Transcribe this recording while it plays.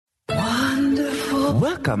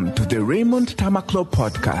Welcome to the Raymond Tamaklo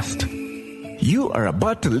podcast. You are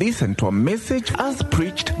about to listen to a message as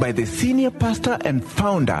preached by the senior pastor and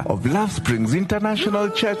founder of Love Springs International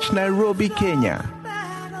Church, Nairobi, Kenya.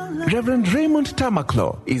 Reverend Raymond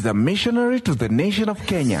Tamaklo is a missionary to the nation of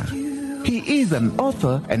Kenya. He is an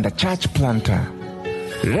author and a church planter.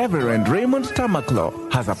 Reverend Raymond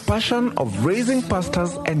Tamaklo has a passion of raising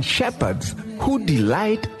pastors and shepherds who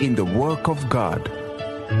delight in the work of God.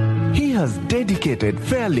 He has dedicated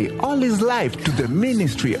fairly all his life to the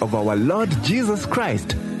ministry of our Lord Jesus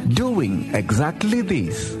Christ, doing exactly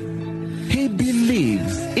this. He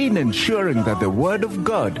believes in ensuring that the Word of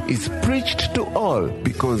God is preached to all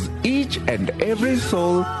because each and every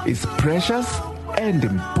soul is precious and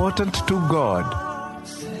important to God.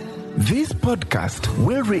 This podcast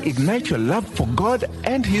will reignite your love for God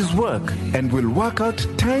and His work and will work out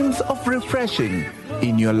times of refreshing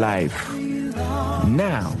in your life.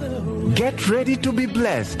 Now, get ready to be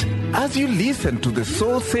blessed as you listen to the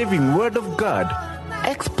soul-saving Word of God,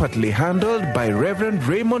 expertly handled by Reverend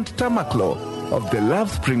Raymond Tamaklo of the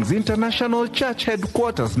Love Springs International Church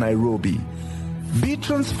Headquarters, Nairobi. Be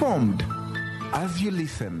transformed as you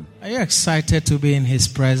listen. Are you excited to be in His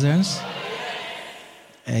presence?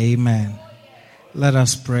 Amen. Let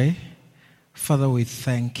us pray. Father, we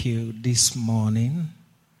thank you this morning.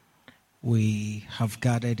 We have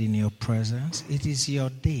gathered in your presence. It is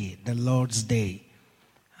your day, the Lord's day.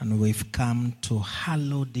 And we've come to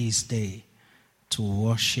hallow this day, to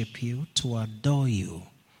worship you, to adore you,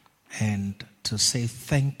 and to say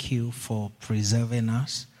thank you for preserving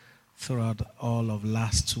us throughout all of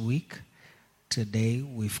last week. Today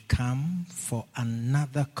we've come for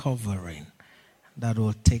another covering that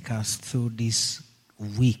will take us through this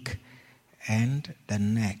week and the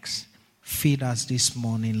next. Feed us this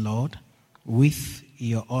morning, Lord, with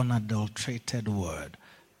your unadulterated word.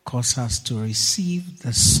 Cause us to receive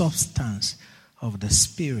the substance of the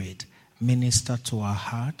Spirit. Minister to our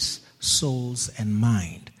hearts, souls, and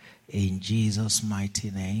mind. In Jesus' mighty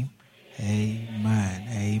name, amen.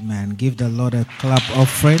 Amen. Give the Lord a clap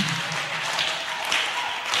offering.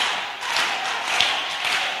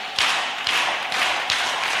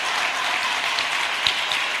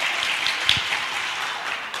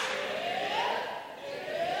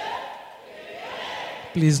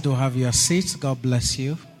 Please do have your seats. God bless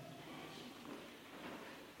you.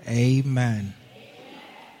 Amen.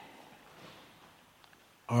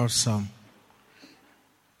 Awesome.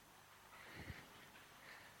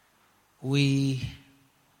 We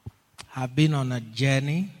have been on a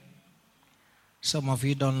journey. Some of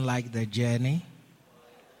you don't like the journey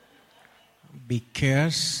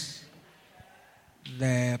because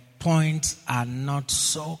the points are not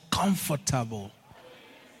so comfortable.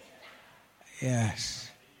 Yes.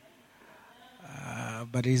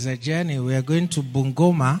 But it's a journey. We are going to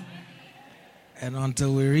Bungoma. And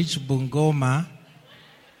until we reach Bungoma,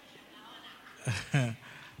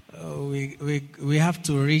 we have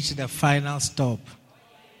to reach the final stop.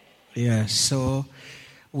 Yes. So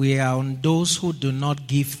we are on those who do not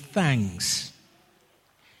give thanks.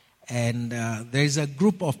 And there is a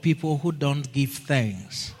group of people who don't give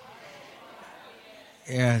thanks.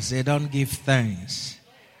 Yes, they don't give thanks.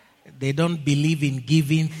 They don't believe in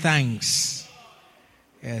giving thanks.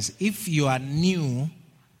 Yes, if you are new,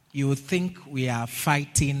 you would think we are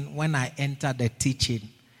fighting when I enter the teaching.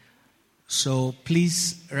 So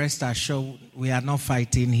please rest assured we are not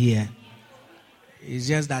fighting here. It's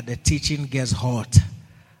just that the teaching gets hot.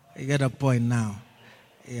 You get the point now.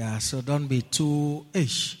 Yeah, so don't be too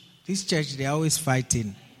ish. This church, they're always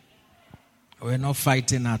fighting. We're not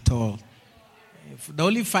fighting at all. The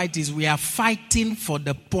only fight is we are fighting for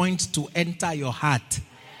the point to enter your heart.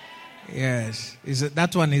 Yes,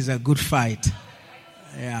 that one is a good fight.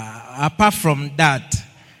 Yeah. Apart from that,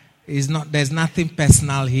 there's nothing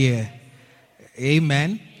personal here.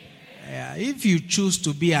 Amen. Yeah. If you choose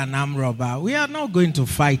to be an armed robber, we are not going to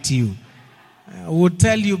fight you. We'll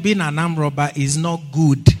tell you being an armed robber is not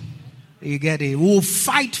good. You get it? We'll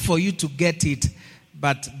fight for you to get it.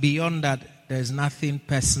 But beyond that, there's nothing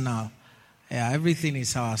personal. Yeah, everything is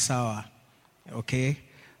sour. Okay?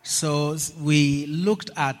 So we looked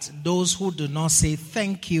at those who do not say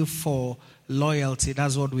thank you for loyalty.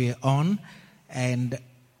 That's what we're on. And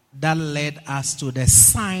that led us to the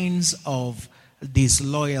signs of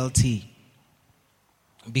disloyalty.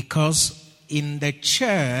 Because in the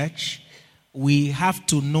church, we have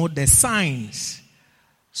to know the signs.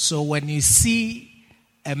 So when you see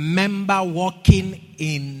a member walking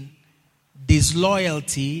in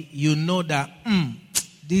disloyalty, you know that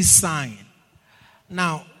this sign.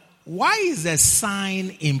 Now, why is a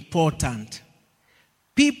sign important?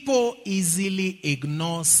 People easily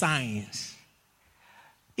ignore signs.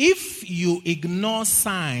 If you ignore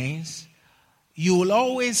signs, you will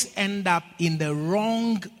always end up in the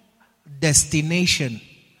wrong destination.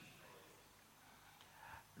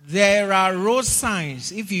 There are road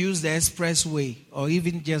signs. If you use the expressway or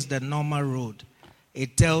even just the normal road,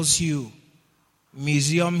 it tells you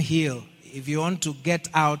Museum Hill. If you want to get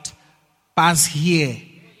out, pass here.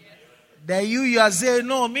 Then you are saying,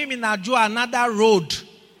 no, maybe not do another road.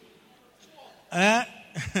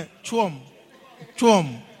 Chum.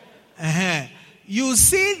 You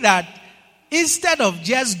see that instead of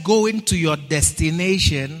just going to your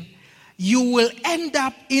destination, you will end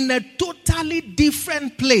up in a totally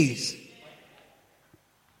different place.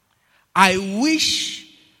 I wish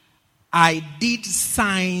I did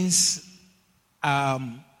science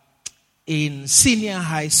in senior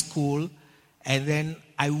high school, and then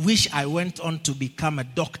I wish I went on to become a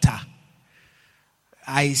doctor.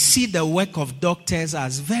 I see the work of doctors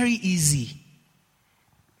as very easy.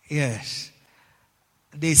 Yes.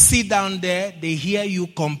 They sit down there, they hear you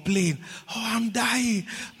complain. Oh, I'm dying.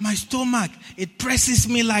 My stomach, it presses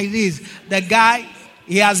me like this. The guy,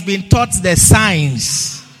 he has been taught the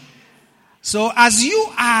science. So as you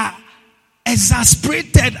are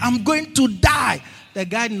exasperated, I'm going to die. The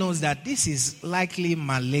guy knows that this is likely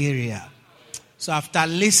malaria. So after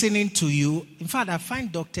listening to you, in fact, I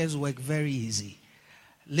find doctors' work very easy.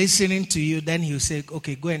 Listening to you, then he'll say,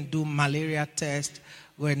 okay, go and do malaria test.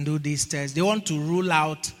 Go and do this test. They want to rule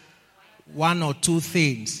out one or two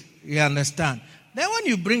things. You understand? Then when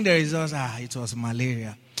you bring the results, it was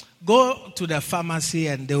malaria. Go to the pharmacy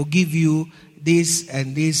and they'll give you this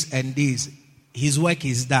and this and this. His work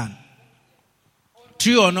is done.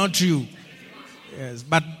 True or not true? Yes.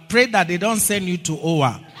 But pray that they don't send you to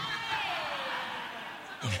OWA.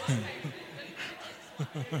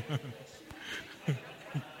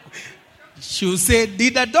 She'll say,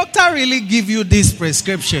 did the doctor really give you this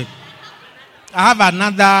prescription? I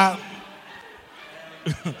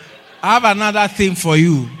have another thing for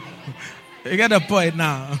you. You get the point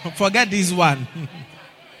now. Forget this one.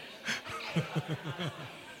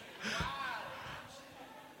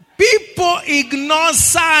 People ignore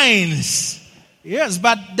signs. Yes,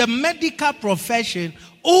 but the medical profession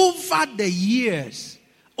over the years,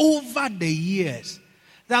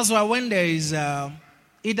 that's why when there is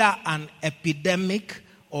either an epidemic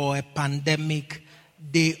or a pandemic,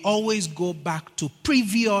 they always go back to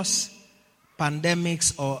previous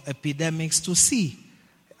pandemics or epidemics to see,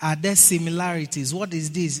 are there similarities? What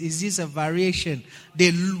is this? Is this a variation?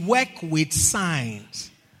 They work with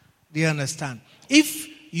signs. Do you understand? If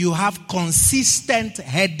you have consistent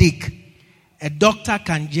headache, a doctor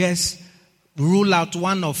can just rule out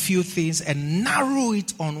one or few things and narrow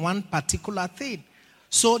it on one particular thing.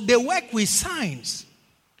 So they work with signs.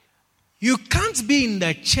 You can't be in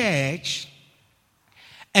the church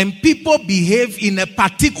and people behave in a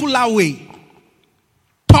particular way,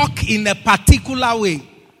 talk in a particular way,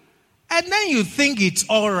 and then you think it's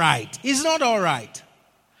all right. It's not all right.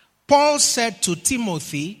 Paul said to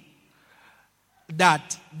Timothy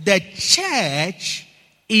that the church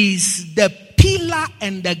is the pillar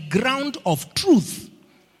and the ground of truth.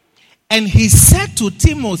 And he said to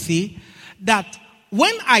Timothy that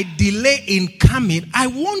when I delay in coming, I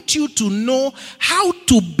want you to know how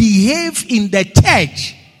to behave in the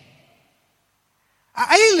church.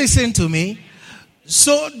 Are you listening to me?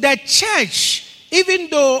 So the church, even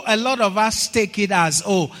though a lot of us take it as,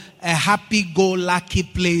 a happy-go-lucky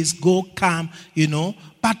place, go calm,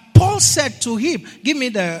 But Paul said to him, give me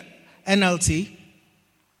the NLT.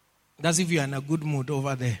 That's if you're in a good mood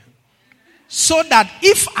over there. So that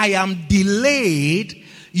if I am delayed,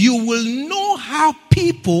 you will know how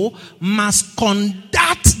people must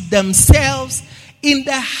conduct themselves in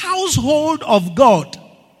the household of God.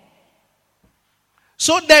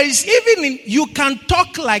 So there is you can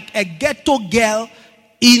talk like a ghetto girl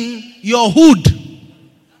in your hood.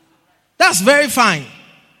 That's very fine.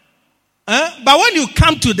 But when you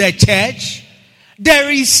come to the church, there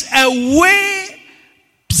is a way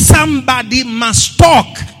somebody must talk.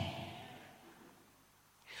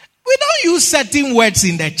 We don't use certain words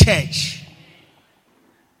in the church.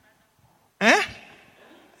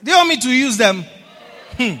 Do you want me to use them?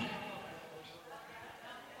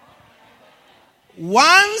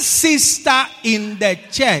 One sister in the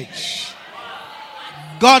church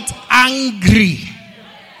got angry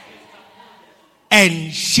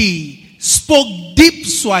and she spoke deep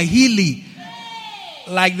Swahili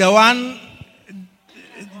like the one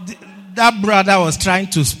that brother was trying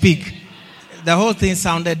to speak. The whole thing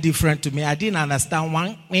sounded different to me. I didn't understand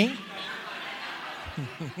one thing.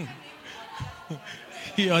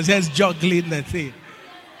 He was just juggling the thing.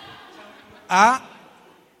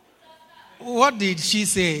 What did she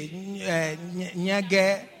say?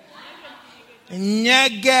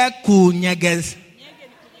 Nyege ku nyeges.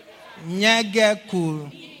 Nyege ku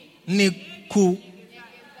niku.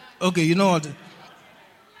 Okay, you know what?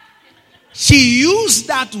 She used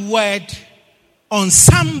that word on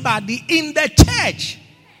somebody in the church.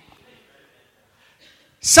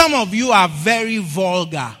 Some of you are very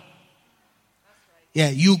vulgar. Yeah,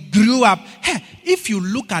 you grew up. Hey, if you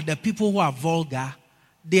look at the people who are vulgar,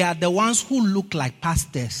 they are the ones who look like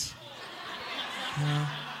pastors. Yeah.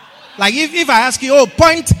 Like if I ask you,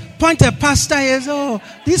 point a pastor here. Oh,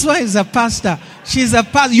 this one is a pastor. She's a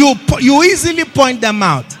pastor. You easily point them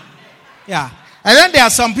out. Yeah. And then there are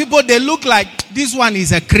some people, they look like this one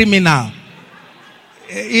is a criminal.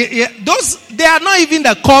 Those, they are not even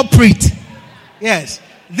the culprit. Yes.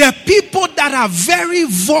 The people that are very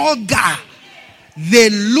vulgar, they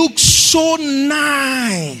look so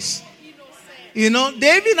nice. You know,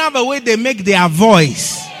 they even have a way they make their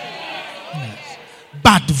voice. Yes.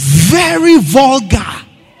 But very vulgar.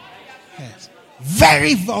 Yes.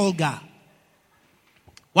 Very vulgar.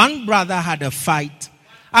 One brother had a fight.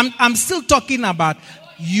 I'm still talking about,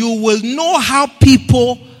 you will know how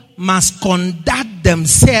people must conduct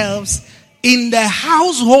themselves in the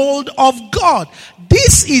household of God.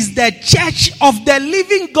 This is the church of the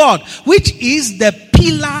living God, which is the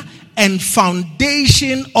pillar and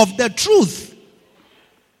foundation of the truth.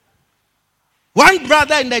 One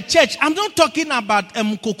brother in the church, I'm not talking about a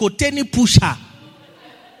mkokoteni pusher.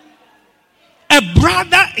 A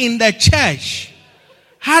brother in the church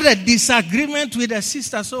had a disagreement with a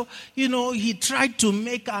sister. So, he tried to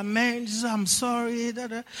make amends. I'm sorry.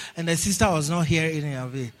 And the sister was not hearing any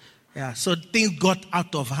of it. Yeah, so things got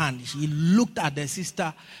out of hand. He looked at the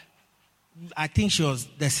sister. I think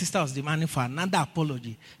the sister was demanding for another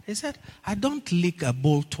apology. He said, I don't lick a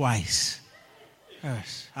bowl twice.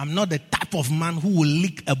 Yes, I'm not the type of man who will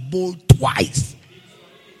lick a bowl twice.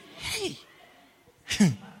 Hey.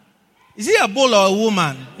 Is he a bowl or a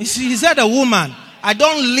woman? He said a woman. I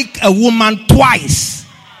don't lick a woman twice.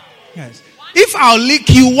 Yes. If I'll lick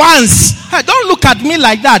you once, hey, don't look at me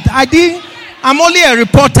like that. I'm only a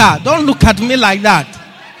reporter. Don't look at me like that.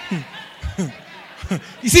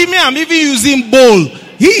 You see me, I'm even using bowl.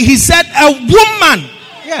 He said a woman.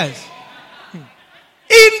 Yes.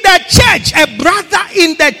 In the church, a brother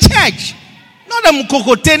in the church. Not a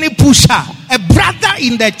mkokoteni pusher. A brother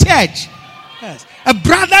in the church. Yes. A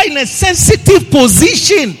brother in a sensitive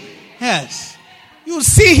position. Yes. You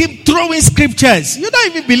see him throwing scriptures. You don't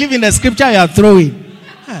even believe in the scripture you are throwing.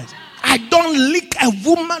 Yes. I don't lick a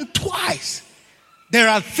woman twice. There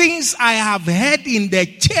are things I have heard in the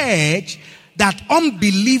church that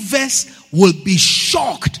unbelievers will be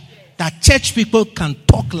shocked that church people can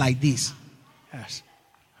talk like this. Yes.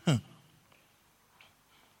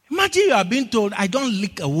 Imagine you are being told, I don't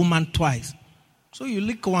lick a woman twice. So you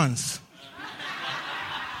lick once.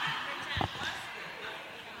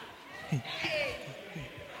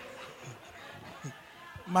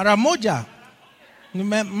 Maramoja.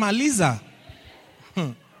 Maliza.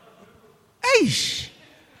 Eish.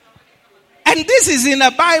 And this is in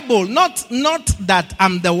the Bible, not that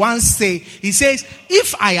I'm the one say. He says,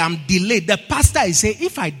 if I am delayed, the pastor is saying,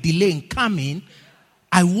 if I delay in coming,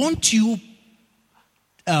 I want you,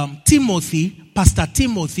 Pastor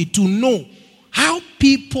Timothy, to know how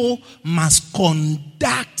people must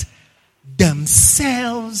conduct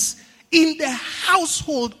themselves in the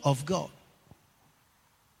household of God.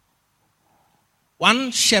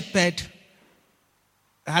 One shepherd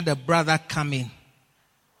had a brother come in,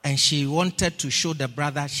 and she wanted to show the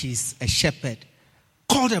brother she's a shepherd.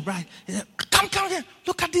 Called the bride. He said, come here.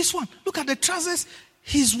 Look at this one. Look at the trousers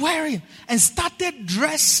he's wearing. And started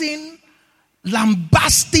dressing,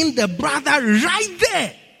 lambasting the brother right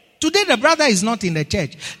there. Today the brother is not in the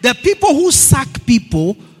church. The people who sack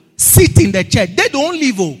people sit in the church. They don't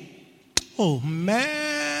leave. Oh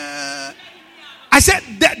man. I said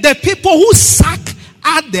the people who sack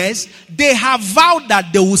others, they have vowed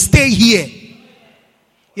that they will stay here.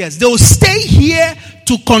 Yes, they will stay here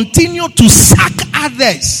to continue to sack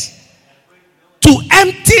others, to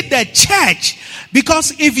empty the church.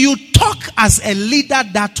 Because if you talk as a leader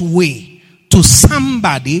that way to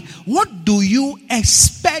somebody, what do you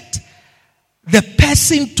expect the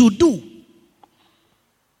person to do?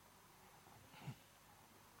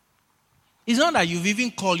 It's not that you've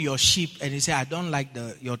even called your sheep and you say, I don't like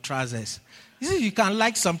your trousers. You can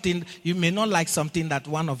like something, you may not like something that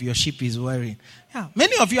one of your sheep is wearing. Yeah,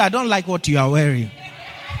 many of you, I don't like what you are wearing.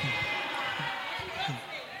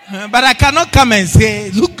 But I cannot come and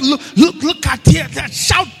say, look at here, they're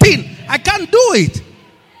shouting. I can't do it.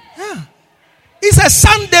 Yeah. It's a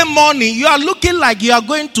Sunday morning. You are looking like you are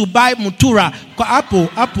going to buy Mutura. Apple.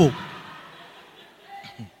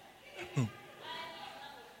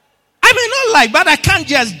 I may not like, but I can't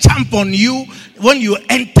just jump on you when you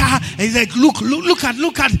enter. It's like, look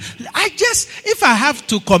at. If I have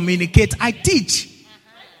to communicate, I teach.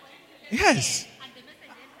 Yes.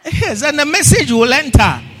 Yes, and the message will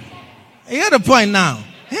enter. You get the point now?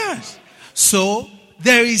 Yes. So,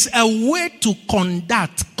 there is a way to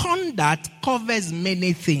conduct. Conduct covers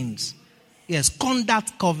many things. Yes,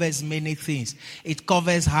 conduct covers many things. It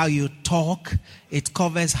covers how you talk. It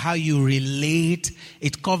covers how you relate.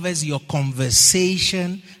 It covers your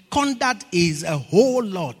conversation. Conduct is a whole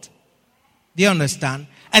lot. Do you understand?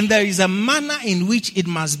 And there is a manner in which it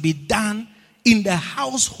must be done in the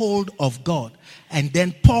household of God. And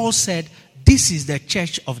then Paul said, this is the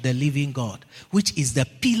church of the living God, which is the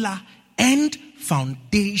pillar and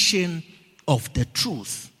foundation of the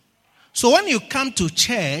truth. So when you come to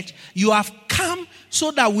church, you have come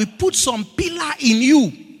so that we put some pillar in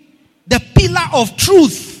you. The pillar of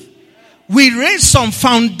truth. We raise some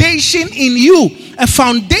foundation in you. A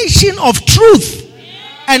foundation of truth.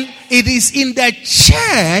 And it is in the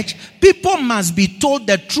church, people must be told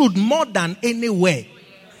the truth more than anywhere.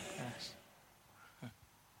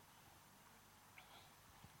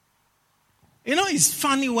 You know, it's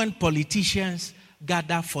funny when politicians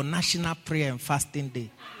gather for National Prayer and Fasting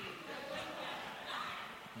Day.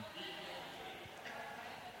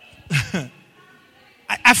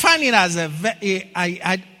 I find it as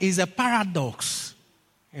is a paradox.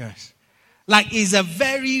 Yes. Like, it's a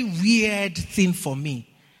very weird thing for me.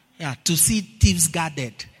 Yeah, to see thieves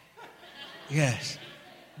gathered. Yes.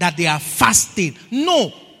 That they are fasting.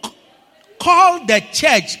 No. Call the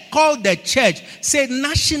church. Say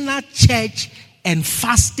National Church and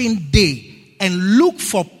Fasting Day. And look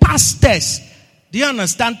for pastors. Do you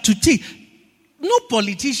understand? To teach. No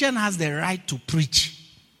politician has the right to preach.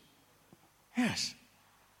 Yes.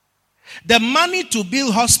 The money to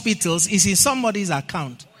build hospitals is in somebody's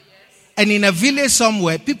account. And in a village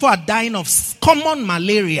somewhere, people are dying of common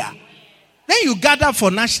malaria. Then you gather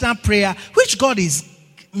for national prayer. Which God is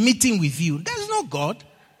meeting with you? There's no God.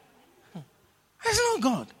 There's no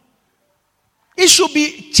God. It should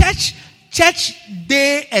be church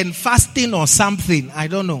day and fasting or something. I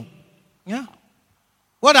don't know. Yeah.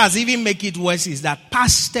 What has even make it worse is that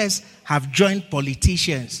pastors have joined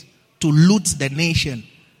politicians to loot the nation.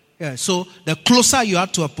 Yeah, so the closer you are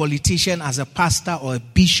to a politician as a pastor or a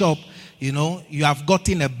bishop, you know, you have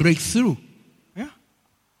gotten a breakthrough. Yeah.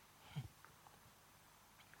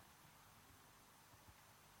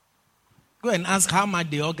 Go and ask how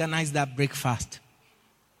much they organize that breakfast.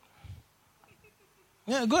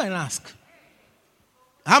 Yeah, go and ask.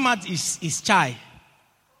 How much is chai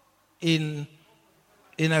in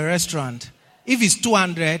a restaurant? If it's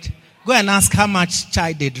 200, go and ask how much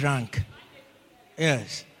chai they drank.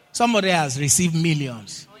 Yes. Somebody has received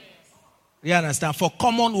millions. You understand? For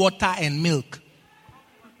common water and milk.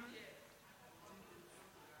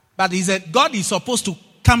 But God is supposed to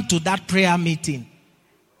come to that prayer meeting.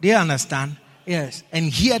 Do you understand? Yes. And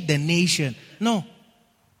hear the nation. No.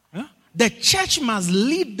 Yeah? The church must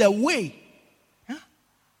lead the way. Yeah?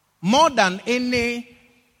 More than any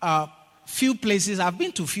few places. I've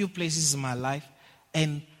been to few places in my life.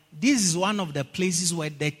 And this is one of the places where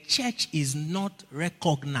the church is not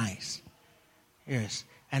recognized. Yes.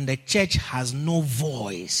 And the church has no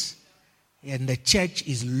voice. And the church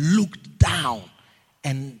is looked down.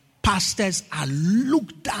 And pastors are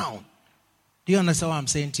looked down. Do you understand what I'm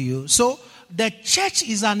saying to you? So, the church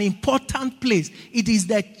is an important place. It is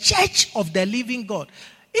the church of the living God.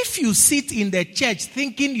 If you sit in the church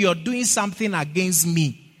thinking you're doing something against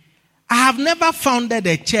me, I have never founded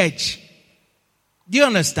a church. Do you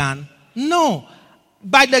understand? No.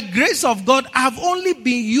 By the grace of God, I've only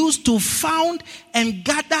been used to found and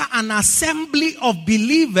gather an assembly of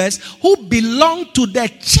believers who belong to the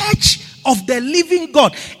church of the living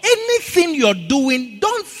God. Anything you're doing,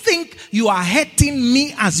 don't think you are hurting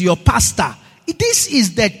me as your pastor. This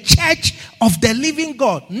is the church of the living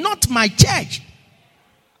God, not my church.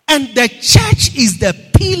 And the church is the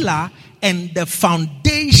pillar and the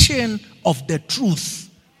foundation of the truth.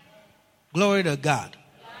 Glory to God.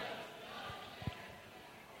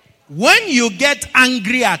 When you get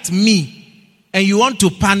angry at me and you want to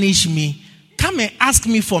punish me, come and ask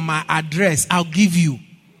me for my address. I'll give you.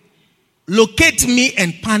 Locate me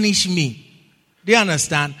and punish me. Do you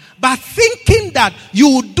understand? But thinking that you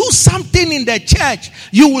will do something in the church,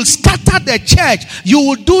 you will scatter the church, you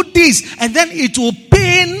will do this, and then it will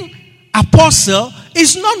pain apostle,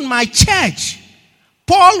 it's not my church.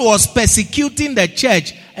 Paul was persecuting the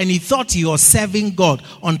church and he thought he was serving God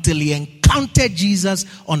until he encountered Jesus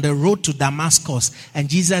on the road to Damascus. And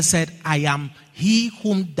Jesus said, I am he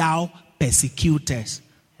whom thou persecutest.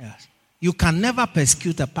 Yes. You can never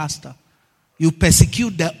persecute a pastor. You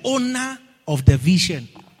persecute the owner of the vision.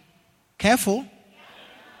 Careful.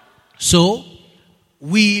 So,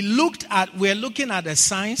 we're looking at the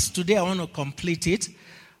signs. Today I want to complete it.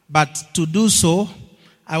 But to do so,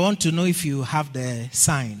 I want to know if you have the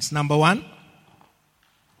signs. Number one.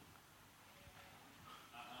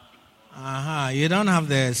 You don't have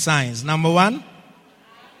the signs. Number one.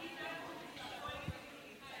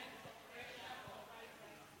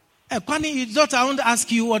 Kwani, you thought I want to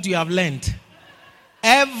ask you what you have learned.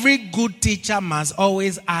 Every good teacher must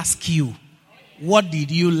always ask you, what did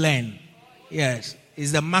you learn? Yes,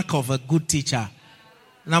 it's the mark of a good teacher.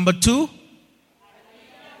 Number two.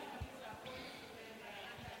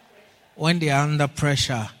 When they are under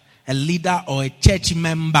pressure, a leader or a church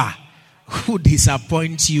member who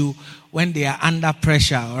disappoints you when they are under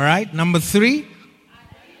pressure. All right. Number three.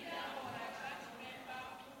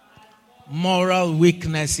 Moral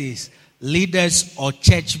weaknesses. Leaders or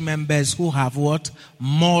church members who have what?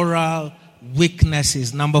 Moral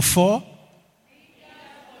weaknesses. Number four.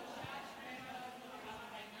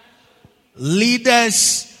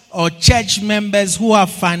 Leaders or church members who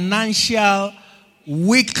have financial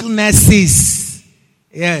weaknesses.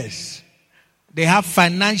 Yes. They have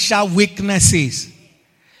financial weaknesses.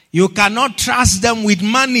 You cannot trust them with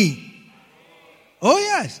money. Oh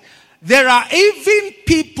yes. There are even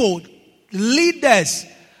people, leaders,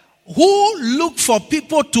 who look for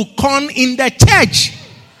people to con in the church.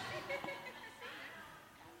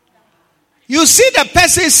 You see the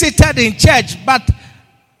person seated in church, but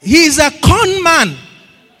he's a con man.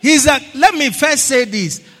 Let me first say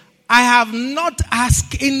this. I have not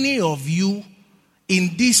asked any of you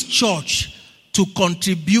in this church to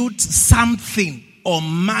contribute something or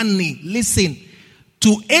money. Listen,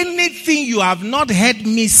 to anything you have not heard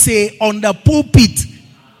me say on the pulpit.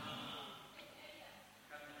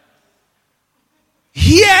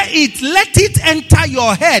 Hear it, let it enter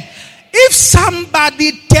your head. If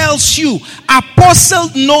somebody tells you, apostle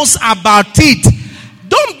knows about it,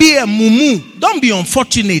 don't be a mumu. Don't be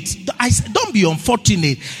unfortunate. Don't be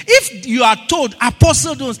unfortunate. If you are told,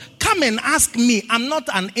 apostle knows, come and ask me. I'm not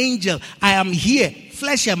an angel. I am here,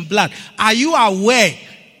 flesh and blood. Are you aware?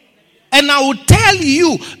 And I will tell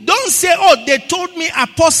you, don't say, oh, they told me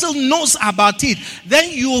apostle knows about it. Then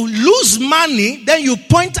you lose money, then you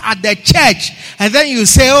point at the church, and then you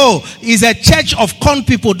say, oh, it's a church of con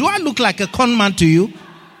people. Do I look like a con man to you?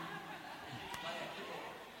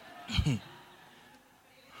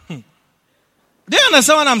 Do you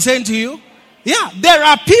understand what I'm saying to you? Yeah, there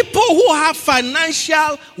are people who have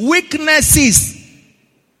financial weaknesses.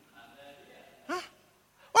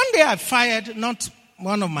 One day I fired, not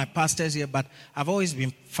one of my pastors here, but I've always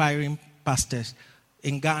been firing pastors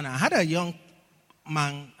in Ghana. I had a young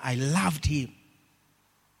man, I loved him.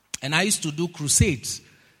 And I used to do crusades.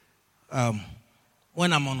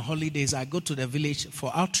 When I'm on holidays, I go to the village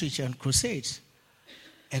for outreach and crusades.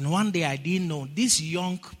 And one day I didn't know, this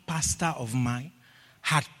young pastor of mine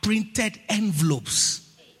had printed envelopes.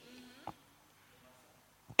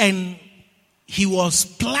 And he was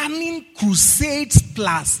planning crusades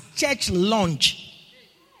plus church lunch.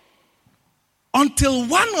 Until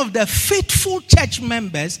one of the faithful church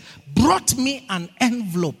members brought me an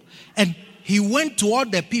envelope. And he went to all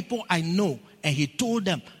the people I know and he told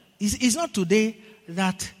them, it's not today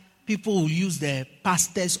that people will use the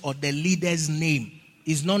pastor's or the leader's name.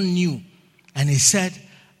 It's not new. And he said,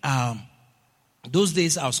 those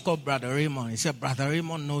days I was called Brother Raymond. He said, Brother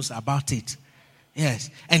Raymond knows about it. Yes.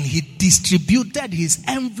 And he distributed his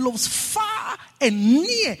envelopes far and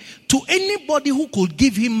near to anybody who could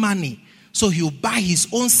give him money. So he would buy his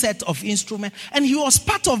own set of instruments. And he was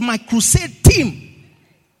part of my crusade team.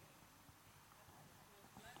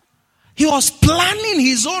 He was planning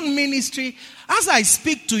his own ministry. As I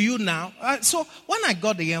speak to you now, so when I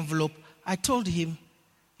got the envelope, I told him,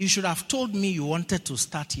 you should have told me you wanted to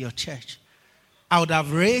start your church. I would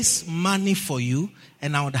have raised money for you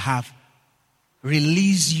and I would have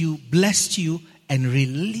released you, blessed you, and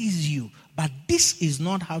released you. But this is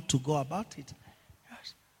not how to go about it.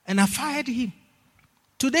 Yes. And I fired him.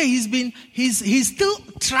 Today he's still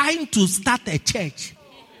trying to start a church.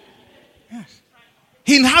 Yes.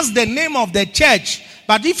 He has the name of the church,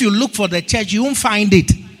 but if you look for the church, you won't find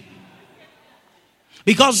it.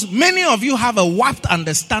 Because many of you have a warped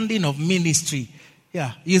understanding of ministry.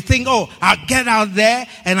 Yeah, you think, oh, I'll get out there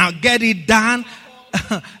and I'll get it done.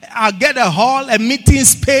 I'll get a hall, a meeting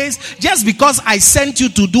space, just because I sent you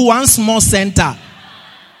to do one small center.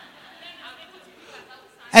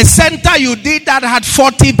 A center you did that had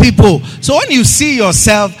 40 people. So when you see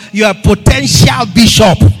yourself, you're a potential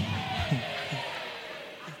bishop.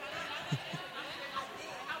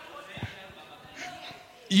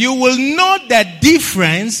 You will know the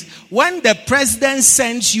difference when the president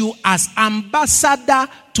sends you as ambassador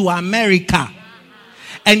to America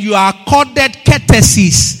and you are accorded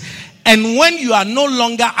courtesies. And when you are no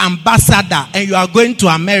longer ambassador and you are going to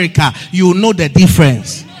America, you will know the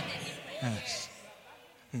difference. Yes.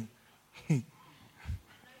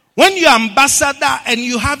 When you are ambassador and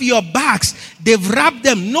you have your bags, they've wrapped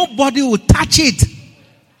them, nobody will touch it.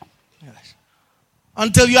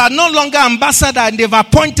 Until you are no longer ambassador and they've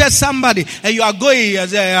appointed somebody and you are going and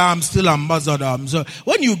say, I'm still ambassador. So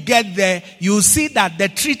when you get there, you see that the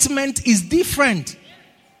treatment is different.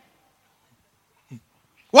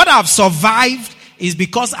 What I've survived is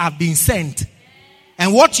because I've been sent.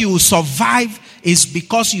 And what you will survive is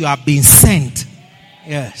because you have been sent.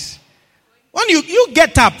 Yes. When you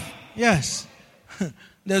get up, yes.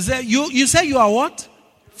 You say you are what?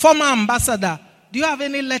 Former ambassador. Do you have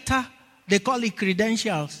any letter? They call it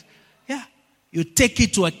credentials. Yeah. You take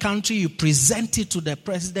it to a country, you present it to the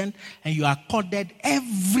president, and you are accorded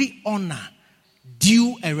every honor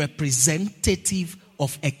due a representative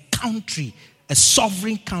of a country, a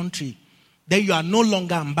sovereign country. Then you are no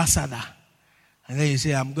longer ambassador. And then you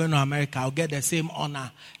say, I'm going to America, I'll get the same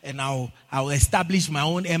honor, and I'll establish my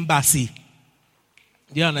own embassy.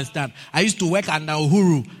 Do you understand? I used to work under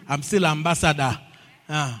Uhuru. I'm still ambassador.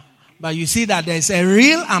 But you see that there's a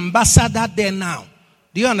real ambassador there now.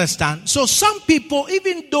 Do you understand? So some people,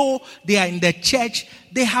 even though they are in the church,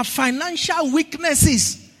 they have financial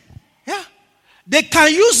weaknesses. Yeah. They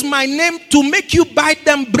can use my name to make you buy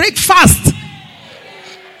them breakfast.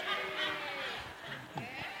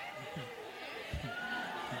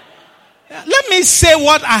 Yeah. Let me say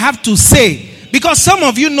what I have to say. Because some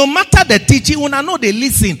of you, no matter the teaching, una know they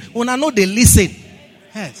listen.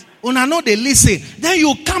 Yes. Una know they listen. Then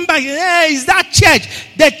you come back. Hey, is that church?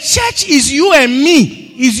 The church is you and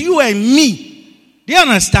me. Is you and me. Do you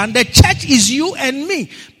understand? The church is you and me.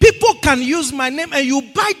 People can use my name and you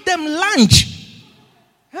buy them lunch.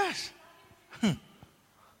 Yes.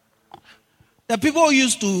 The people who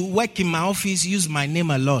used to work in my office use my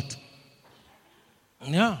name a lot.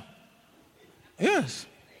 Yeah. Yes.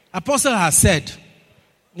 Apostle has said,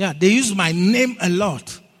 yeah, they use my name a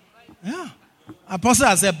lot. Yeah. Apostle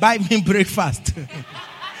has said, buy me breakfast.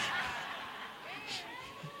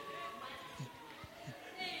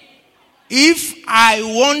 If I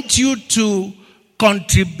want you to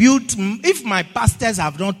contribute, if my pastors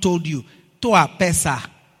have not told you to a pesa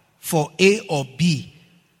for A or B,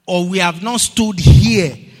 or we have not stood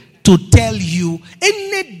here to tell you,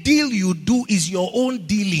 any deal you do is your own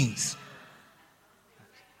dealings.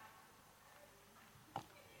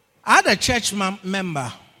 I had a church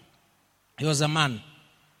member. He was a man.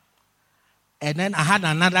 And then I had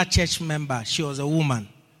another church member. She was a woman.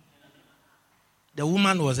 The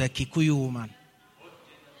woman was a Kikuyu woman.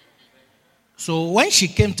 So when she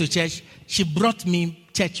came to church, she brought me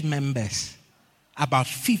church members. About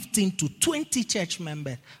 15 to 20 church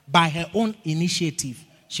members. By her own initiative,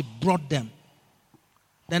 she brought them.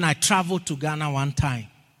 Then I traveled to Ghana one time.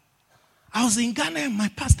 I was in Ghana and my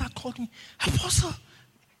pastor called me. Apostle,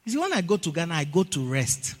 you see, when I go to Ghana, I go to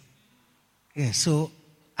rest. Yeah, so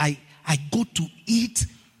I go to eat,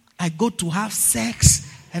 I go to have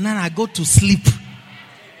sex, and then I go to sleep.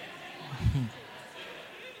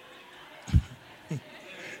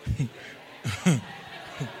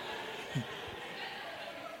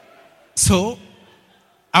 So,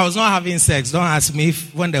 I was not having sex. Don't ask me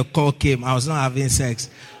if when the call came, I was not having sex.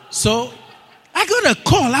 So, I got a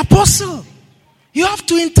call, Apostle, you have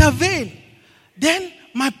to intervene. Then,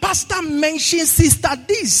 my pastor mentioned Sister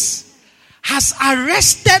this has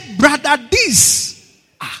arrested brother this.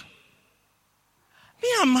 Me,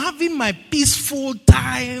 I'm having my peaceful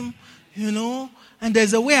time, and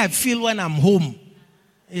there's a way I feel when I'm home.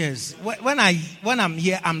 Yes. When I'm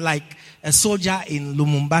here, I'm like a soldier in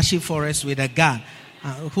Lumumbashi forest with a gun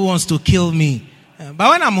who wants to kill me. But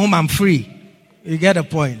when I'm home, I'm free. You get the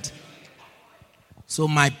point? So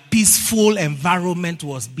my peaceful environment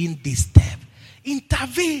was being disturbed.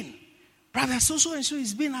 Intervene. Brother so and so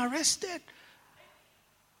is being arrested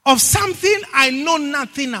of something I know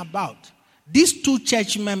nothing about. These two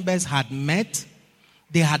church members had met.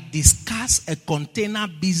 They had discussed a container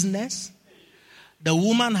business. The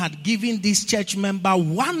woman had given this church member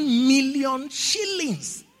 1 million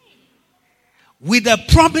shillings with a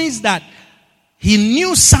promise that He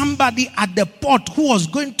knew somebody at the port who was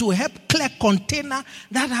going to help clear container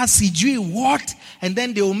that has sijui what, and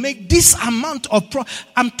then they will make this amount of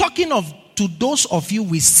I'm talking of to those of you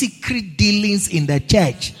with secret dealings in the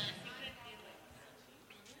church.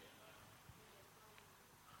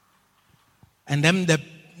 And then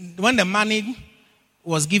when the money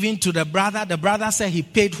was given to the brother said he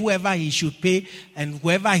paid whoever he should pay, and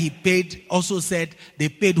whoever he paid also said they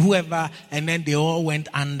paid whoever, and then they all went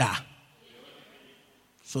under.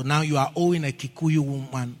 So now you are owing a Kikuyu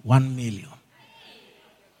woman 1 million.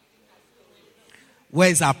 Where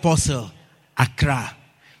is Apostle? Accra.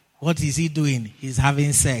 What is he doing? He's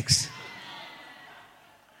having sex.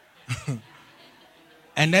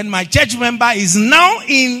 And then my church member is now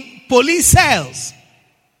in police cells.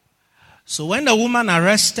 So when the woman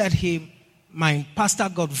arrested him, my pastor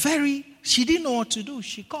got she didn't know what to do.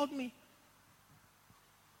 She called me.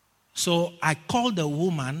 So I called the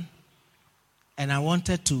woman and I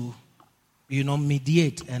wanted to,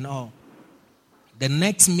 mediate and all. The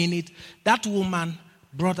next minute, that woman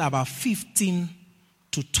brought about 15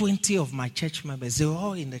 to 20 of my church members. They were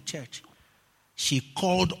all in the church. She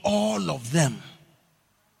called all of them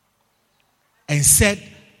and said,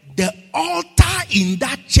 the altar in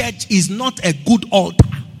that church is not a good altar.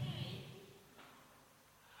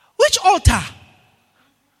 Which altar?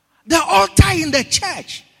 The altar in the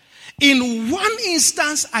church. In one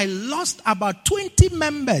instance, I lost about 20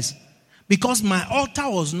 members because my altar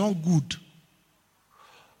was not good.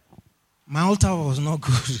 My altar was not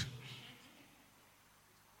good.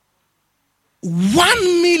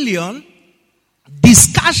 1 million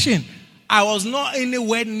discussion. I was not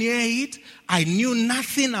anywhere near it. I knew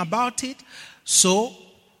nothing about it. So,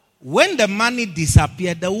 when the money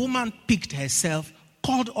disappeared, the woman picked herself,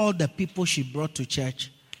 called all the people she brought to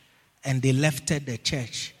church, and they left the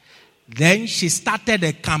church. Then she started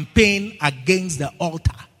a campaign against the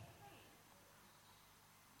altar.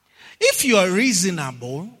 If you are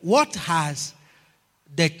reasonable, what has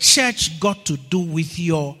the church got to do with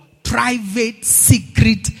your private,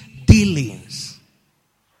 secret dealings?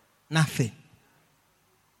 Nothing.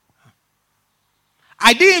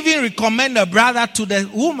 I didn't even recommend a brother to the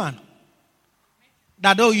woman.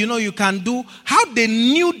 That, you can do. How they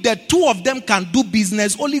knew the two of them can do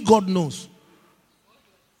business, only God knows.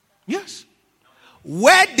 Yes.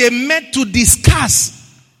 Where they met to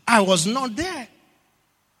discuss, I was not there.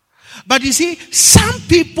 But you see, some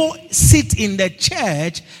people sit in the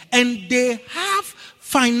church and they have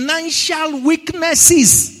financial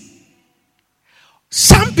weaknesses.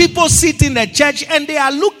 Some people sit in the church and they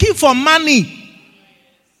are looking for money.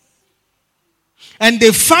 And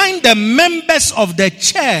they find the members of the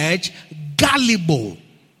church gullible,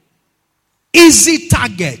 easy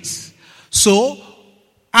targets. So,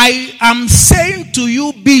 I am saying to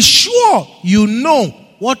you, be sure you know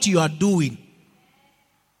what you are doing.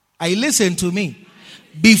 Are you listening to me?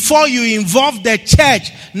 Before you involve the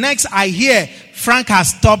church. Next, I hear Frank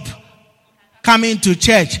has stopped coming to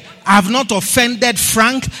church. I have not offended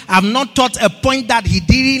Frank. I have not taught a point that he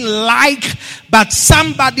didn't like, but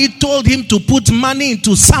somebody told him to put money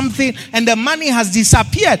into something and the money has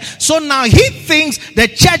disappeared. So now he thinks the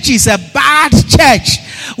church is a bad church.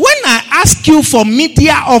 When I ask you for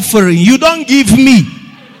media offering, you don't give me.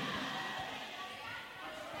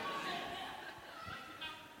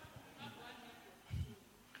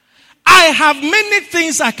 I have many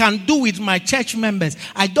things I can do with my church members.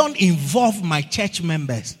 I don't involve my church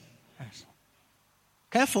members. Yes.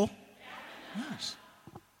 Careful. Yes.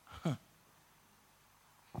 Huh.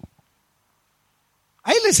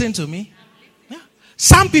 Are you listening to me? Yeah.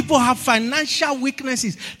 Some people have financial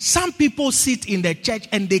weaknesses. Some people sit in the church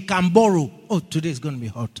and they can borrow. Oh, today is going to be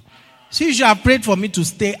hot. So you should have prayed for me to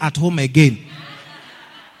stay at home again.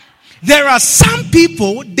 There are some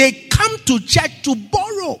people, they come to church to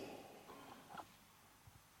borrow.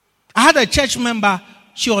 I had a church member,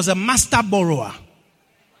 she was a master borrower.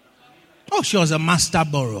 Oh, she was a master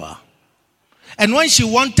borrower. And when she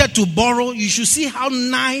wanted to borrow, you should see how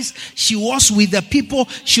nice she was with the people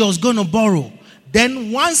she was going to borrow.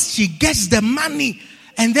 Then once she gets the money,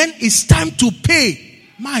 and then it's time to pay,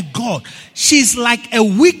 my God, she's like a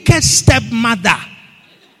wicked stepmother.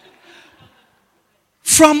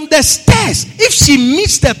 From the stairs, if she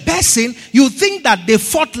meets the person, you think that they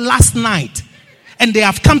fought last night. And they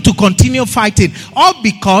have come to continue fighting. All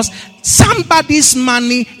because somebody's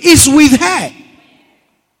money is with her.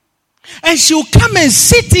 And she'll come and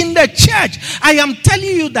sit in the church. I am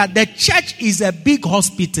telling you that the church is a big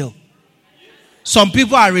hospital. Some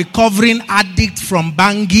people are recovering addict from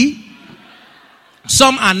Bangi.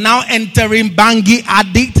 Some are now entering bangi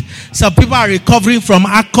addict. Some people are recovering from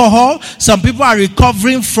alcohol. Some people are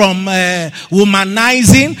recovering from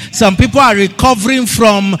womanizing. Some people are recovering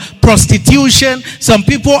from prostitution. Some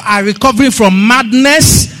people are recovering from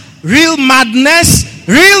madness. Real madness.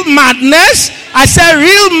 Real madness. I said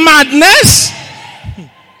real madness.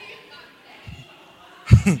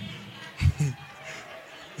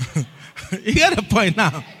 You get the point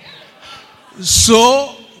now.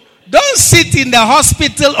 So, don't sit in the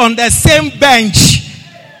hospital on the same bench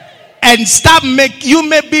and you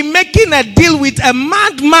may be making a deal with a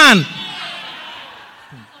madman.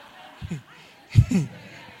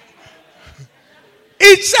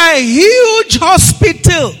 It's a huge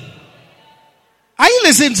hospital. Are you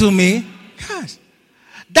listening to me? Yes.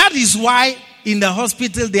 That is why in the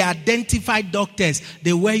hospital they identify doctors.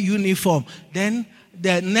 They wear uniform. Then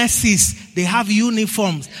the nurses, they have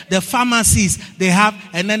uniforms. The pharmacists, they have,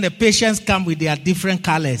 and then the patients come with their different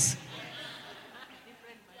colors.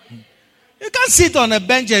 You can't sit on a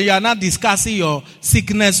bench and you are not discussing your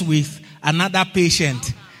sickness with another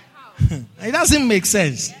patient. It doesn't make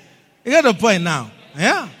sense. You get the point now?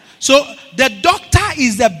 Yeah. So the doctor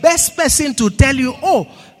is the best person to tell you, oh,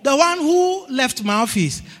 the one who left my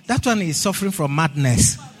office, that one is suffering from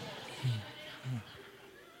madness.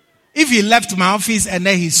 If he left my office and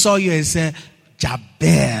then he saw you and said,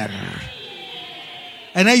 Jaber.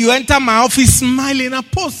 And then you enter my office smiling,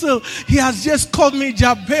 Apostle, he has just called me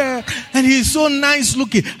Jaber. And he's so nice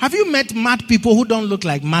looking. Have you met mad people who don't look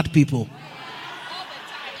like mad people?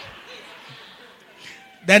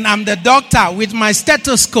 Then I'm the doctor with my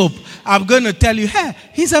stethoscope. I'm going to tell you, hey,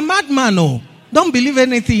 he's a madman. Oh, don't believe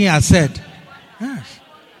anything he has said. Yes.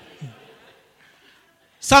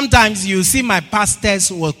 Sometimes you see my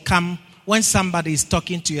pastors will come when somebody is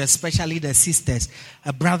talking to you, especially the sisters.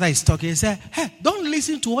 A brother is talking, he say, hey, don't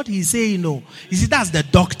listen to what he's saying. No. You see, that's the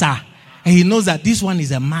doctor. And he knows that this one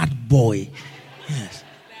is a mad boy. Yes.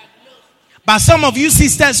 But some of you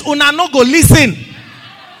sisters, una no go listen.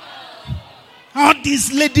 All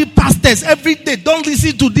these lady pastors, every day, don't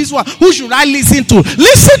listen to this one. Who should I listen to?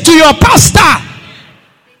 Listen to your pastor.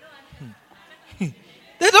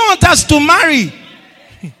 They don't want us to marry.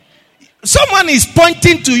 Someone is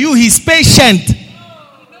pointing to you, he's patient.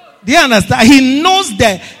 Do you understand? He knows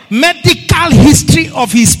the medical history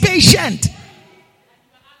of his patient.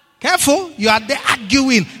 Careful, you are there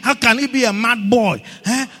arguing. How can he be a mad boy?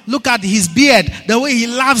 Look at his beard, the way he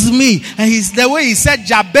loves me, and the way he said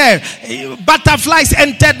Jaber. Butterflies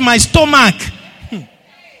entered my stomach.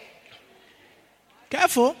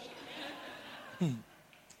 Careful.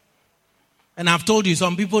 And I've told you,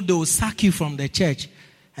 some people, they will sack you from the church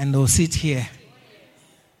and they'll sit here.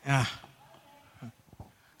 Yeah.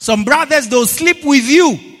 Some brothers, they'll sleep with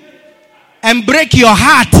you and break your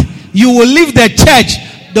heart. You will leave the church.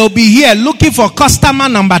 They'll be here looking for customer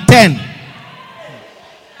number 10.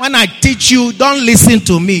 When I teach you, don't listen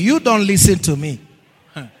to me. You don't listen to me.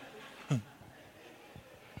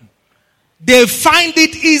 They find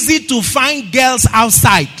it easy to find girls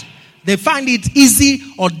outside. They find it easy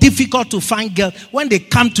or difficult to find girls. When they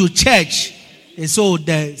come to church, so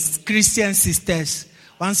the Christian sisters,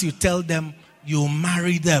 once you tell them you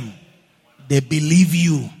marry them, they believe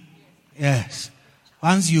you. Yes.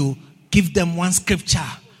 Once you give them one scripture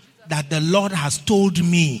that the Lord has told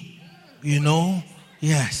me, you know,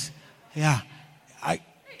 yes, yeah.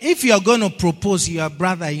 If you're going to propose to your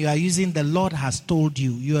brother, you are using the Lord has told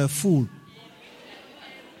you, you're a fool.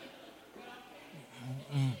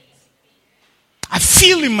 I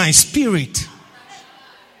feel in my spirit.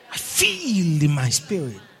 I feel in my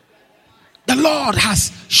spirit. The Lord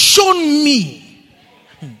has shown me.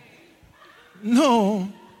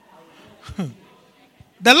 No.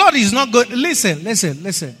 The Lord is not good.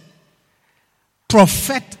 Listen.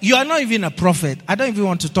 Prophet. You are not even a prophet. I don't even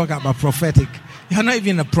want to talk about prophetic. You are not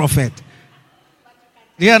even a prophet.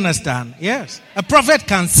 Do you understand? Yes. A prophet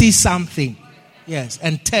can see something. Yes.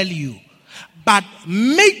 And tell you. But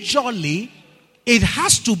majorly, it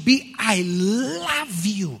has to be, I love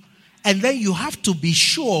you. And then you have to be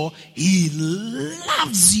sure he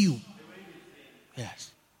loves you.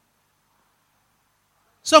 Yes.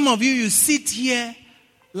 Some of you sit here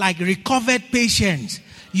like recovered patients.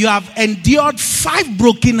 You have endured 5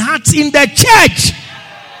 broken hearts in the church.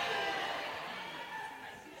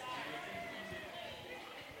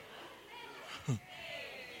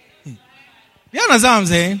 You understand what I'm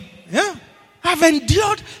saying? Yeah. I've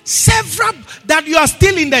endured several. That you are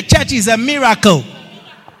still in the church is a miracle.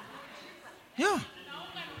 Yeah.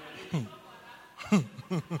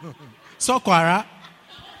 So, Kwara.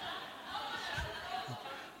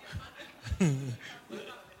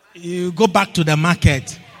 You go back to the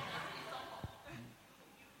market.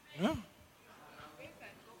 Yeah.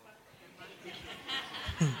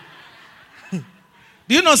 Do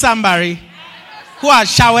you know somebody who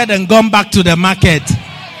has showered and gone back to the market?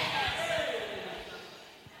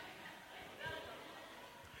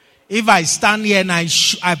 If I stand here and I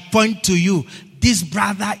point to you, this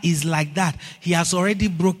brother is like that. He has already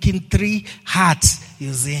broken 3 hearts.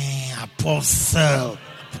 You say, apostle.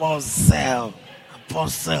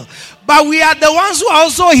 But we are the ones who are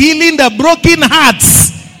also healing the broken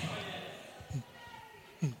hearts.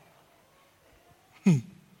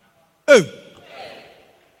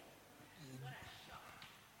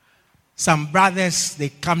 Some brothers, they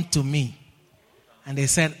come to me and they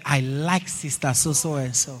said, I like sister so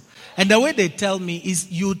and so. And the way they tell me is,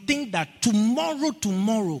 you think that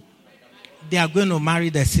tomorrow, they are going to marry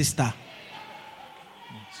the sister.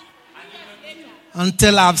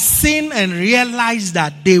 Until I've seen and realized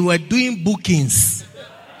that they were doing bookings.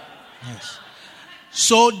 Yes.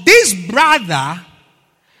 So this brother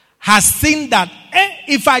has seen that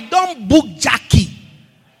if I don't book Jackie,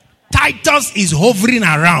 Titus is hovering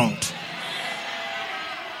around.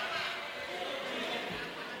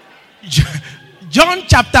 John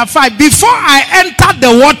chapter 5. Before I entered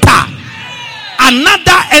the water,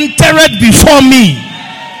 another entered before me.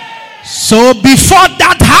 So before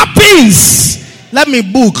that happens, let me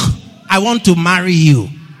book. I want to marry you.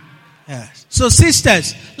 Yes. So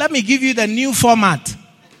sisters, let me give you the new format.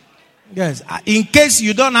 Yes. In case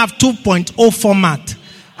you don't have 2.0 format,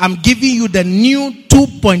 I'm giving you the new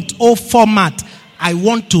 2.0 format. I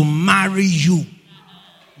want to marry you.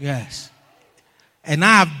 Yes. And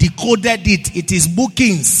I have decoded it. It is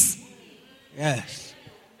bookings. Yes.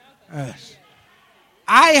 Yes.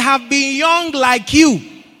 I have been young like you.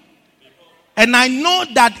 And I know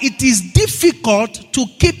that it is difficult to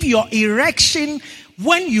keep your erection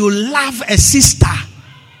when you love a sister.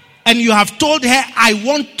 And you have told her, I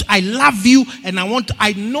love you, and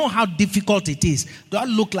I know how difficult it is. Do I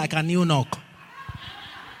look like an eunuch?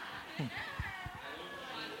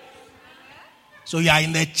 So you are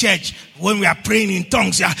in the church when we are praying in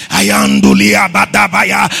tongues, and you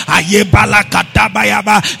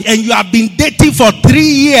have been dating for 3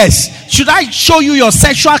 years. Should I show you your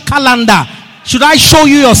sexual calendar? Should I show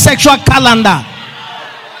you your sexual calendar?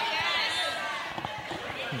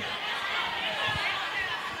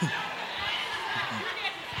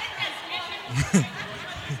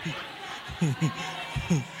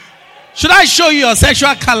 Should I show you your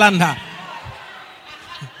sexual calendar?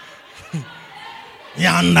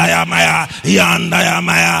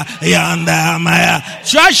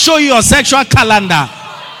 Should I show you your sexual calendar?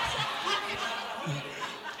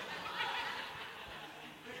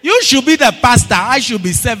 You should be the pastor. I should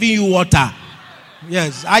be serving you water.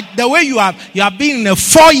 Yes, the way you have been in a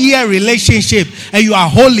 4-year relationship and you are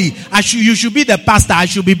holy. You should be the pastor. I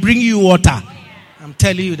should be bringing you water. I'm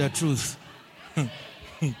telling you the truth.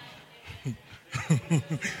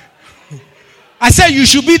 I said you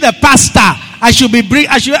should be the pastor.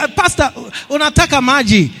 Pastor, unataka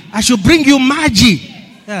maji. I should bring you maji.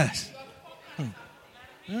 Yes.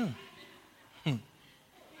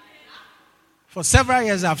 For several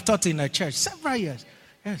years I've taught in a church. Several years.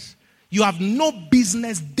 Yes. You have no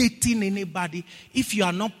business dating anybody if you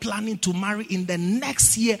are not planning to marry in the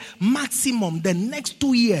next year, maximum the next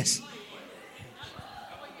 2 years.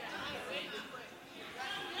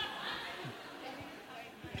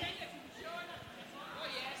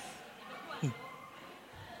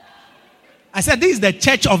 I said this is the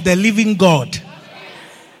church of the living God.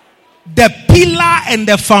 The pillar and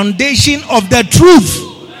the foundation of the truth.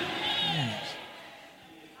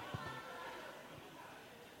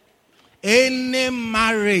 Any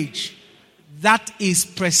marriage that is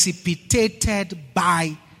precipitated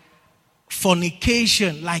by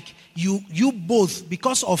fornication, like you both,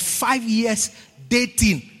 because of 5 years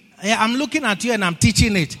dating. I'm looking at you and I'm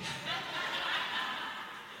teaching it.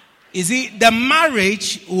 You see, the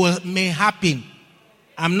marriage may happen.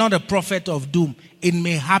 I'm not a prophet of doom. It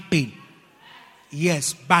may happen.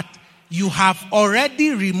 Yes, but you have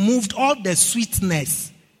already removed all the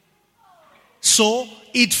sweetness. So,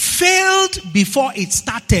 it failed before it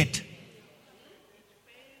started.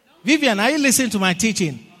 Vivian, are you listening to my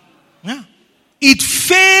teaching? Yeah. It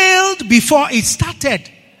failed before it started.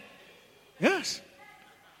 Yes.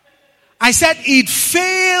 I said it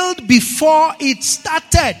failed before it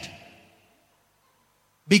started.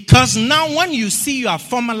 Because now when you see you have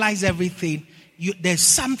formalized everything, there's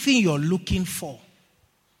something you're looking for.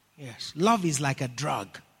 Yes. Love is like a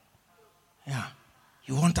drug. Yeah.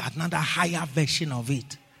 You want another higher version of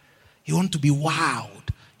it. You want to be wild.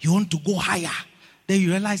 You want to go higher. Then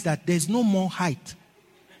you realize that there's no more height.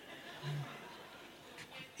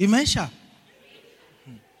 Immensure.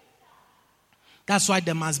 That's why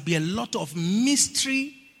there must be a lot of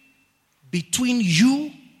mystery between you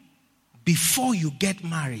before you get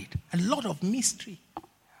married. A lot of mystery.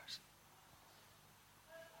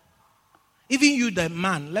 Even you, the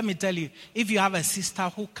man, let me tell you, if you have a sister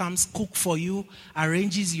who comes, cook for you,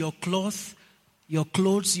 arranges your clothes,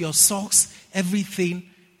 your socks, everything,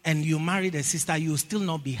 and you marry the sister, you will still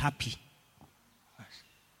not be happy.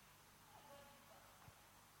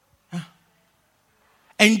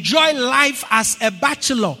 Enjoy life as a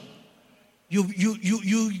bachelor.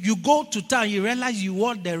 You go to town, you realize you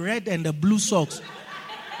wore the red and the blue socks.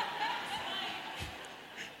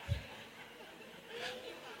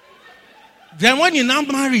 Then when you now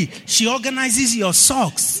marry, she organizes your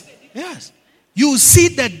socks. Yes. You see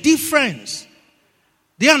the difference.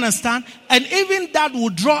 Do you understand? And even that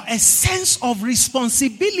will draw a sense of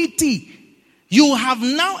responsibility. You have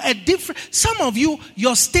now a different... Some of you,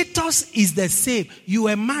 your status is the same. You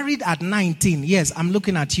were married at 19. Yes, I'm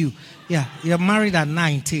looking at you. Yeah, you're married at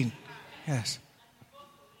 19. Yes.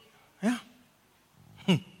 Yeah.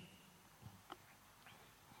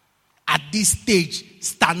 At this stage,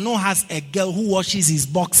 Stano has a girl who washes his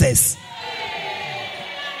boxes.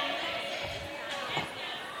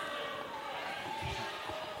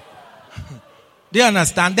 Do you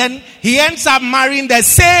understand? Then he ends up marrying the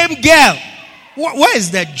same girl. Where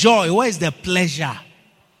is the joy? Where is the pleasure?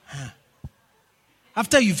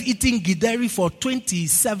 After you've eaten gideri for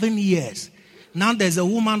 27 years, now there's a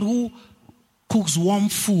woman who cooks warm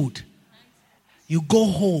food. You go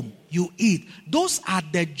home, you eat. Those are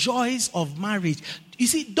the joys of marriage. You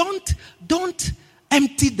see, don't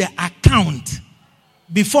empty the account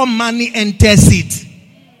before money enters it.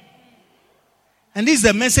 And this is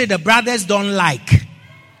the message the brothers don't like.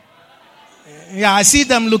 Yeah, I see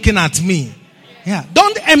them looking at me. Yeah,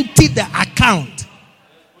 don't empty the account.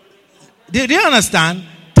 Do you understand?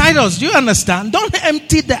 Titus, do you understand? Don't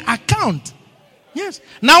empty the account. Yes.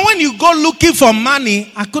 Now when you go looking for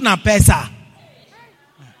money, hakuna pesa.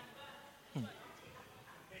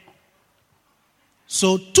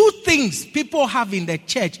 So 2 things people have in the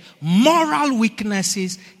church: moral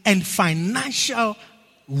weaknesses and financial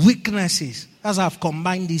weaknesses. That's how I've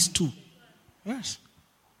combined these 2. Yes.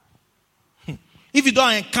 If you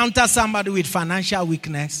don't encounter somebody with financial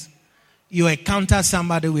weakness, you encounter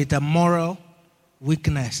somebody with a moral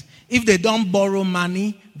weakness. If they don't borrow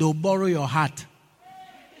money, they'll borrow your heart.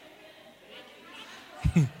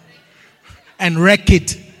 And wreck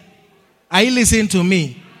it. Are you listening to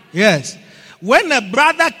me? Yes. When a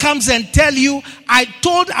brother comes and tell you, I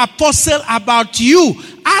told Apostle about you,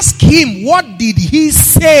 ask him, what did he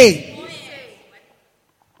say?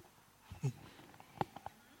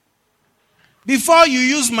 Before you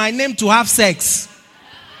use my name to have sex.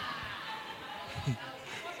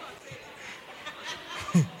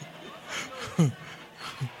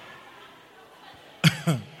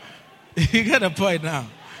 You get the point now?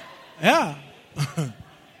 Yeah.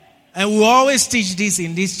 And we always teach this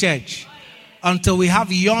in this church. Until we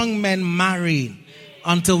have young men marrying.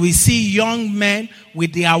 Until we see young men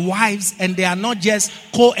with their wives and they are not just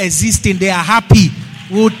coexisting, they are happy.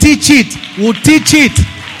 We'll teach it. We'll teach it.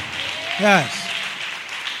 Yes.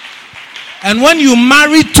 And when you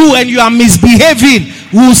marry 2 and you are misbehaving,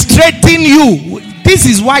 we'll straighten you. This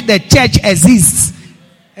is why the church exists.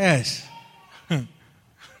 Yes.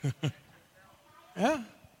 Yeah.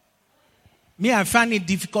 Me, I find it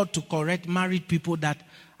difficult to correct married people that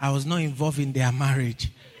I was not involved in their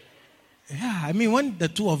marriage. Yeah, I mean, when the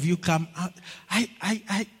 2 of you come,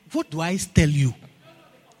 what do I tell you?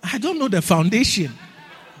 I don't know the foundation.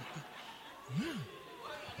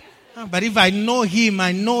 But if I know him,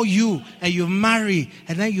 I know you, and you marry,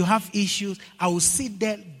 and then you have issues, I will sit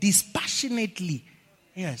there dispassionately,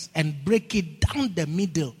 yes, and break it down the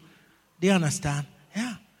middle. Do you understand?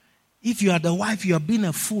 Yeah. If you are the wife, you are being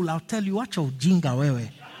a fool, I'll tell you, watch your jinga, wewe.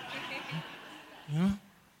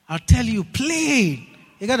 I'll tell you, plain.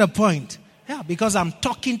 You got a point? Yeah, because I'm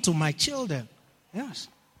talking to my children. Yes.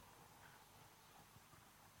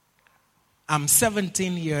 I'm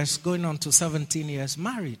 17 years, going on to 17 years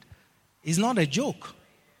married. It's not a joke.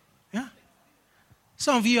 Yeah.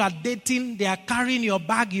 Some of you are dating, they are carrying your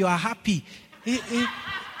bag, you are happy. You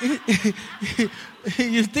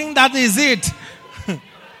think that is it.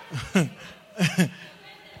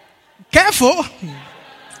 Careful.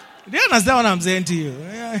 Do you understand what I'm saying to you?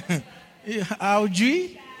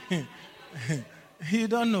 Audrey? You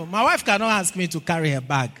don't know. My wife cannot ask me to carry her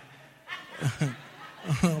bag.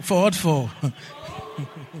 For what for?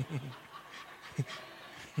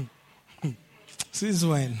 Since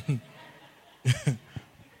when?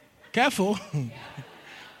 Careful.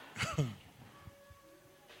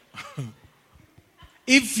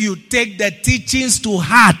 If you take the teachings to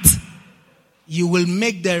heart, you will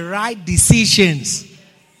make the right decisions.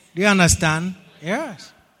 Do you understand?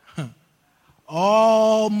 Yes.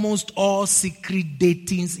 Almost all secret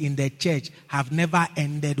datings in the church have never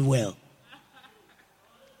ended well.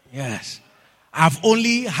 Yes. I've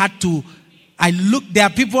only had to, there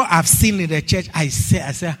are people I've seen in the church, I say,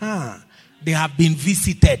 they have been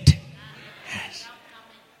visited. Yes.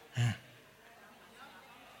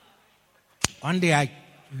 One day I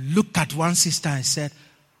looked at one sister and said,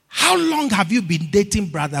 how long have you been dating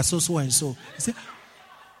brother so and so?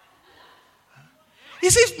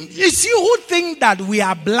 He said, it's you who think that we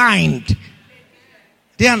are blind.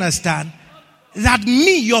 Do you understand? That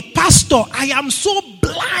me, your pastor, I am so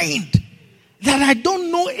blind that I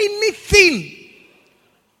don't know anything.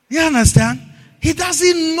 You understand? He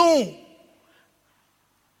doesn't know.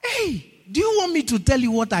 Hey, do you want me to tell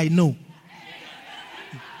you what I know?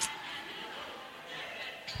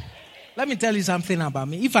 Let me tell you something about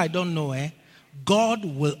me. If I don't know, God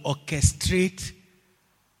will orchestrate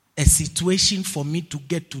a situation for me to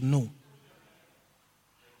get to know.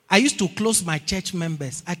 I used to close my church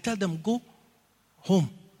members. I tell them, go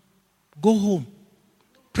home. Go home.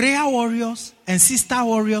 Prayer warriors and sister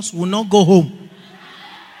warriors will not go home.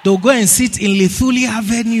 They'll go and sit in Lithuli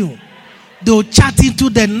Avenue. They'll chat into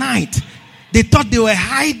the night. They thought they were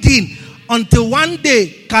hiding until one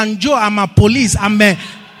day, Kanjo, I'm a police, I'm a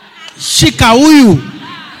Shikauyu.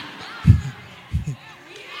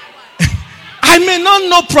 I may not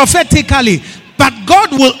know prophetically, but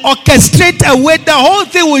God will orchestrate a way the whole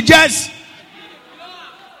thing will just...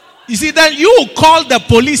 You see, then you call the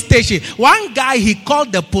police station. One guy, he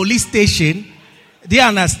called the police station. Do you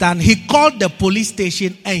understand? He called the police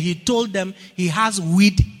station and he told them he has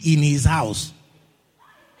weed in his house.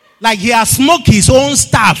 Like he has smoked his own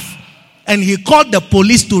stuff. And he called the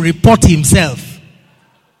police to report himself.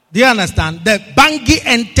 Do you understand? The Bangi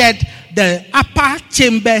entered the upper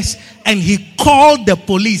chambers and he called the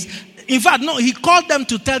police. In fact, no, he called them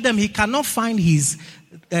to tell them he cannot find his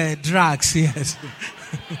drugs. Yes.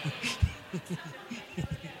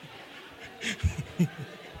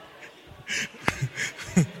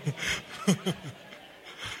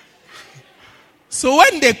 So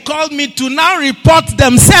when they called me to now report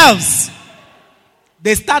themselves,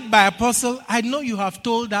 they start by, Apostle, I know you have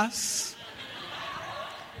told us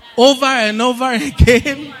over and over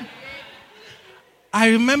again. I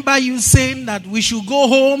remember you saying that we should go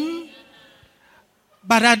home,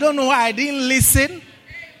 but I don't know why I didn't listen.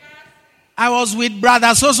 I was with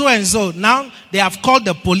brother so and so. Now they have called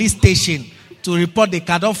the police station to report they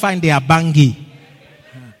cannot find their bangi.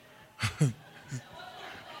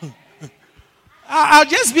 I'll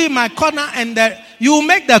just be in my corner and you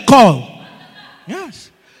make the call. Yes.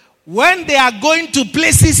 When they are going to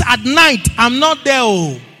places at night, I'm not there.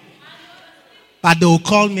 Oh. But they will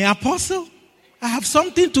call me, Apostle, I have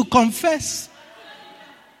something to confess.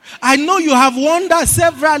 I know you have warned us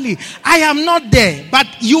severally. I am not there. But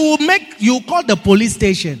you call the police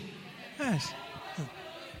station. Yes.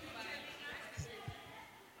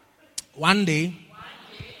 One day,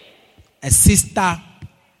 a sister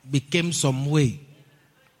became some way.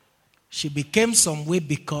 She became some way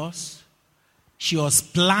because she was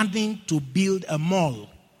planning to build a mall.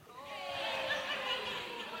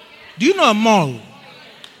 Do you know a mall?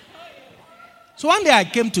 So one day I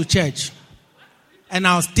came to church and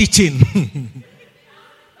I was teaching.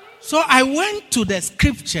 So I went to the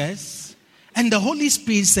scriptures and the Holy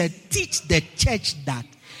Spirit said, teach the church that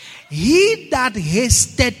he that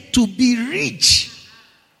hasted to be rich.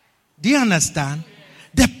 Do you understand?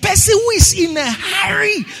 The person who is in a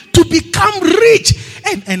hurry to become rich.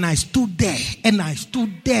 And I stood there. And I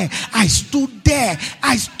stood there. I stood there.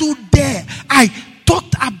 I stood there. I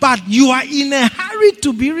talked about you are in a hurry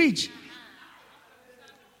to be rich.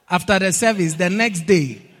 After the service, the next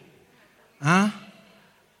day,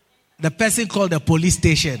 the person called the police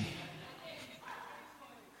station.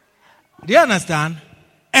 Do you understand?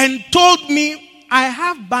 And told me, I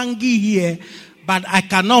have bangi here, but I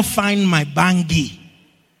cannot find my bangi.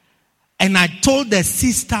 And I told the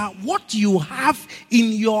sister, what you have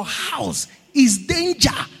in your house is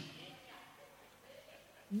danger.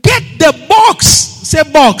 Get the box. Say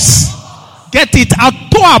box. Get it out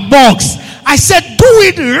to a box. I said, do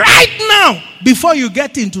it right now before you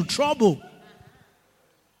get into trouble.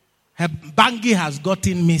 Her bangi has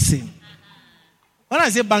gotten missing. When I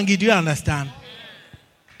say bangi, do you understand?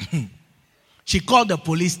 She called the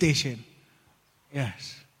police station.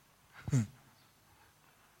 Yes.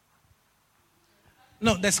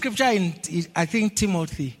 No, the scripture in, I think,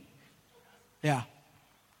 Timothy. Yeah.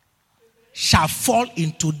 Shall fall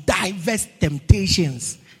into diverse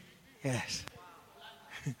temptations. Yes.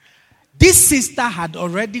 This sister had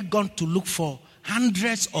already gone to look for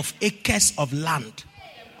hundreds of acres of land.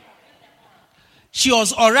 She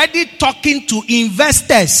was already talking to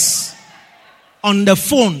investors on the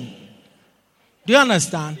phone. Do you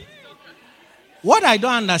understand? What I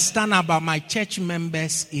don't understand about my church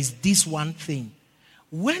members is this one thing.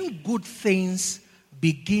 When good things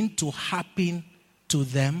begin to happen to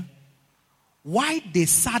them, why they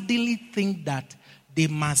suddenly think that they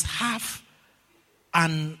must have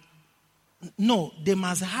they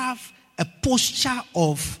must have a posture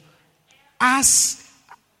of us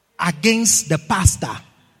against the pastor,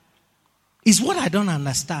 is what I don't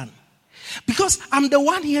understand. Because I'm the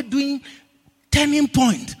one here doing turning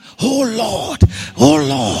point. Oh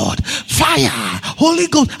Lord, fire, Holy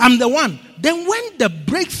Ghost. I'm the one. Then when the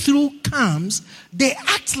breakthrough comes, they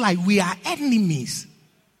act like we are enemies.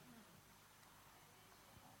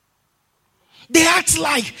 They act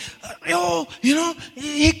like,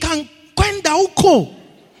 he can kwenda huko.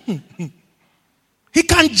 He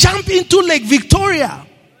can jump into Lake Victoria.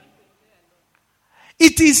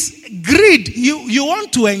 It is greed. You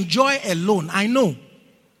want to enjoy alone. I know.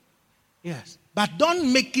 Yes. But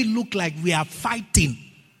don't make it look like we are fighting.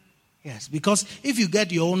 Yes. Because if you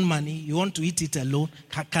get your own money, you want to eat it alone,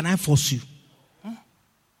 can I force you?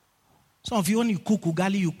 Some of you, when you cook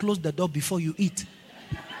ugali, you close the door before you eat.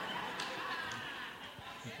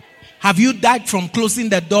 Have you died from closing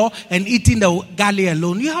the door and eating the ugali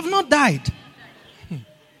alone? You have not died.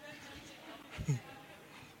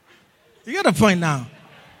 You get the point now?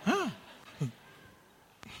 Huh?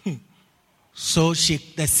 So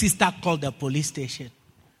the sister called the police station.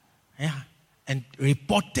 Yeah. And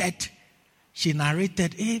reported. She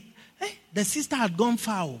narrated, hey, the sister had gone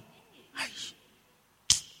foul.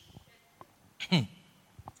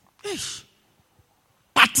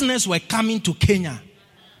 Partners were coming to Kenya.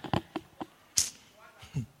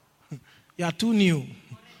 You are too new.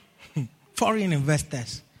 Foreign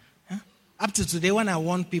investors. Huh? Up to today, when I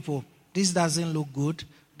warn people, this doesn't look good,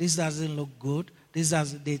 this doesn't look good,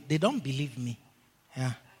 they don't believe me.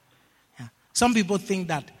 Yeah. Some people think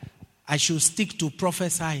that I should stick to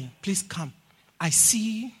prophesying. Please come. I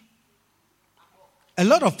see. A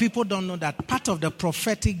lot of people don't know that part of the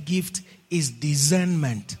prophetic gift is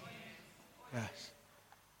discernment. Yes.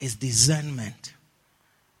 It's discernment.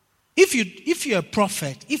 If you're a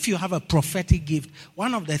prophet, if you have a prophetic gift,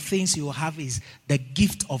 one of the things you have is the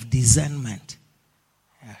gift of discernment.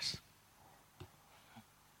 Yes.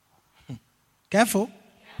 Careful.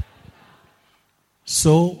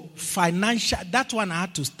 So, financial, that one I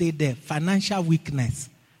had to stay there. Financial weakness.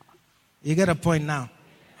 You get a point now?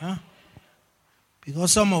 Huh?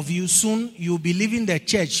 Because some of you, soon you'll be leaving the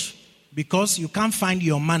church because you can't find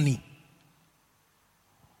your money.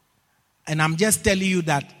 And I'm just telling you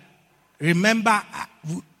that, remember,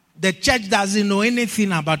 the church doesn't know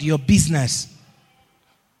anything about your business.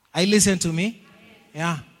 Are you listening to me?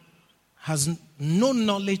 Yeah. Has no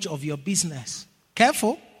knowledge of your business.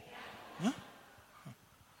 Careful. Yeah.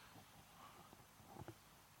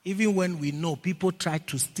 Even when we know, people try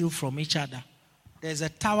to steal from each other. There's a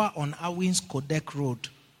tower on Awins Kodek Road.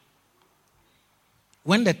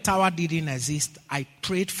 When the tower didn't exist, I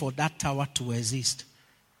prayed for that tower to exist.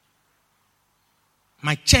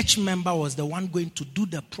 My church member was the one going to do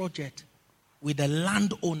the project with the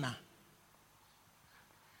landowner.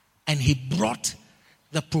 And he brought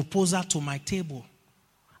the proposal to my table.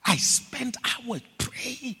 I spent hours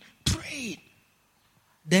praying.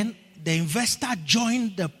 Then the investor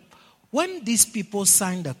joined when these people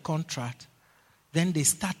signed the contract, then they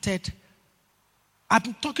started,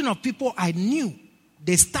 I'm talking of people I knew.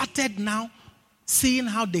 They started now seeing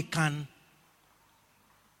how they can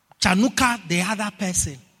chanuka the other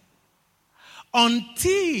person.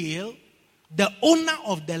 Until the owner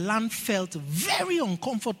of the land felt very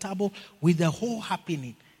uncomfortable with the whole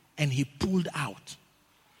happening and he pulled out.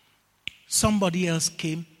 Somebody else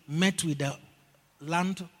came, met with the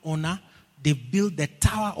landowner. They built the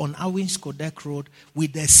tower on Awins Kodek Road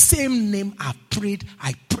with the same name I prayed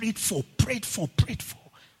for.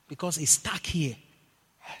 Because it's stuck here.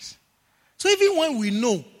 Yes. So even when we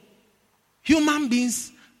know, human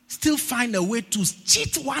beings still find a way to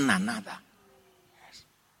cheat one another. Yes.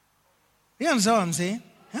 You understand what I'm saying?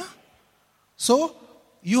 Yeah. So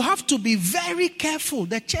you have to be very careful.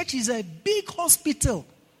 The church is a big hospital.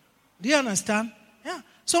 Do you understand? Yeah.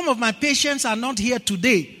 Some of my patients are not here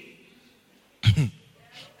today.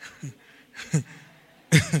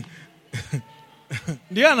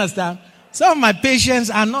 Do you understand? Some of my patients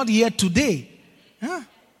are not here today. Huh?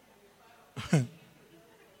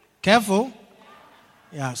 Careful.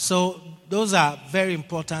 Yeah, so those are very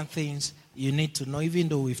important things you need to know, even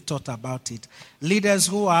though we've taught about it. Leaders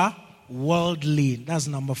who are worldly. That's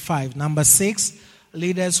number 5. Number 6,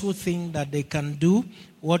 leaders who think that they can do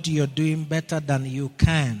what you're doing better than you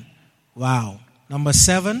can. Wow. Number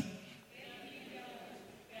 7,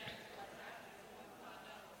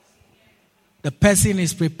 the person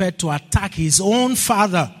is prepared to attack his own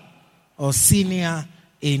father or senior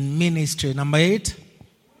in ministry. Number 8.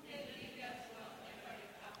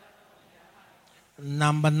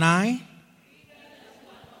 Number 9.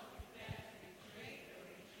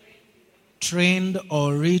 Trained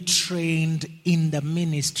or retrained in the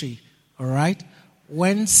ministry. All right?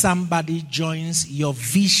 When somebody joins your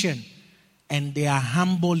vision and they are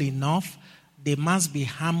humble enough, they must be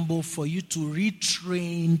humble for you to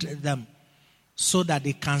retrain them so that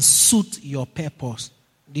they can suit your purpose.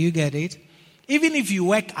 Do you get it? Even if you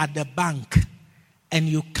work at the bank and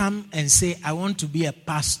you come and say, I want to be a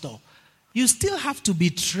pastor, you still have to be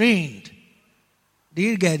trained. Do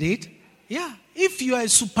you get it? Yeah. If you are a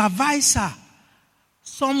supervisor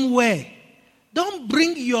somewhere, don't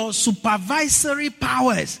bring your supervisory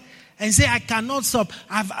powers and say, I cannot stop.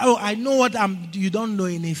 I know what you don't know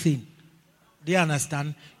anything. Do you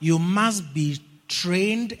understand? You must be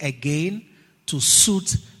trained again to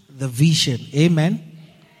suit the vision. Amen.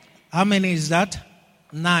 How many is that?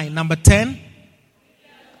 9. Number 10.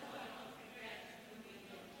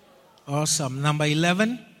 Awesome. Number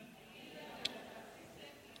 11.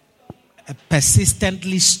 A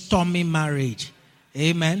persistently stormy marriage.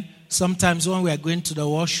 Amen. Sometimes when we are going to the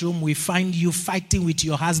washroom, we find you fighting with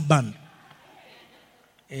your husband.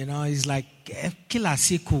 You know, it's like kila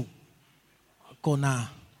siku kona.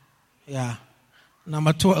 Yeah.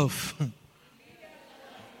 Number 12.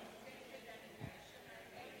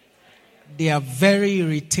 They are very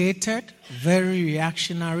irritated, very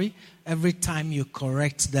reactionary every time you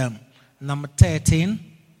correct them. Number 13.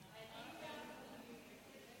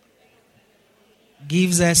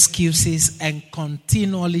 Gives excuses and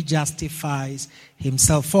continually justifies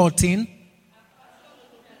himself. 14.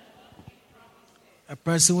 A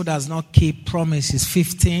person who does not keep promises.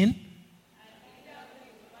 15.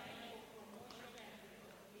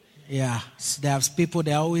 Yeah, so there's people,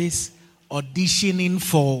 they're always auditioning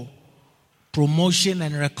for promotion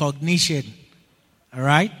and recognition. All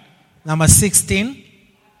right? Number 16.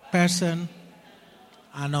 Person,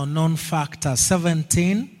 an unknown factor.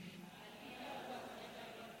 17.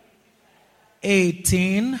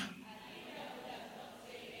 18.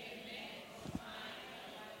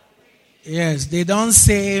 Yes, they don't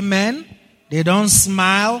say amen. They don't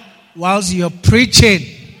smile whilst you're preaching.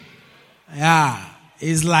 Yeah,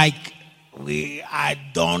 it's like, I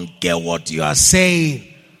don't get what you are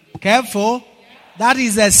saying. Careful. That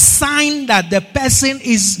is a sign that the person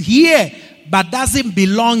is here but doesn't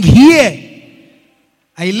belong here.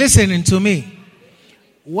 Are you listening to me?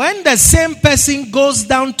 When the same person goes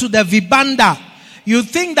down to the Vibanda, you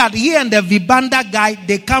think that he and the Vibanda guy,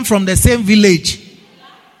 they come from the same village.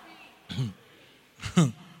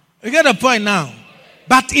 You get the point now?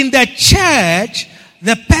 But in the church,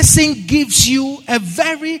 the person gives you a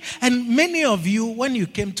and many of you, when you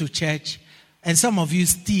came to church, and some of you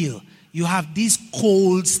still, you have this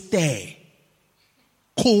cold stare.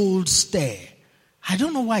 Cold stare. I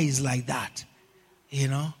don't know why it's like that. You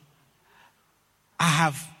know?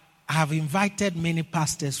 I have invited many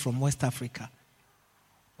pastors from West Africa.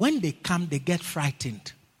 When they come, they get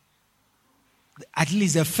frightened. At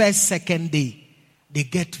least the first, second day, they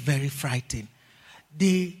get very frightened.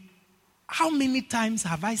 How many times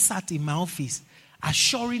have I sat in my office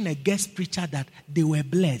assuring a guest preacher that they were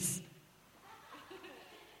blessed?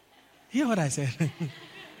 You hear what I said?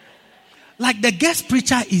 Like the guest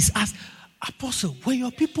preacher is asked, Apostle, were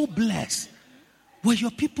your people blessed? Were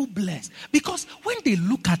your people blessed? Because when they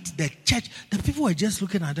look at the church, the people were just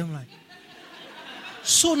looking at them like.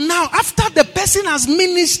 So now, after the person has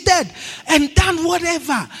ministered and done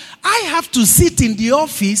whatever, I have to sit in the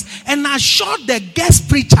office and assure the guest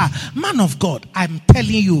preacher, man of God, I'm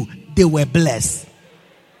telling you, they were blessed.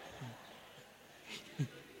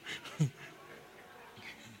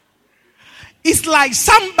 It's like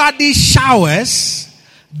somebody showers,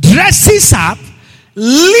 dresses up,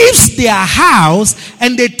 leaves their house,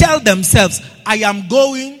 and they tell themselves, I am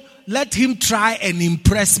going, let him try and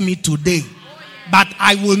impress me today. But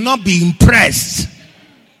I will not be impressed.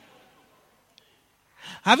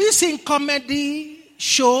 Have you seen comedy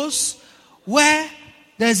shows where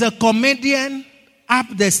there's a comedian up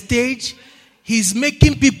the stage, he's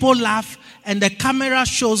making people laugh, and the camera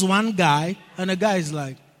shows one guy, and the guy is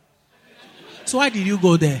like, so why did you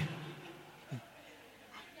go there?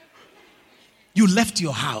 You left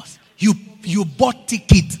your house. You bought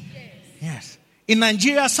ticket. Yes. In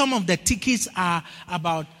Nigeria, some of the tickets are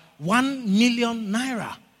about 1 million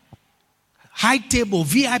naira. High table,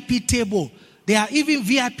 VIP table. There are even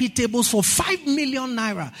VIP tables for 5 million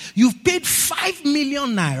naira. You've paid 5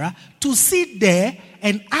 million naira to sit there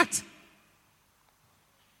and act.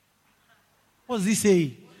 What's he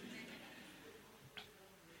saying?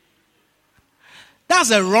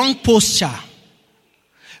 That's a wrong posture.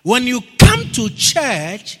 When you come to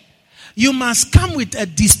church, you must come with a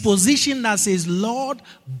disposition that says, Lord,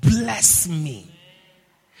 bless me.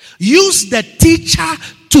 Use the teacher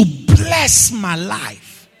to bless my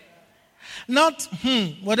life. Not,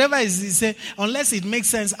 whatever he say, unless it makes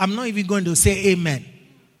sense, I'm not even going to say amen.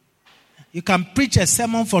 You can preach a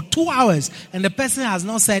sermon for 2 hours and the person has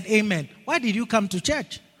not said amen. Why did you come to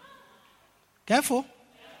church? Careful.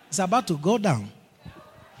 It's about to go down.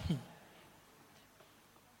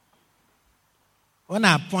 When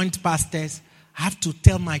I appoint pastors, I have to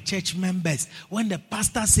tell my church members, when the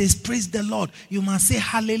pastor says, praise the Lord, you must say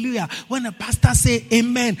hallelujah. When the pastor says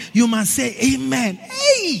amen, you must say amen.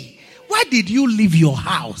 Hey, why did you leave your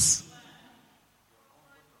house?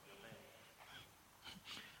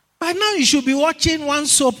 By now you should be watching one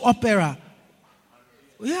soap opera.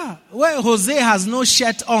 Yeah, where Jose has no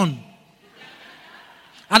shirt on.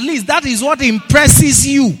 At least that is what impresses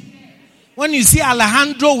you. When you see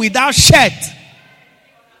Alejandro without shirt.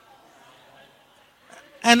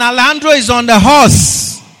 And Alejandro is on the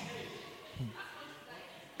horse.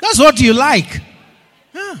 That's what you like.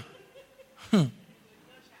 Yeah. You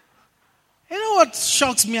know what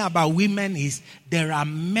shocks me about women is there are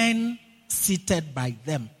men seated by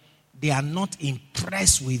them. They are not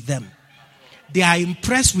impressed with them. They are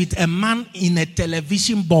impressed with a man in a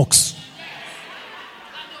television box.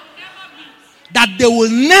 That they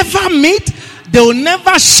will never meet. They will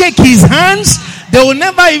never shake his hands. They will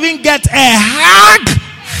never even get a hug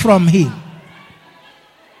from him.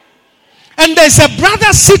 And there's a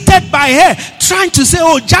brother seated by her trying to say,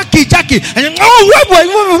 oh, Jackie. And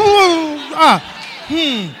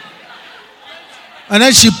and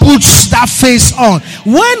then she puts that face on.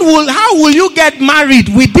 How will you get married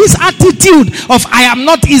with this attitude of I am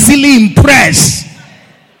not easily impressed?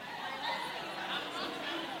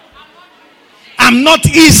 I'm not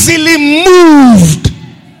easily moved.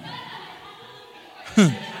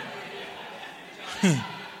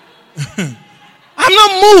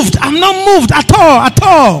 I'm not moved at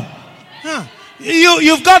all.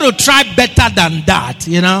 You've got to try better than that,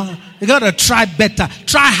 you know. You got to try better.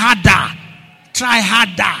 Try harder.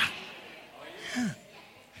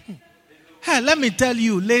 Hey, let me tell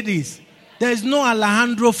you, ladies, there is no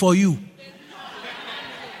Alejandro for you.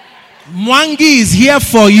 Mwangi is here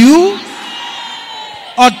for you.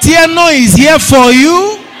 Otieno is here for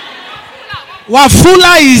you.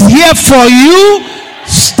 Wafula is here for you.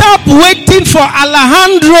 Stop waiting for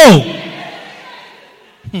Alejandro.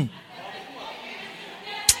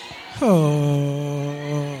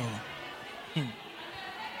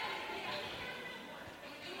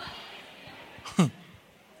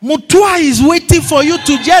 Mutua is waiting for you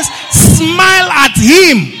to just smile at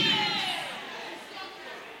him.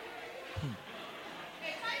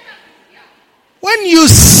 When you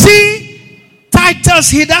see Titus,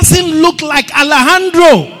 he doesn't look like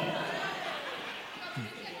Alejandro.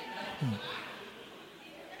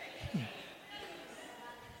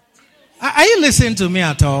 Are you listening to me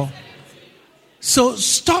at all? So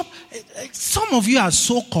stop. Some of you are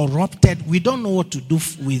so corrupted, we don't know what to do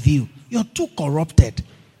with you. You're too corrupted.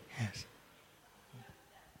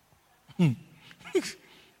 Yes.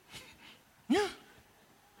 Yeah.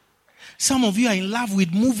 Some of you are in love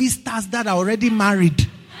with movie stars that are already married.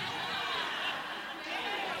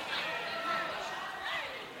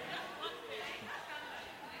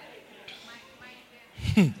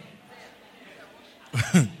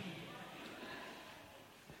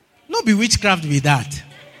 No be witchcraft with that.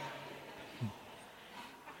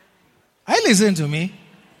 Are you listening to me?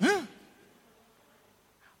 Huh?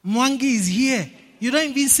 Mwangi is here. You don't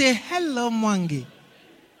even say hello, Mwangi.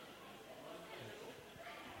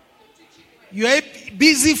 You are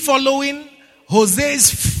busy following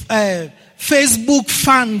Jose's Facebook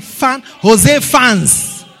fan, Jose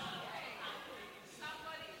fans.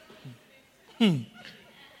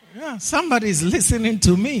 Yeah, somebody is listening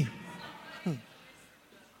to me.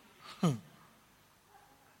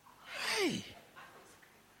 Hey.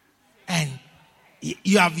 And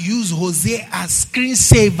you have used Jose as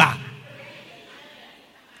screensaver.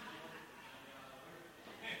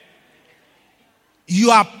 you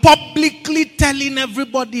are publicly telling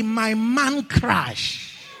everybody, my man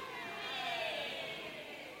crash.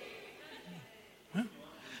 Huh?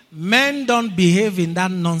 Men don't behave in that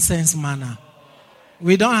nonsense manner.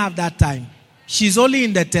 We don't have that time. She's only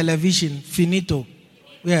in the television. Finito.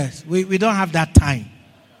 Yes. We don't have that time.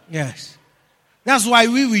 Yes. That's why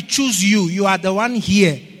we choose you. You are the one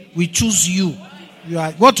here. We choose you. You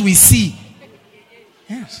are what we see.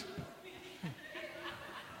 Yes.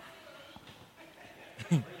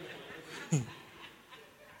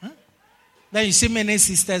 Then you see many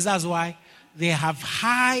sisters, that's why they have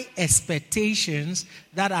high expectations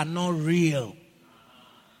that are not real.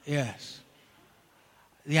 Yes.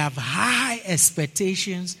 They have high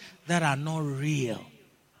expectations that are not real.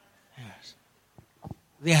 Yes.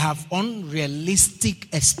 They have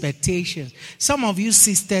unrealistic expectations. Some of you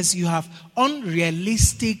sisters, you have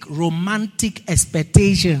unrealistic romantic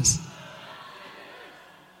expectations.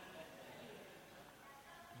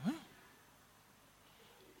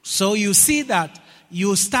 So you see that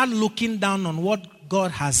you start looking down on what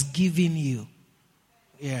God has given you.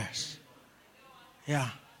 Yes. Yeah.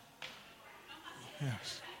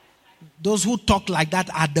 Yes. Those who talk like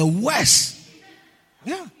that are the worst.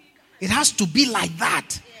 Yeah. It has to be like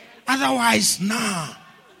that. Otherwise, nah.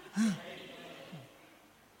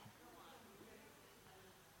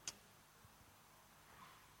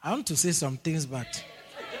 I want to say some things, but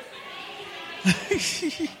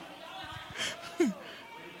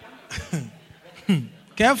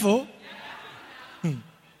careful.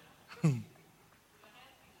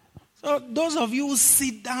 So those of you who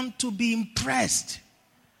sit down to be impressed,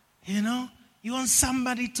 you want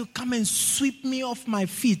somebody to come and sweep me off my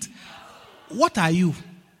feet. What are you?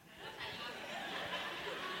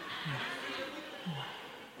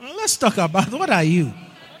 Let's talk about what are you?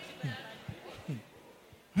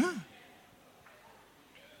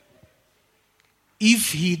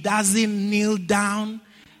 If he doesn't kneel down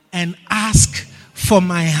and ask for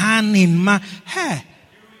my hand in my hair,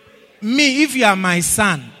 me, if you are my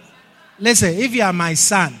son, listen, if you are my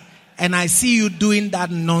son and I see you doing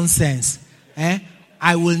that nonsense,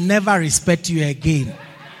 I will never respect you again.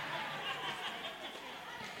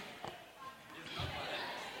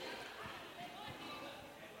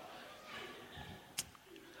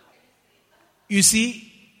 You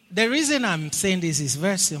see, the reason I'm saying this is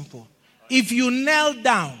very simple. If you kneel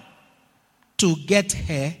down to get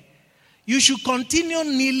her, you should continue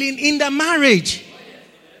kneeling in the marriage.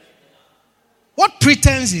 What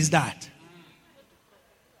pretense is that?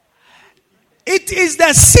 It is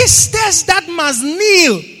the sisters that must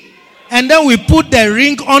kneel. And then we put the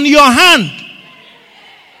ring on your hand.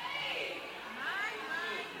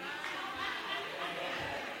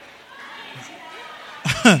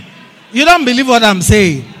 You don't believe what I'm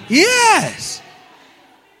saying? Yes.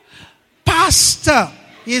 Pastor,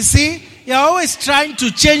 you see, you're always trying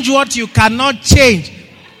to change what you cannot change.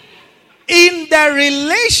 In the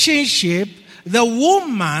relationship, the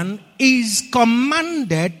woman is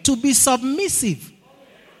commanded to be submissive.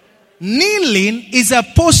 Kneeling is a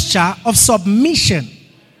posture of submission.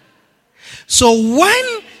 So when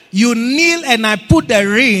you kneel and I put the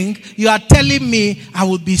ring, you are telling me I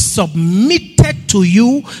will be submitted to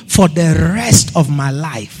you for the rest of my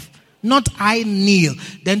life. Not I kneel.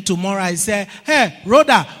 Then tomorrow I say, hey,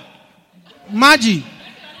 Rhoda, Maggie.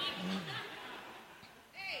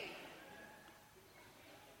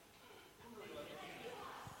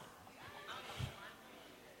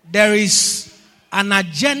 There is an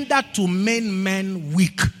agenda to make men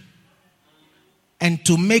weak and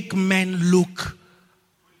to make men look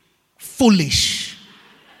foolish.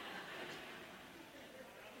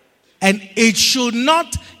 And it should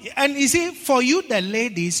not, and you see, for you the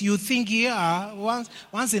ladies, you think, yeah,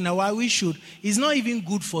 once in a while we should. It's not even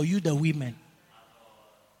good for you the women.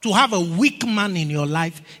 To have a weak man in your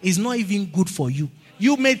life is not even good for you.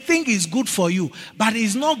 You may think it's good for you, but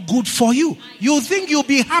it's not good for you. You think you'll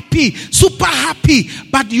be happy, super happy,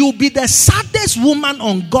 but you'll be the saddest woman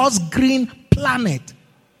on God's green planet.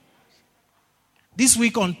 This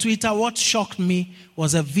week on Twitter, what shocked me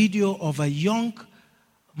was a video of a young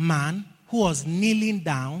man who was kneeling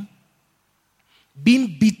down,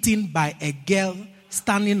 being beaten by a girl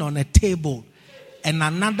standing on a table, and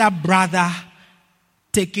another brother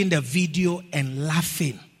taking the video and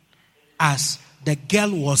laughing as the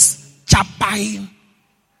girl was chapping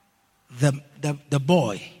the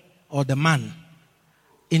boy or the man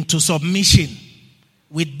into submission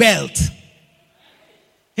with belt.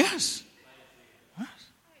 Yes.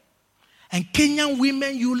 And Kenyan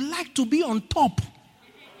women, you like to be on top.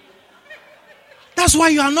 That's why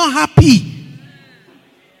you are not happy.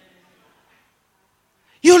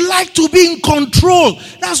 You like to be in control.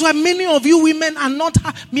 That's why many of you women are not.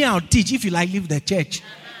 Me, I'll teach if you like, leave the church.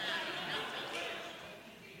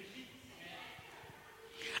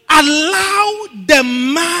 Allow the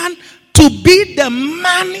man to be the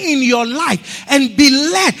man in your life and be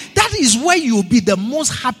led. That is where you'll be the most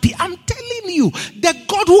happy. I'm telling you, the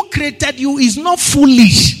God who created you is not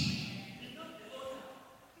foolish.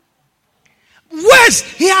 Worse,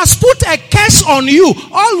 he has put a curse on you.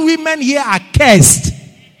 All women here are cursed.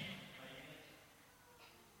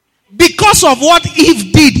 Because of what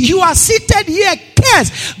Eve did, you are seated here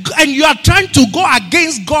cursed. And you are trying to go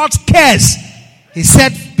against God's curse. He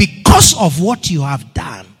said, because of what you have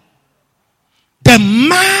done, the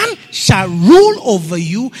man shall rule over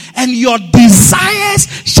you, and your desires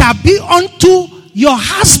shall be unto your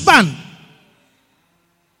husband.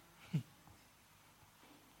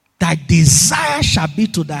 Thy desire shall be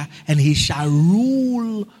to that, and he shall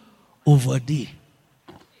rule over thee.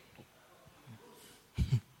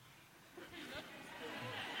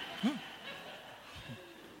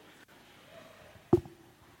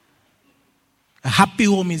 A happy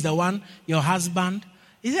home is the one, your husband.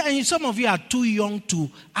 And some of you are too young to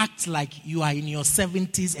act like you are in your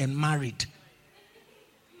 70s and married.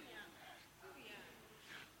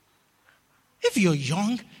 If you're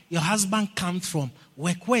young, your husband comes from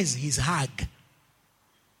work. Where's his hug?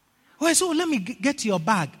 Oh, so let me get your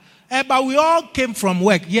bag. But we all came from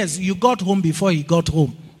work. Yes, you got home before he got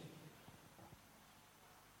home.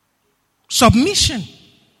 Submission.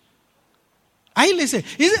 Are you listening?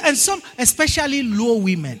 And some, especially low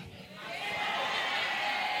women.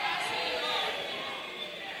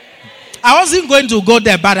 I wasn't going to go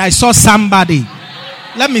there, but I saw somebody.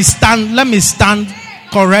 Let me stand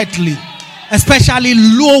correctly. Especially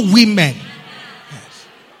low women. Yes.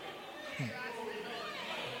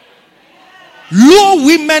 Low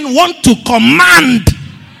women want to command.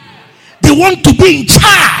 They want to be in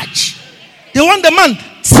charge. They want the man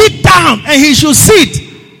sit down and he should sit.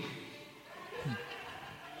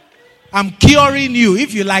 I'm curing you.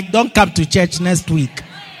 If you like, don't come to church next week.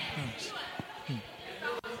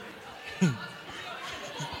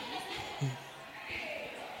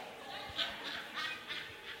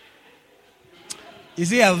 You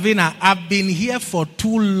see, Alvina, I've been here for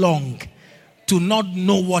too long to not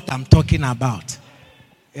know what I'm talking about.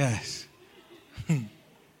 Yes. Hey,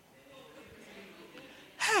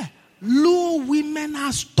 low women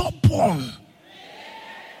are stubborn.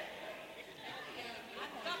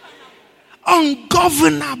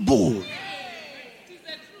 Ungovernable.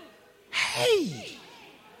 Hey.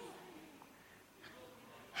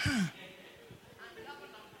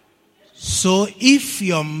 So if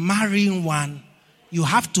you're marrying one, you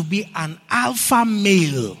have to be an alpha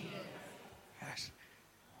male. Yes.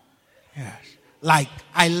 Yes. Like,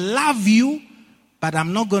 I love you, but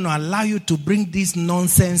I'm not going to allow you to bring this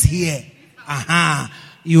nonsense here.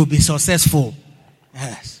 You'll be successful.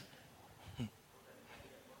 Yes.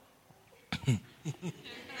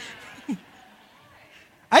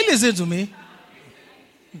 Are you listening to me?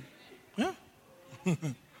 Yeah?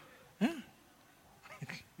 Yeah.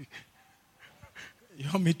 You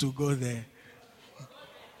want me to go there?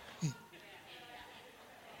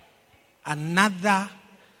 Another,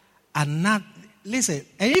 listen,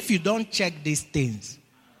 and if you don't check these things,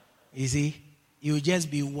 you see, you'll just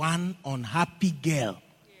be one unhappy girl.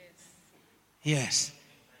 Yes.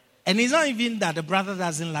 And it's not even that the brother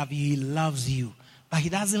doesn't love you, he loves you. But he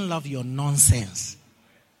doesn't love your nonsense.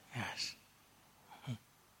 Yes. He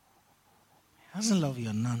doesn't love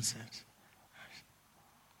your nonsense.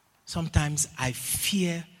 Sometimes I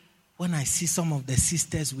fear when I see some of the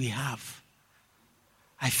sisters we have.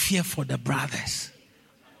 I fear for the brothers.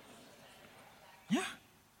 Yeah.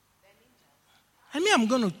 I mean, I'm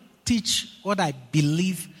going to teach what I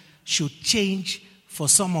believe should change for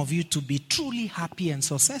some of you to be truly happy and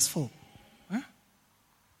successful. Huh?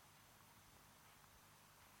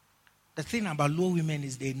 The thing about low women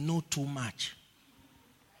is they know too much.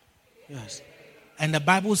 Yes. And the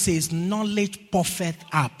Bible says knowledge puffeth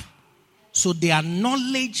up. So their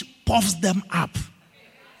knowledge puffs them up.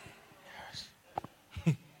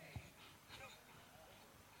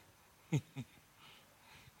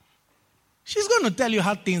 She's going to tell you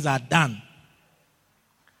how things are done.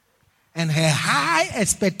 And her high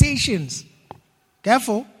expectations.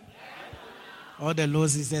 Careful. All the low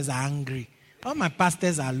sisters are angry. All my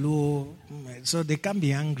pastors are low, so they can't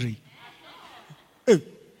be angry.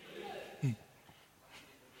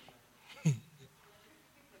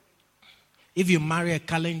 If you marry a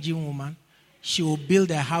Kalenjin woman, she will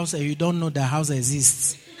build a house and you don't know the house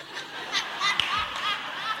exists.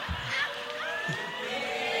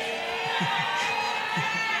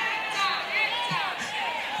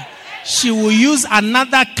 she will use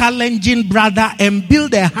another Kalenjin brother and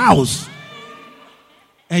build a house.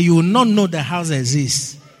 And you will not know the house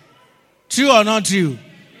exists. True or not true?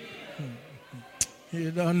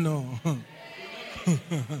 You don't know.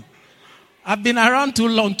 I've been around too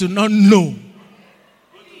long to not know.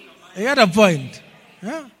 You get the point?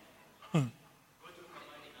 Yeah?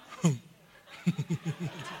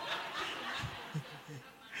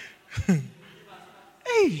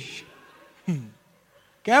 Hey.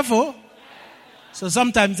 Careful. So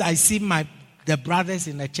sometimes I see the brothers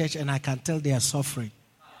in the church and I can tell they are suffering.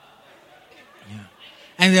 Yeah.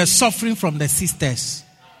 And they are suffering from the sisters.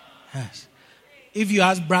 Yes. If you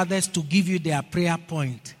ask brothers to give you their prayer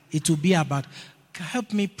point, it will be about,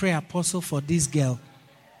 help me pray, Apostle, for this girl.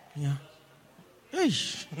 Yeah. Hey.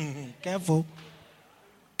 Careful.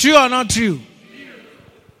 True or not true?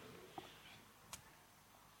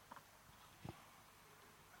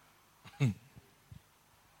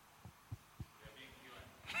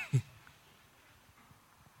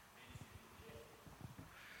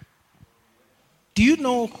 Do you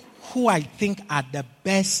know who I think are the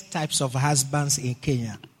best types of husbands in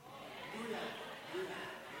Kenya?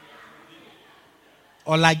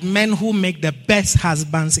 Or like men who make the best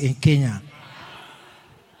husbands in Kenya?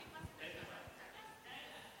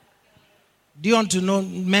 Do you want to know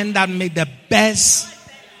men that make the best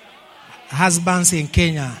husbands in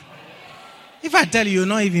Kenya? If I tell you, you'll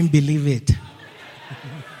not even believe it.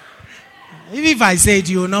 Even if I say it,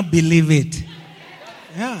 you will not believe it.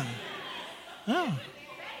 Yeah. Yeah.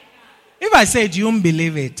 If I say it, you won't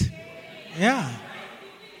believe it. Yeah.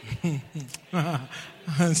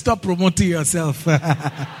 Stop promoting yourself.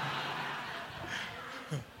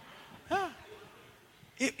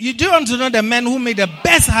 You do want to know the men who made the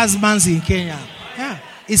best husbands in Kenya? Yeah.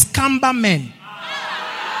 It's Kamba men.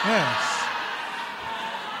 Yes.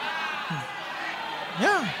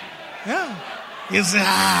 Yeah. Yeah. You say,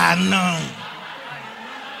 no.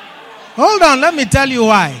 Hold on, let me tell you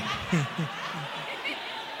why.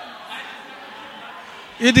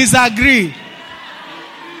 You disagree.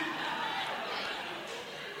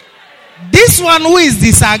 This one who is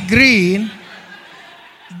disagreeing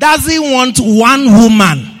doesn't want one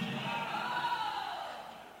woman.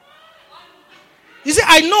 You see,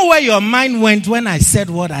 I know where your mind went when I said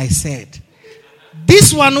what I said.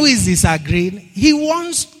 This one who is disagreeing, he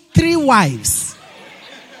wants 3 wives.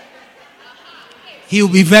 He will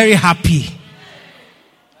be very happy.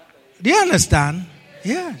 Do you understand?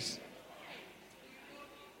 Yes.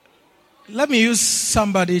 Let me use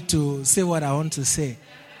somebody to say what I want to say.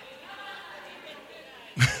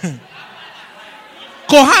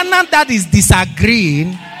 Kohana that is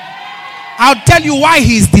disagreeing, I'll tell you why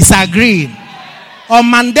he's disagreeing. Or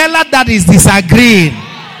Mandela that is disagreeing,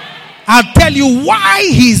 I'll tell you why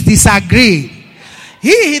he's disagreeing.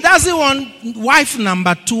 He doesn't want wife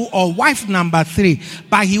number 2 or wife number 3,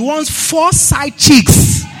 but he wants 4 side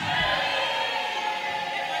chicks.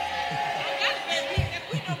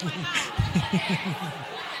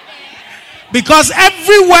 Because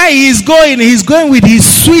everywhere he's going with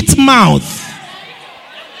his sweet mouth.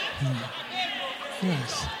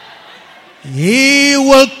 Yes. He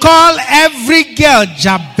will call every girl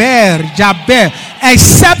Jaber,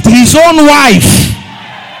 except his own wife.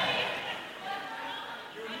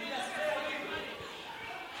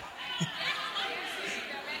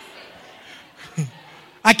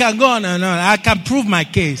 I can go on and on. I can prove my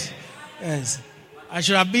case. Yes. I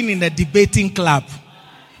should have been in the debating club.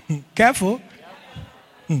 Careful.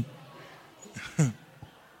 You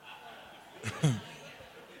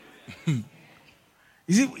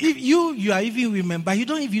see, if you are even women, but you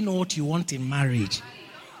don't even know what you want in marriage.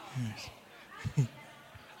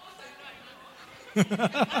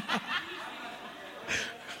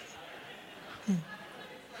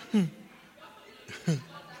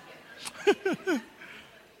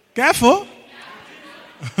 Careful.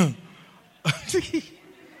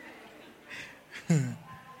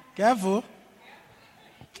 Careful.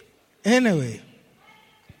 Anyway.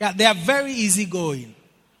 Yeah, they are very easygoing.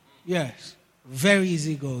 Yes. Very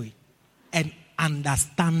easygoing. And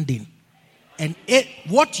understanding. And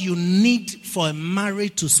what you need for a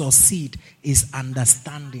marriage to succeed is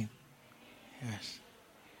understanding. Yes.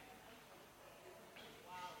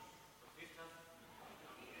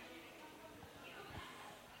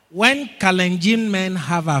 When Kalenjin men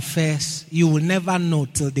have affairs, you will never know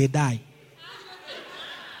till they die.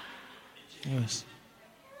 Yes.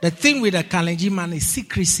 The thing with a Kalenjin man is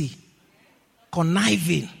secrecy,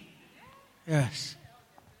 conniving. Yes.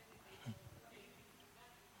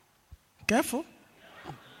 Careful.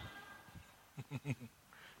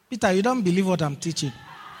 Peter, you don't believe what I'm teaching.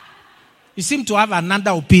 You seem to have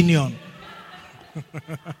another opinion.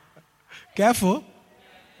 Careful.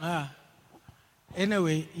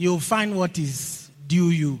 Anyway, you'll find what is due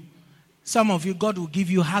you. Some of you, God will give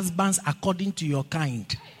you husbands according to your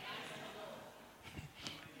kind.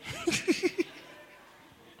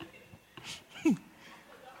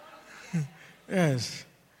 Yes.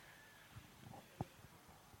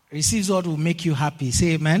 Receive what will make you happy.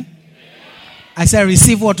 Say amen. I said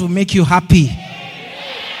receive what will make you happy.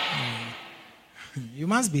 You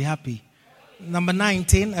must be happy. Number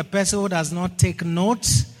 19, a person who does not take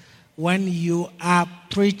notes when you are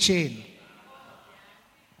preaching.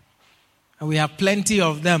 And we have plenty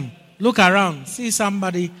of them. Look around. See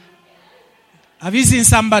somebody. Have you seen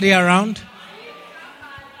somebody around?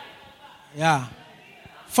 Yeah.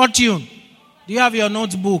 Fortune, do you have your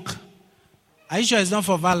notebook? Are you sure it's not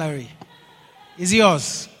for Valerie? Is it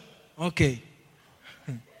yours? Okay.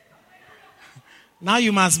 Now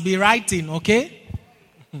you must be writing, okay?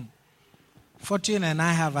 Fortune and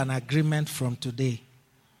I have an agreement from today.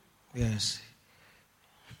 Yes.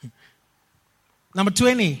 Number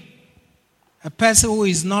 20. A person who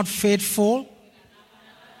is not faithful.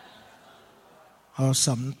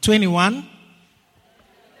 Awesome. 21.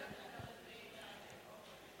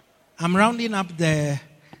 I'm rounding up the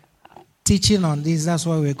teaching on this. That's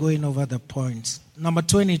why we're going over the points. Number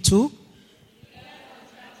 22.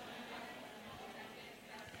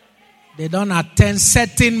 They don't attend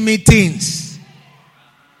certain meetings.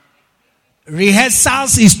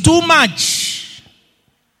 Rehearsals is too much.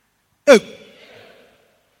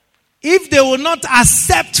 If they will not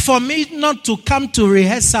accept for me not to come to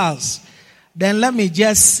rehearsals, then let me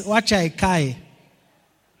just watch I kai.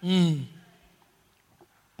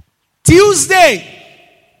 Tuesday.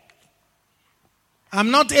 I'm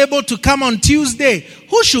not able to come on Tuesday.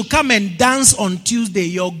 Who should come and dance on Tuesday?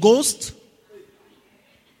 Your ghost?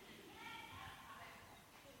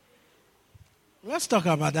 Let's talk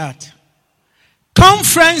about that.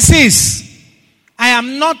 Conferences. I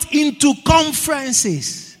am not into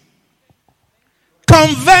conferences.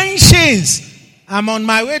 Conventions. I'm on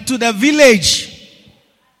my way to the village.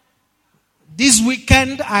 This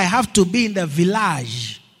weekend, I have to be in the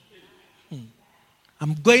village.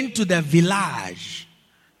 I'm going to the village.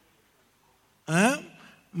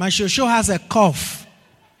 My shosho has a cough.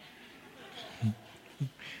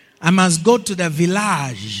 I must go to the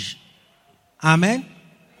village. Amen?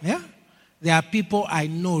 Yeah? There are people I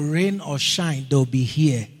know, rain or shine, they'll be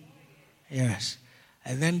here. Yes.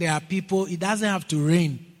 And then there are people, it doesn't have to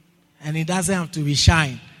rain. And it doesn't have to be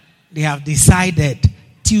shine. They have decided,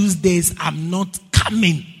 Tuesdays I'm not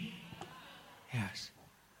coming. Yes.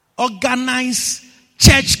 Organize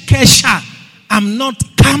church kesha. I'm not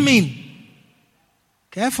coming.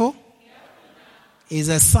 Careful. Is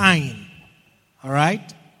a sign. All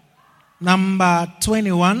right. Number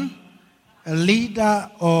 21. A leader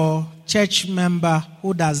or church member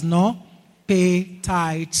who does not pay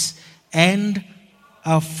tithes and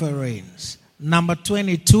offerings. Number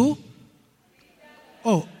 22.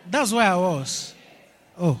 Oh, that's where I was.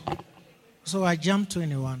 Oh, so I jumped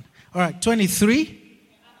 21. All right, 23.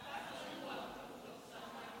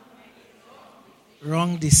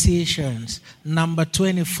 Wrong decisions. Number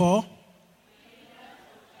 24.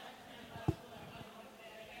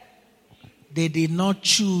 They did not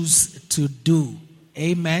choose to do.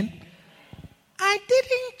 Amen. I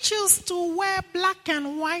didn't choose to wear black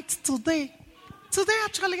and white today. Today,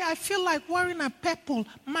 actually, I feel like wearing a purple.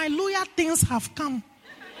 My lawyer things have come.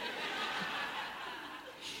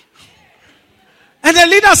 And the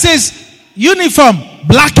leader says, uniform,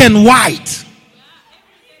 black and white.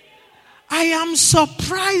 I am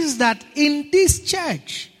surprised that in this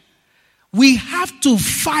church, we have to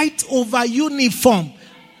fight over uniform.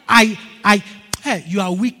 Hey, you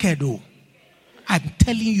are wicked, oh. I'm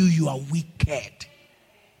telling you, you are wicked.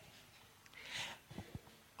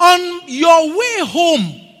 On your way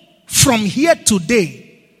home from here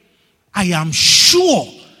today, I am sure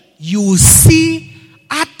you will see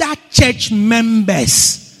other church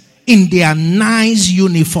members in their nice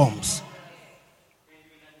uniforms.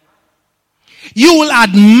 You will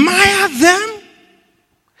admire them.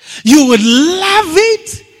 You would love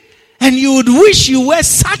it. And you would wish you were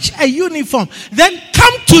such a uniform. Then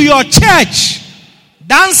come to your church.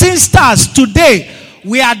 Dancing Stars, today,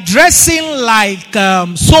 we are dressing like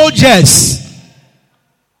soldiers.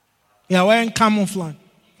 We are wearing camouflage.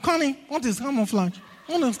 Connie, what is camouflage?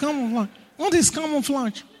 What is camouflage? What is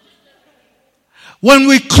camouflage? When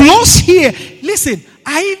we close here, listen,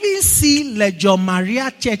 I even see Legion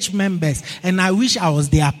Maria church members, and I wish I was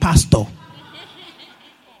their pastor.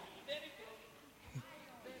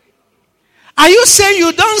 Are you saying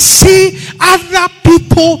you don't see other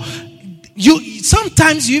people?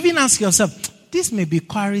 Sometimes you even ask yourself, this may be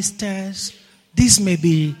choristers, this may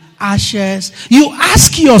be ushers. You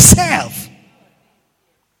ask yourself.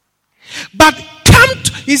 But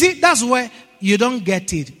you see, that's where you don't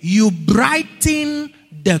get it. You brighten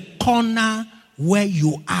the corner where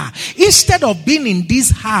you are. Instead of being in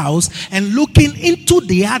this house and looking into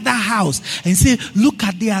the other house and say, look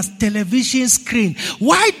at their television screen.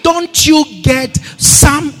 Why don't you get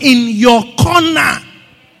some in your corner?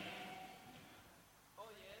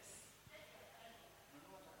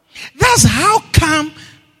 That's how come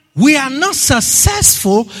we are not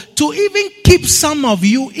successful to even keep some of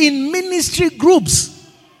you in ministry groups.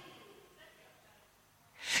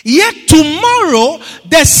 Yet tomorrow,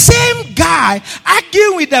 the same guy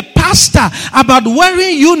arguing with the pastor about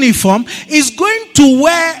wearing uniform is going to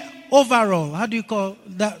wear overall. How do you call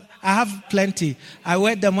that? I have plenty. I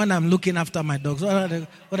wear them when I'm looking after my dogs.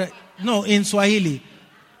 No, in Swahili.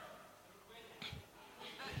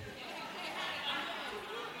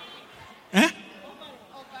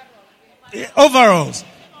 Overalls.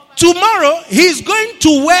 Tomorrow, he's going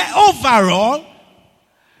to wear overall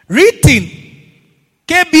written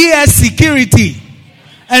KBS security,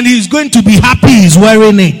 and he's going to be happy he's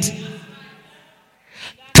wearing it.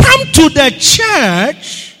 Come to the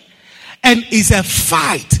church and it's a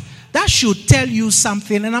fight. That should tell you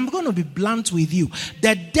something, and I'm going to be blunt with you.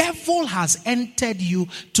 The devil has entered you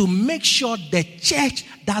to make sure the church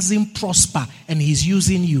doesn't prosper, and he's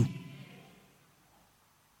using you.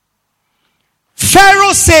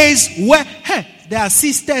 Pharaoh says, well, hey, there are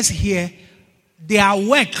sisters here, their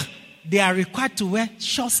work, they are required to wear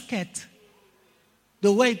short skirt. They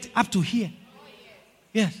wear it up to here.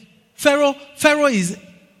 Yes. Pharaoh is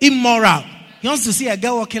immoral. He wants to see a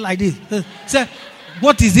girl walking like this. Say,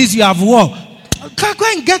 what is this you have worn? Go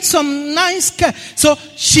and get some nice skirt. So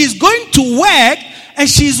she's going to work and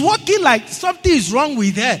she's walking like something is wrong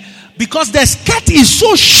with her because the skirt is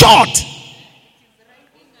so short.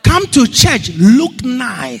 Come to church, look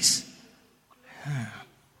nice.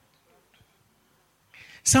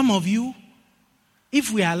 Some of you,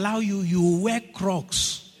 if we allow you, you wear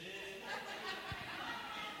Crocs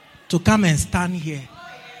to come and stand here.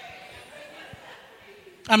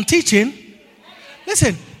 I'm teaching.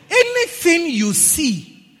 Listen, anything you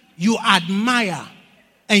see, you admire,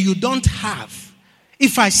 and you don't have.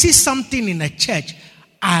 If I see something in a church,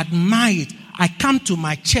 I admire it. I come to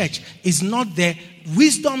my church. It's not there.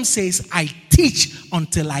 Wisdom says, I teach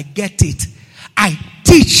until I get it. I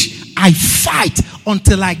teach, I fight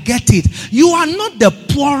until I get it. You are not the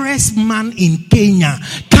poorest man in Kenya.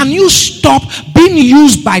 Can you stop being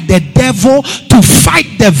used by the devil to fight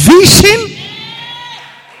the vision?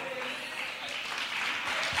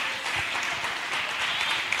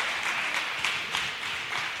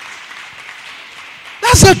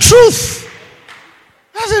 That's the truth.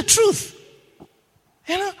 That's the truth.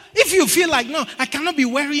 You know, if you feel like, no, I cannot be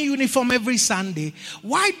wearing uniform every Sunday,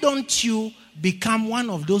 why don't you become one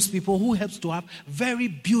of those people who helps to have very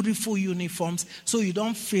beautiful uniforms so you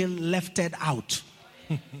don't feel left out?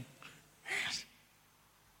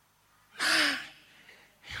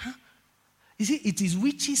 You see, it is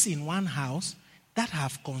witches in one house that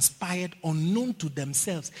have conspired unknown to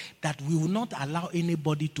themselves that we will not allow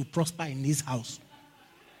anybody to prosper in this house.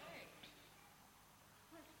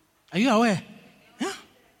 Are you aware? Yeah.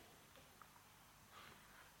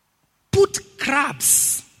 Put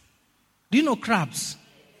crabs. Do you know crabs?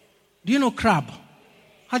 Do you know crab?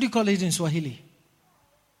 How do you call it in Swahili?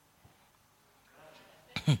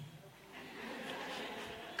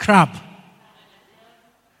 Crab.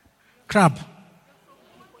 Crab.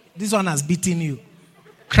 This one has beaten you.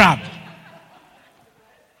 Crab.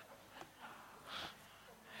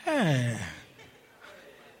 Hey.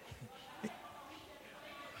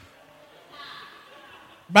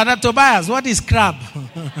 Brother Tobias, what is crab?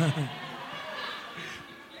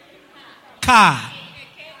 Car.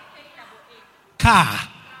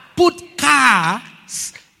 Put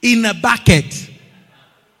cars in a bucket.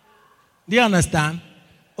 Do you understand?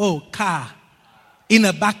 Oh, car in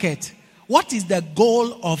a bucket. What is the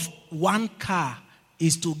goal of one car?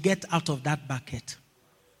 Is to get out of that bucket.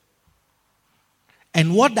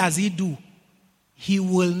 And what does he do? He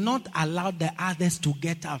will not allow the others to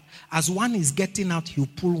get out. As one is getting out, he'll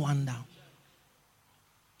pull one down.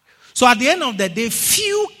 So at the end of the day,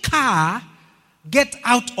 few cars get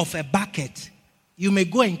out of a bucket. You may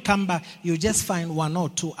go and come back. You just find one or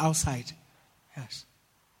two outside. Yes.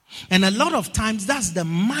 And a lot of times, that's the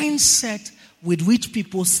mindset with which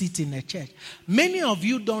people sit in a church. Many of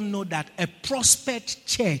you don't know that a prospered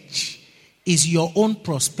church is your own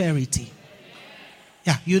prosperity.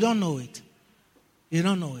 Yeah, you don't know it. You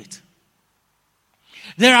don't know it.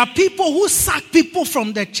 There are people who sack people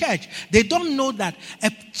from the church. They don't know that a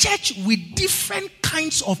church with different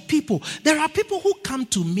kinds of people. There are people who come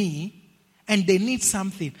to me and they need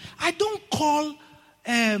something. I don't call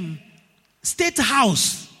State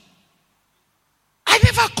House. I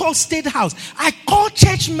never call State House. I call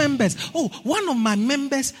church members. Oh, one of my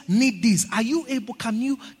members need this. Are you able? Can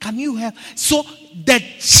you help? So the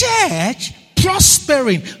church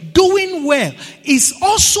prospering, doing well, is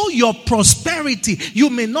also your prosperity.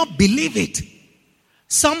 You may not believe it.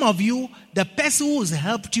 Some of you, the person who has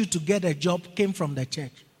helped you to get a job came from the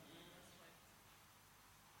church.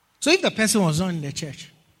 So if the person was not in the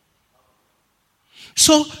church.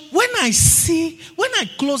 So when I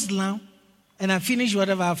close now and I finish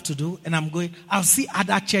whatever I have to do and I'm going, I'll see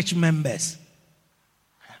other church members.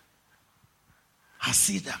 I'll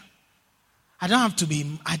see them. I don't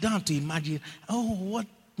have to imagine, oh, what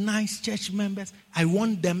nice church members. I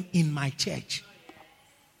want them in my church.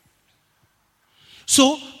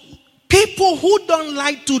 So, people who don't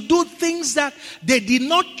like to do things that they did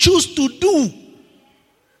not choose to do.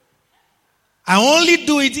 I only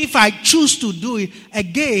do it if I choose to do it.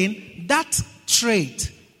 Again, that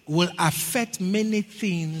trait will affect many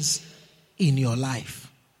things in your life.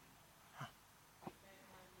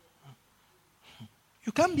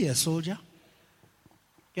 You can't be a soldier.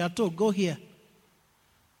 You are told, go here.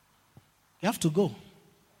 You have to go.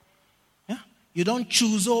 Yeah? You don't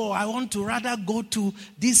choose, oh, I want to rather go to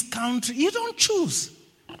this country. You don't choose.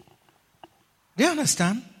 Do you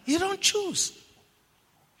understand? You don't choose.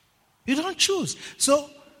 You don't choose. So,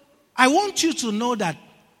 I want you to know that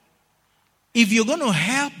if you're going to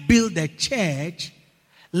help build a church,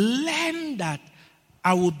 learn that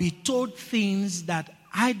I will be told things that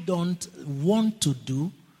I don't want to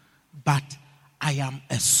do, but I am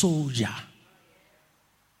a soldier.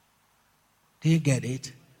 Do you get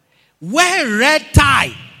it? Wear red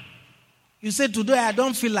tie. You say, today I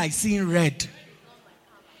don't feel like seeing red.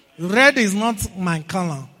 Red is not my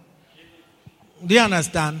color. Do you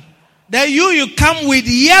understand? Then you come with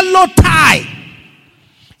yellow tie.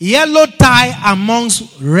 Yellow tie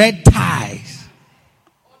amongst red ties.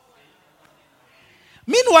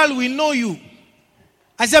 Meanwhile, we know you.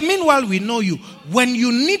 I said, meanwhile, we know you. When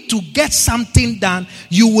you need to get something done,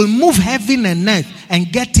 you will move heaven and earth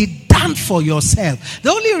and get it done for yourself.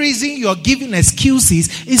 The only reason you're giving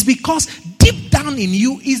excuses is because deep down in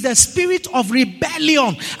you is the spirit of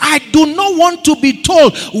rebellion. I do not want to be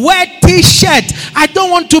told, wear t-shirt. I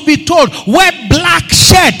don't want to be told, wear black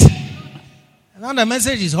shirt. And now the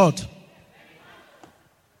message is hot.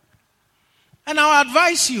 And I'll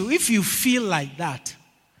advise you, if you feel like that,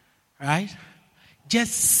 right?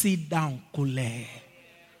 Just sit down, Kule.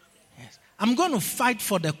 Yes. I'm going to fight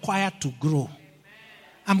for the choir to grow.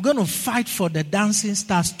 I'm going to fight for the dancing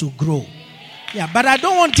stars to grow. Yeah, but I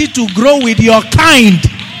don't want it to grow with your kind.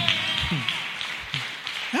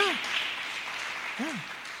 Yeah. Yeah.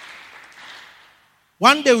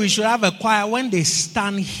 One day we should have a choir when they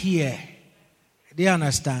stand here. Do you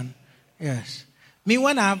understand? Yes. Me,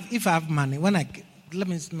 if I have money, when I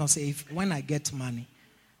get money,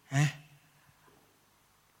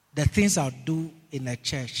 the things I'll do in a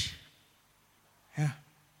church. Yeah.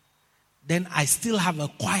 Then I still have a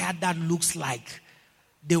choir that looks like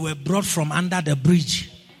they were brought from under the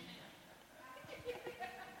bridge.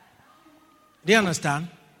 Do you understand?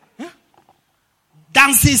 Yeah.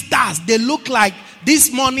 Dancing stars. They look like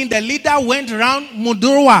this morning the leader went around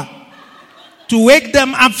Mudurwa to wake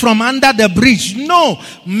them up from under the bridge. No.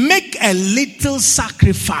 Make a little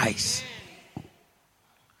sacrifice.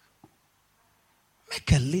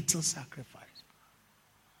 Make a little sacrifice.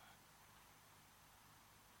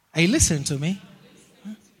 Are you listening to me?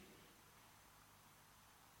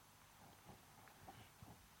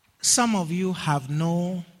 Some of you have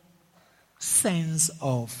no sense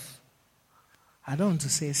of, I don't want to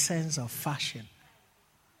say sense of fashion.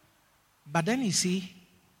 But then you see,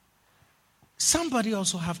 somebody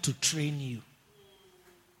also have to train you.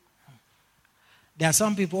 There are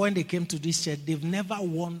some people, when they came to this church, they've never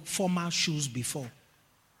worn formal shoes before.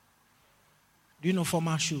 Do you know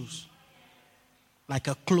formal shoes? Like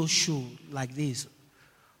a closed shoe, like this.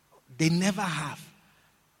 They never have.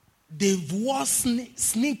 They've worn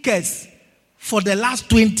sneakers for the last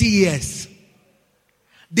 20 years.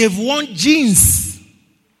 They've worn jeans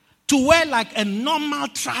to wear like a normal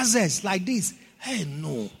trousers like this. Hey,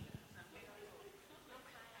 no.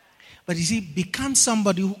 But you see, become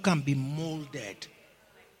somebody who can be molded.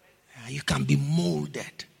 You can be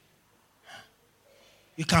molded.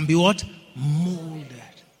 You can be what? Molded.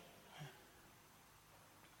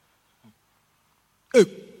 Hey.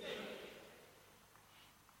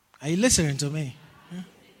 Are you listening to me? Huh?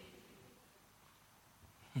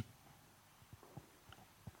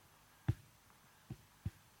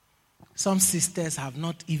 Some sisters have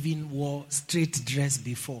not even wore straight dress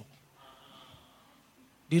before.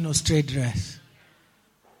 Do you know straight dress?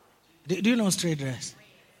 Do you know straight dress?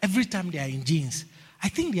 Every time they are in jeans. I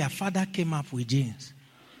think their father came up with jeans.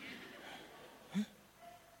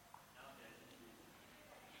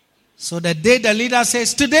 So the day the leader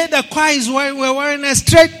says, today the choir is we're wearing a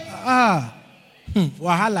straight,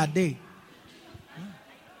 wahala day.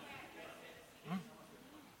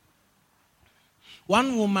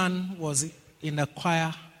 One woman was in the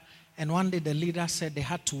choir, and one day the leader said they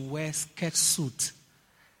had to wear skirt suit.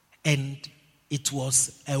 And it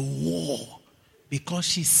was a war because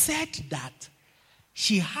she said that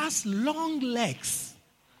she has long legs.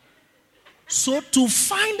 So to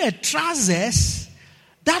find a trousers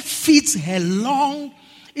that fits her long,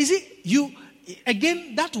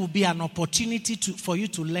 again, that will be an opportunity for you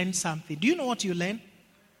to learn something. Do you know what you learn?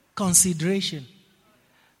 Consideration.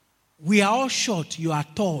 We are all short, you are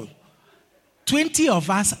tall. 20 of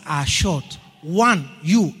us are short. One,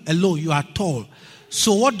 you alone, you are tall.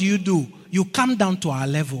 So what do? You come down to our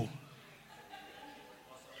level.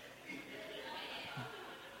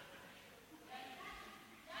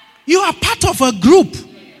 You are part of a group.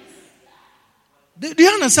 Do you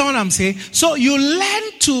understand what I'm saying? So you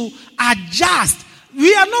learn to adjust.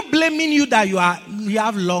 We are not blaming you that you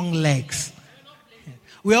have long legs.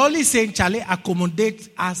 We're only saying, Charlie, accommodate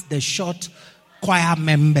us the short choir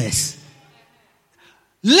members.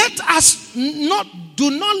 Let us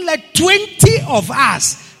do not let 20 of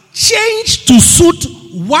us change to suit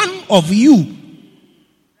one of you.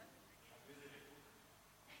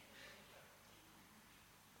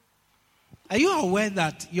 Are you aware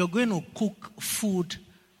that you're going to cook food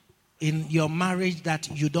in your marriage that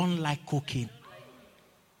you don't like cooking?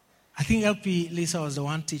 I think LP Lisa was the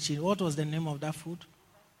one teaching. What was the name of that food?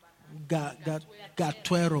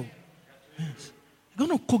 Gatuero. Yes. You're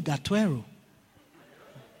going to cook gatuero.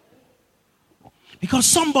 Because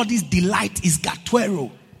somebody's delight is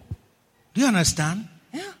gatuero. Do you understand?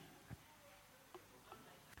 Yeah.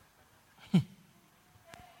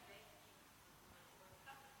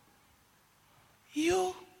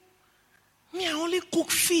 I only cook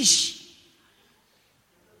fish.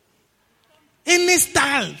 Any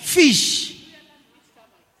style, fish.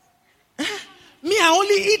 Me, I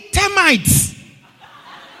only eat termites.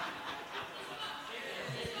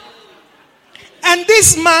 And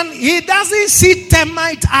this man, he doesn't see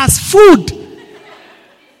termite as food.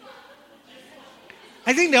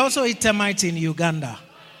 I think they also eat termites in Uganda.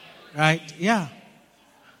 Right? Yeah.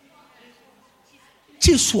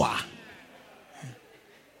 Chiswa.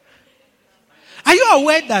 Are you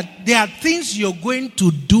aware that there are things you're going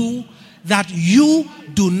to do that you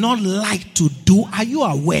do not like to do? Are you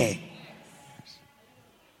aware?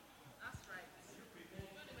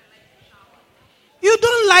 You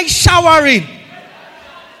don't like showering.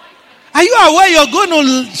 Are you aware you're going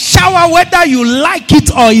to shower whether you like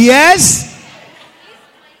it or yes?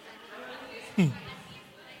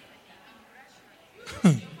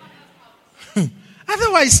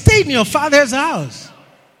 Otherwise, stay in your father's house.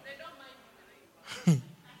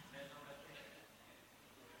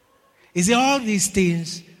 You see, all these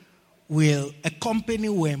things a company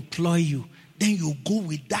will employ you. Then you go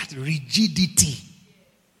with that rigidity.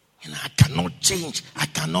 I cannot change. I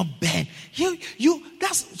cannot bend.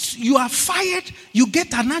 You are fired. You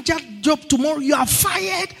get another job tomorrow. You are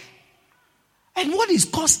fired. And what is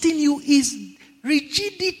costing you is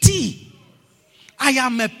rigidity. I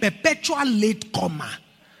am a perpetual latecomer.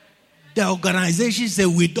 The organization said,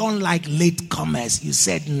 we don't like latecomers. You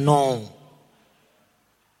said no.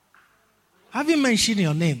 Have you mentioned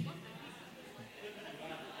your name?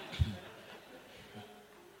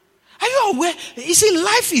 Are you aware? You see,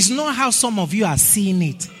 life is not how some of you are seeing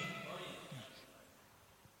it.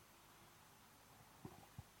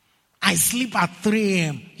 I sleep at 3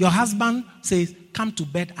 a.m. Your husband says, come to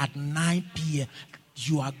bed at 9 p.m.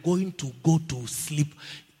 You are going to go to sleep.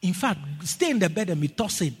 In fact, stay in the bed and be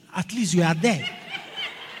tossing. At least you are there.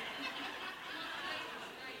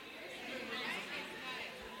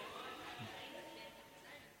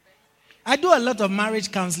 I do a lot of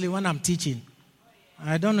marriage counseling when I'm teaching.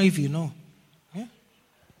 I don't know if you know. Yeah?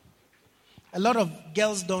 A lot of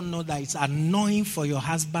girls don't know that it's annoying for your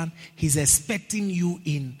husband. He's expecting you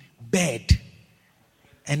in bed.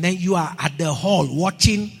 And then you are at the hall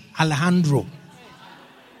watching Alejandro.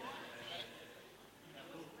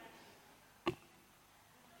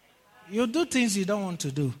 You do things you don't want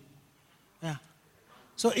to do. Yeah.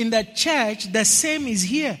 So in the church, the same is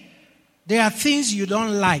here. There are things you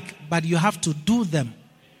don't like, but you have to do them.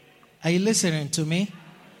 Are you listening to me?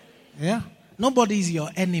 Yeah. Nobody is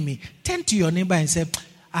your enemy. Turn to your neighbor and say,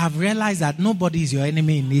 I have realized that nobody is your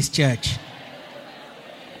enemy in this church.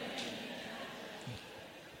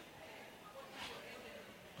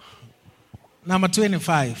 Number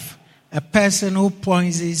 25. A person who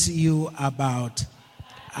points you about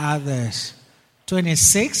others.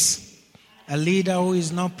 26. A leader who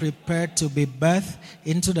is not prepared to be birthed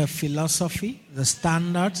into the philosophy, the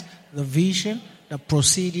standards, the vision, the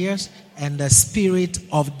procedures, and the spirit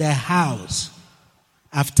of the house.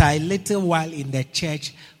 After a little while in the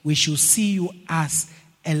church, we should see you as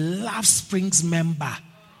a Love Springs member,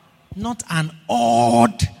 not an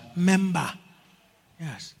odd member.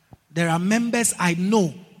 Yes. There are members I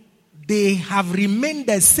know, they have remained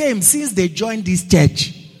the same since they joined this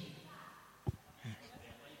church.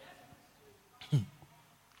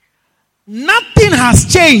 Nothing has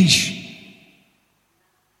changed.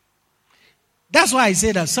 That's why I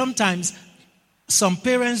say that sometimes some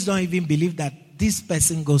parents don't even believe that this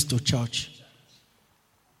person goes to church.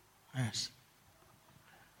 Yes.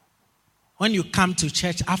 When you come to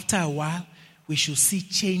church, after a while, we should see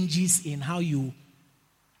changes in how you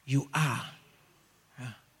are. Yeah.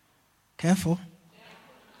 Careful.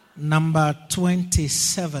 Number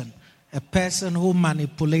 27. A person who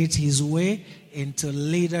manipulates his way into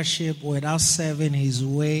leadership without serving his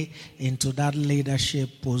way into that leadership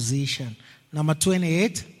position. Number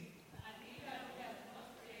 28.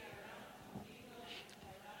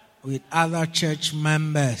 With other church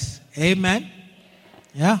members. Amen.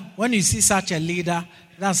 Yeah. When you see such a leader,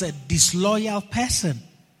 that's a disloyal person.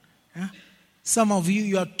 Yeah. Some of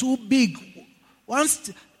you are too big.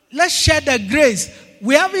 Let's share the grace.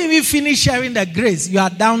 We haven't even finished sharing the grace. You are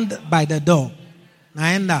down by the door.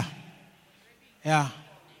 Naenda. Yeah.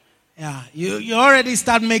 Yeah. You already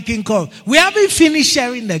start making calls. We haven't finished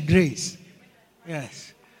sharing the grace.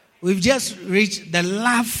 Yes. We've just reached the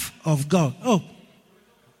love of God. Oh.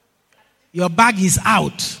 Your bag is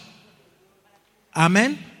out.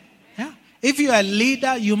 Amen. Yeah. If you are a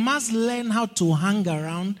leader, you must learn how to hang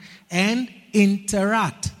around and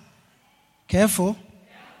interact. Careful.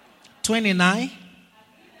 29.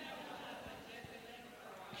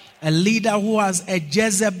 A leader who has a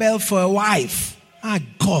Jezebel for a wife. My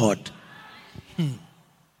God.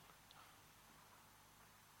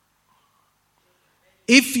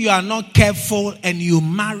 If you are not careful and you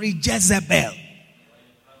marry Jezebel,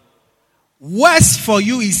 worse for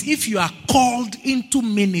you is if you are called into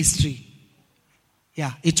ministry.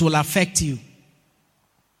 Yeah, it will affect you.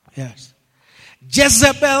 Yes.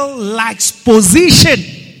 Jezebel likes position.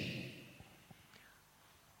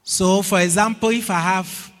 So, for example, if I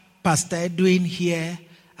have Pastor Edwin here,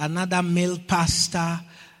 another male pastor,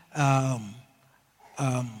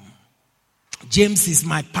 James is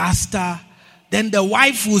my pastor, then the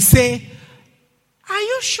wife will say, are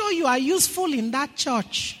you sure you are useful in that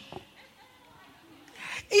church?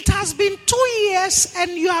 It has been 2 years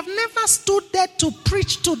and you have never stood there to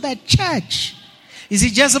preach to the church. You see,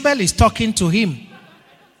 Jezebel is talking to him.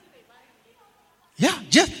 Yeah,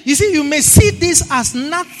 you see, you may see this as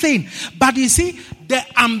nothing, but you see, the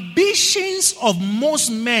ambitions of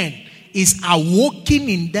most men is awoken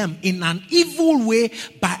in them in an evil way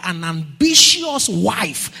by an ambitious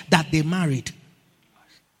wife that they married.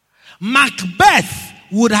 Macbeth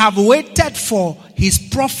would have waited for his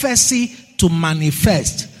prophecy to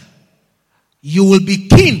manifest. You will be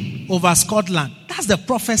king over Scotland. That's the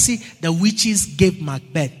prophecy the witches gave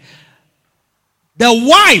Macbeth. The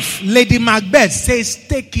wife, Lady Macbeth, says,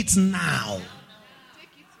 take it now.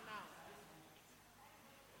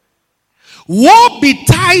 Woe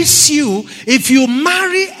betides you if you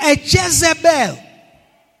marry a Jezebel.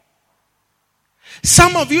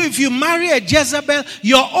 Some of you, if you marry a Jezebel,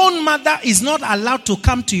 your own mother is not allowed to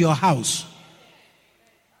come to your house.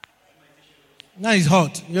 That is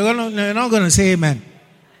hot. You're not going to say amen.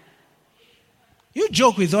 You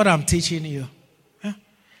joke with what I'm teaching you.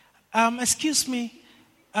 Excuse me.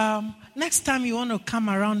 Next time you want to come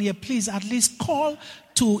around here, please at least call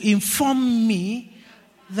to inform me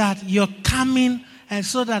that you're coming, and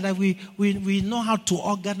so that we know how to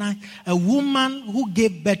organize. A woman who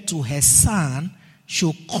gave birth to her son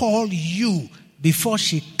should call you before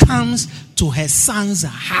she comes to her son's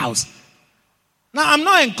house. Now, I'm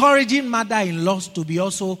not encouraging mother-in-laws to be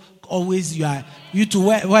also always where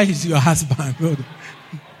is your husband?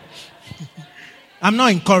 I'm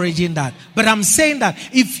not encouraging that. But I'm saying that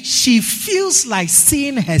if she feels like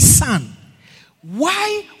seeing her son,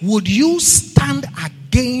 why would you stand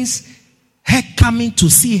against her coming to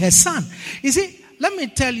see her son? You see, let me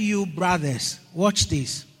tell you, brothers, watch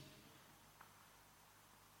this.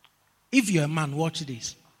 If you're a man, watch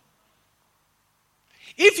this.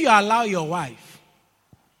 If you allow your wife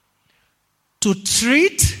to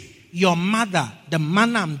treat your mother the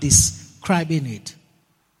manner I'm describing it,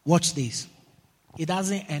 watch this. It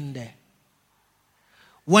doesn't end there.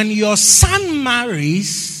 When your son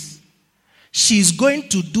marries, she's going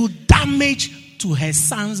to do damage to her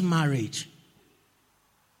son's marriage.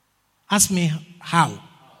 Ask me how.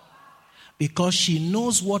 Because she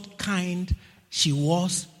knows what kind she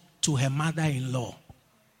was to her mother-in-law.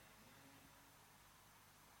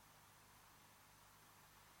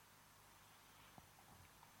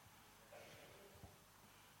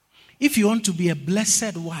 If you want to be a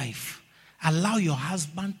blessed wife, allow your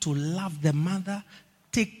husband to love the mother,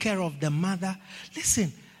 take care of the mother.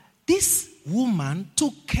 Listen, this woman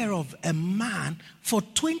took care of a man for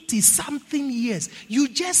 20-something years. You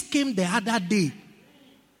just came the other day.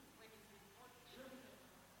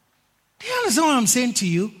 Do you understand what I'm saying to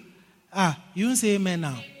you? You don't say amen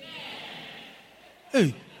now.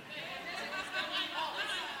 Hey.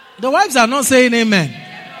 The wives are not saying amen.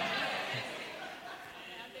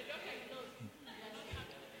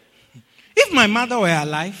 If my mother were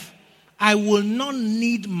alive, I will not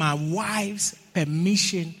need my wife's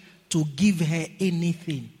permission to give her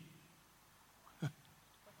anything.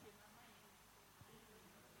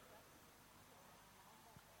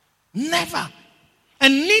 Never.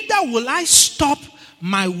 And neither will I stop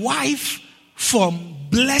my wife from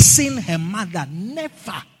blessing her mother.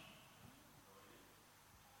 Never.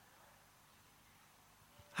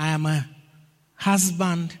 I am a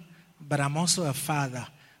husband, but I'm also a father.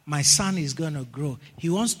 My son is going to grow. He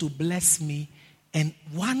wants to bless me. And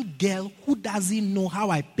one girl who doesn't know how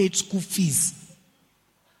I paid school fees,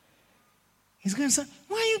 he's going to say,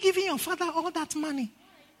 why are you giving your father all that money?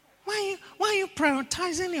 Why are you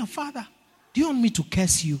prioritizing your father? Do you want me to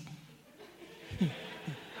curse you?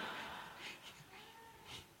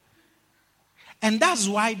 And that's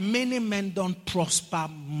why many men don't prosper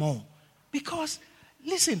more. Because,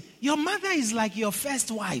 listen, your mother is like your first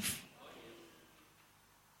wife.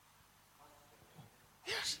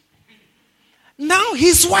 Yes. Now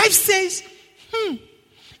his wife says,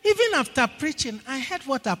 even after preaching, I heard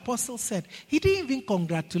what Apostle said. He didn't even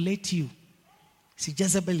congratulate you. See,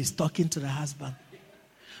 Jezebel is talking to the husband.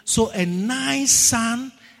 So a nice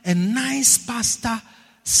son, a nice pastor,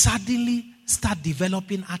 suddenly start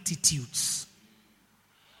developing attitudes.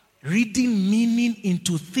 Reading meaning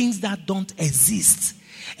into things that don't exist.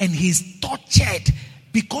 And he's tortured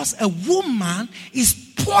because a woman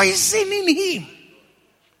is poisoning him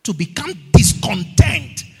to become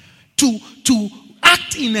discontent, to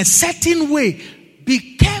act in a certain way.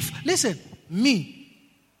 Be careful. Listen,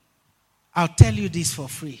 I'll tell you this for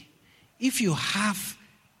free. If you have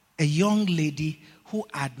a young lady who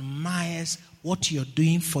admires what you're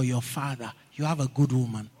doing for your father, you have a good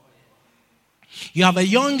woman. You have a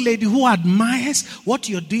young lady who admires what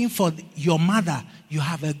you're doing for your mother, you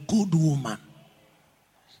have a good woman.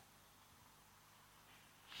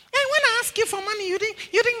 And when I ask you for money, you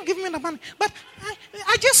didn't give me the money. But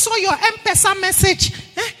I just saw your M-Pesa message.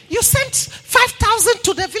 You sent 5,000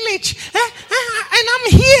 to the village. And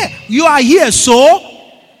I'm here. You are here, so?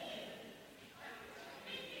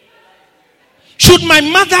 Should my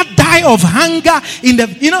mother die of hunger in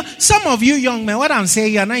the... some of you young men, what I'm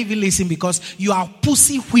saying, you are not even listening because you are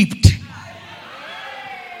pussy whipped.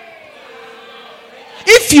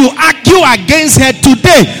 If you argue against her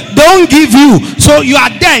today, don't give you. So you are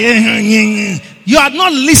there. You are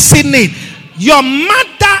not listening. Your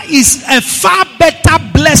mother is a far better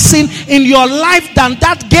blessing in your life than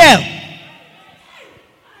that girl.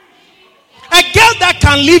 A girl that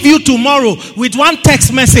can leave you tomorrow with one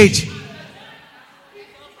text message.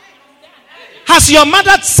 Has your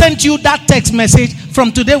mother sent you that text message?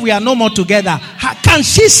 From today we are no more together. Can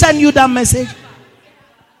she send you that message?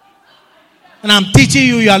 And I'm teaching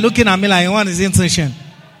you, you are looking at me like, what is intention?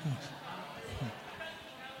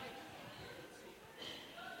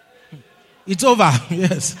 It's over.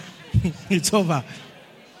 Yes. It's over.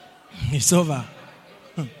 It's over.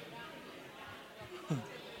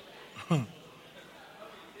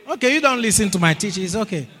 Okay, you don't listen to my teaching. It's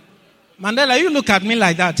okay. Mandela, you look at me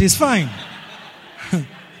like that. It's fine.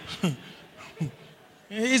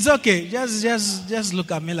 It's okay. Just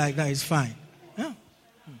look at me like that. It's fine. Yeah.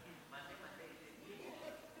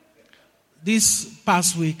 This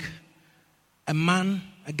past week, a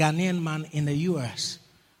Ghanaian man in the U.S.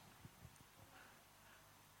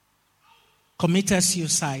 committed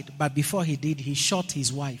suicide, but before he did, he shot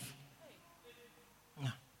his wife.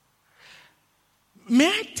 May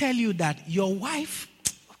I tell you that your wife,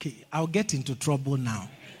 okay, I'll get into trouble now.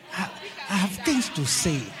 I have things to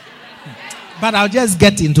say, but I'll just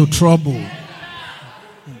get into trouble.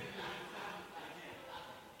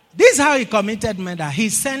 This is how he committed murder. He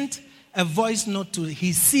sent a voice note to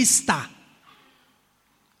his sister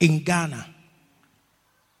in Ghana.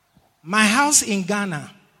 My house in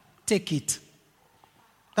Ghana, take it.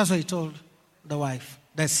 That's what he told the wife,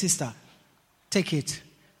 the sister. Take it.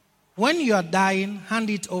 When you are dying, hand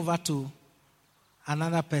it over to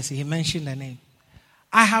another person. He mentioned the name.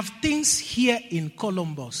 I have things here in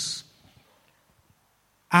Columbus.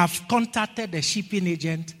 I've contacted the shipping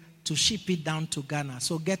agent to ship it down to Ghana.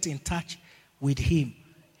 So get in touch with him.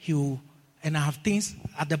 And I have things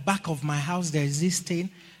at the back of my house. There is this thing.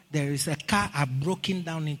 There is a car I've broken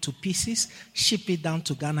down into pieces. Ship it down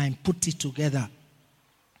to Ghana and put it together.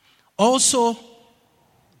 Also,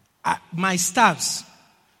 my staffs.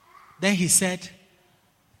 Then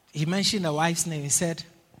he mentioned the wife's name. He said,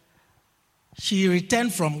 she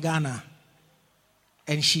returned from Ghana.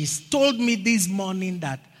 And she's told me this morning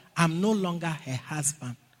that I'm no longer her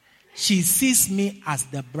husband. She sees me as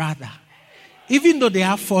the brother. Even though they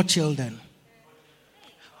have 4 children.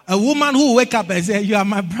 A woman who will wake up and say, you are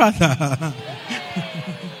my brother.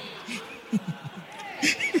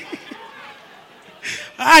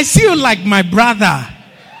 I see you like my brother.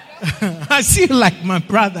 I see you like my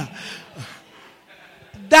brother.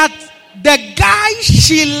 That the guy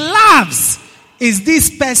she loves is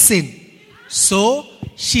this person. So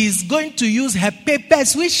she's going to use her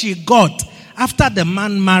papers which she got after the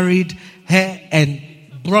man married her and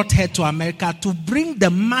brought her to America to bring the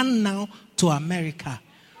man now to America.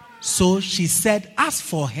 So she said, as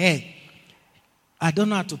for her, I don't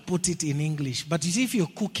know how to put it in English, but you see if you're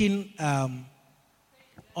cooking on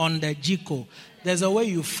the jiko, there's a way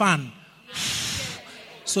you fan.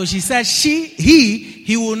 So she said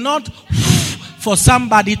he will not for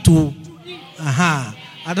somebody to, I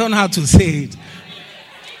don't know how to say it.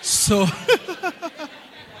 So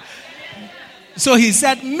he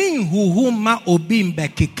said, Min huhuma obim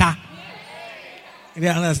bekika. You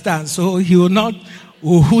understand? So he will not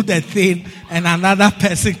who the thing and another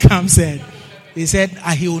person comes in. He said,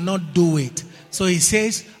 he will not do it. So he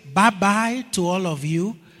says, bye-bye to all of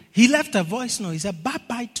you. He left a voice note. He said,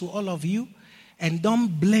 bye-bye to all of you. And don't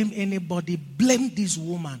blame anybody. Blame this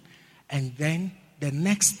woman. And then the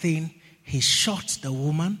next thing, he shot the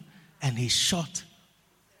woman and he shot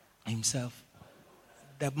himself.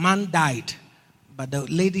 The man died. But the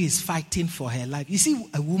lady is fighting for her life. You see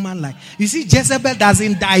a woman Jezebel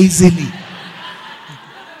doesn't die easily.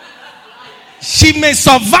 She may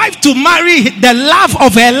survive to marry the love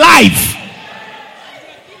of her life.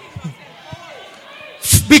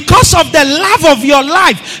 Because of the love of your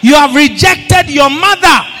life, you have rejected your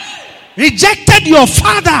mother, rejected your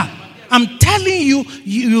father. I'm telling you,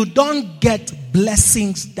 you don't get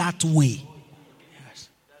blessings that way. Yes.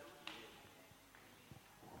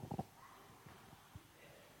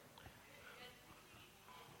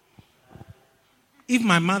 If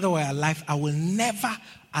my mother were alive, I will never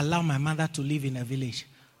allow my mother to live in a village.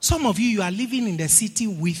 Some of you are living in the city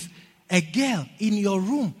with a girl in your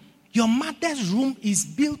room. Your mother's room is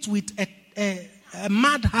built with a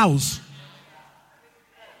mad house.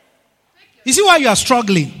 You see why you are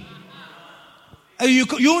struggling? You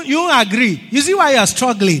agree? You see why you are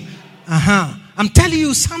struggling? I'm telling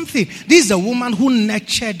you something. This is a woman who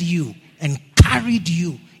nurtured you and carried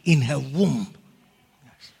you in her womb.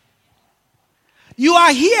 You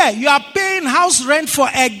are here. You are paying house rent for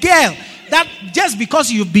a girl. That just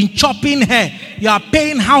because you've been chopping her, you are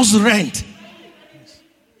paying house rent.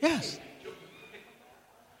 Yes.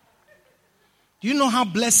 Do you know how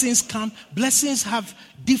blessings come? Blessings have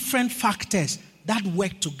different factors that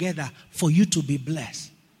work together for you to be blessed.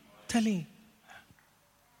 I'm telling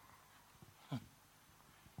you.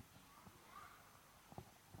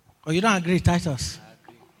 Oh, you don't agree, Titus?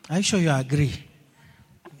 Are you sure you agree?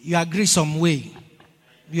 You agree some way.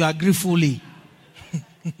 You agree fully.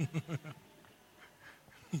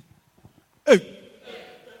 Hey.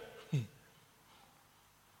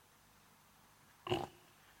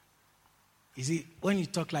 You see, when you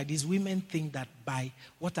talk like this, women think that by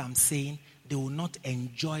what I'm saying, they will not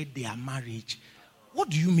enjoy their marriage. What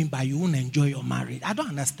do you mean by you won't enjoy your marriage? I don't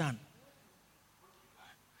understand.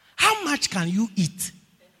 How much can you eat?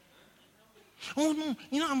 Oh no,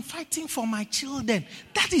 I'm fighting for my children.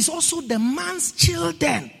 That is also the man's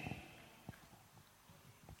children.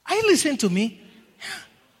 Are you listening to me?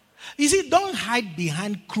 You see, don't hide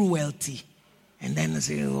behind cruelty. And then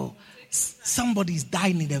say, oh, somebody's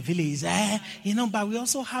dying in the village. But we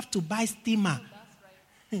also have to buy steamer.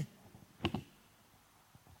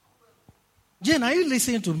 Jane, are you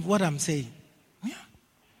listening to what I'm saying?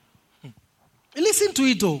 Yeah. Listen to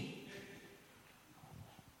it, though.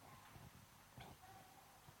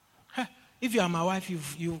 If you are my wife,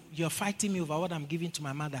 you're fighting me over what I'm giving to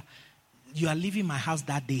my mother. You are leaving my house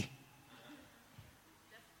that day.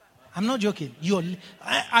 I'm not joking.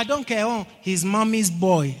 I don't care. Oh, he's mommy's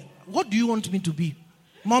boy. What do you want me to be?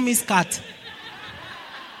 Mommy's cat.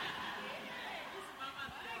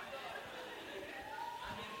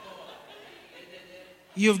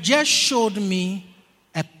 You've just showed me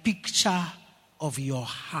a picture of your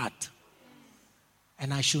heart.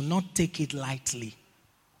 And I should not take it lightly.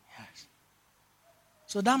 Yes.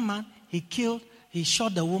 So that man, he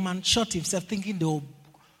shot the woman, shot himself, thinking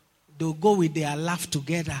they'll go with their laugh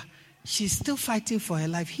together. She's still fighting for her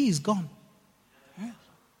life. He is gone. Yes.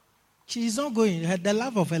 She is not going. The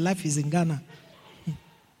love of her life is in Ghana.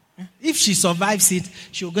 If she survives it,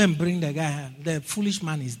 she'll go and bring the guy. The foolish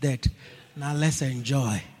man is dead. Now let's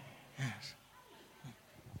enjoy. Yes.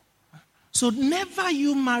 So never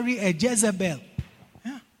you marry a Jezebel.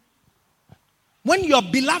 Yeah. When your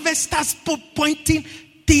beloved starts pointing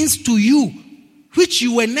things to you which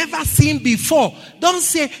you were never seen before, don't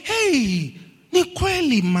say, hey,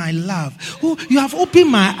 Nikweli, my love, you have opened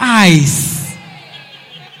my eyes.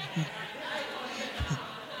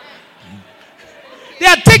 They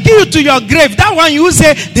are taking you to your grave. That one you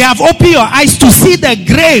say, they have opened your eyes to see the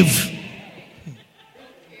grave.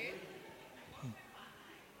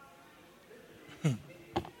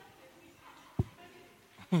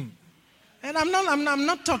 And I'm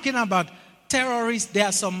not talking about terrorists. There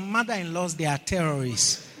are some mother-in-laws, they are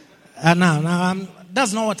terrorists.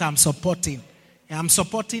 That's not what I'm supporting. I'm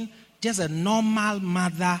supporting just a normal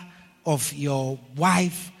mother of your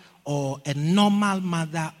wife or a normal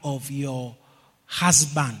mother of your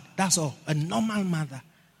husband. That's all. A normal mother.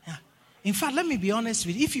 Yeah. In fact, let me be honest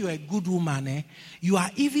with you. If you're a good woman, you are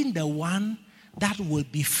even the one that will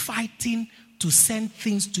be fighting to send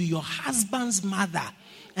things to your husband's mother.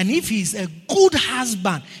 And if he's a good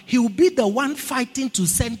husband, he will be the one fighting to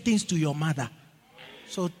send things to your mother.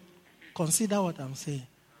 So consider what I'm saying.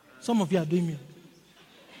 Some of you are doing me.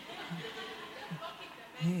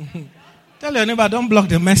 Tell your neighbor, don't block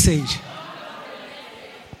the message.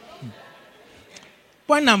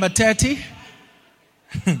 Point number 30.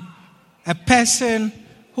 A person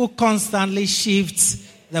who constantly shifts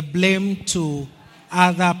the blame to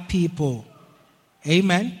other people.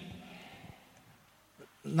 Amen.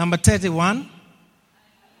 Number 31.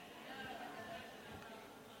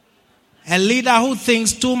 A leader who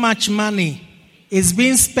thinks too much money is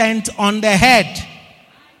being spent on the head.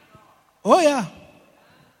 Oh yeah.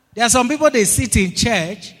 There are some people, they sit in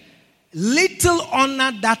church. Little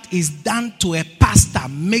honor that is done to a pastor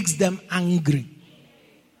makes them angry.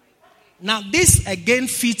 Now this again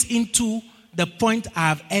fits into the point I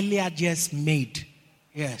have earlier just made.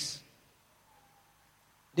 Yes.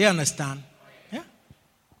 Do you understand? Yeah.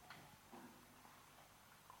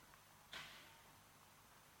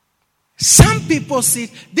 Some people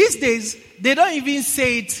sit, these days, they don't even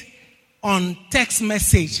say it on text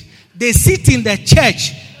message. They sit in the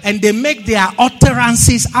church and they make their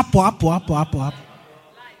utterances up.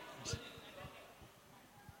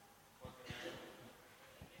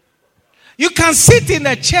 You can sit in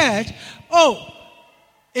the church. Oh,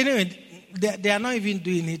 anyway, they are not even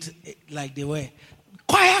doing it like they were.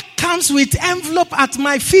 Choir comes with envelope at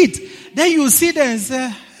my feet. Then you see them and say,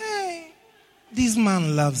 hey, this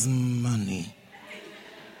man loves money.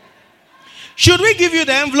 Should we give you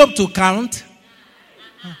the envelope to count?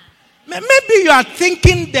 Maybe you are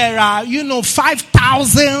thinking there are,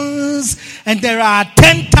 5,000s and there are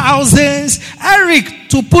 10,000s. Eric,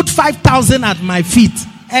 to put 5,000 at my feet.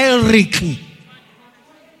 Eric.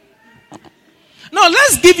 No,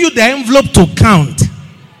 let's give you the envelope to count.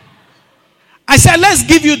 I said, let's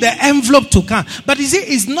give you the envelope to count. But you see,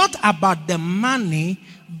 it's not about the money,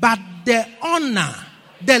 but the honor.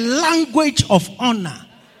 The language of honor.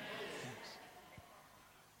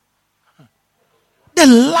 The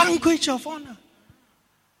language of honor.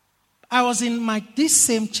 I was in this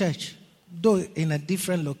same church, though in a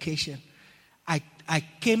different location. I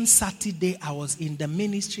came Saturday, I was in the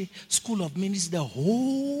ministry, school of ministry, the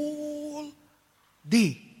whole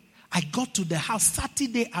day. I got to the house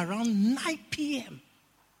Saturday around 9 p.m.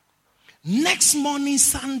 Next morning,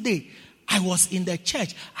 Sunday, I was in the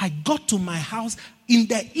church. I got to my house in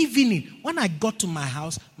the evening. When I got to my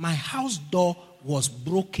house door was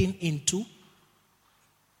broken into.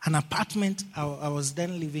 An apartment. I was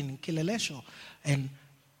then living in Kilelesho. And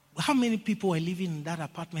how many people were living in that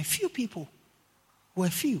apartment? Few people. Were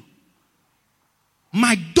few.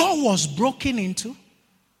 My door was broken into.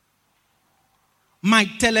 My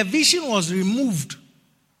television was removed.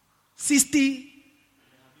 60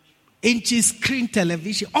 inches screen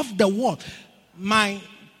television off the wall. My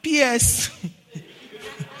PS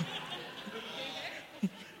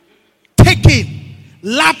taken.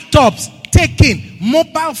 Laptops taken.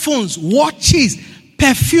 Mobile phones, watches,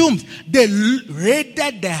 perfumes. They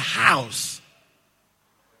raided the house.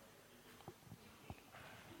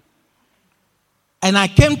 And I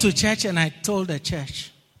came to church and I told the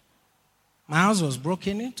church, my house was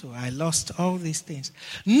broken into. I lost all these things.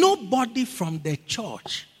 Nobody from the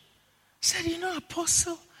church said,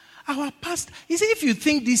 Apostle, our pastor. He said, if you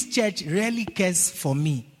think this church really cares for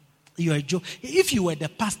me, you're a joke. If you were the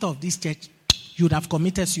pastor of this church, you would have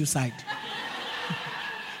committed suicide.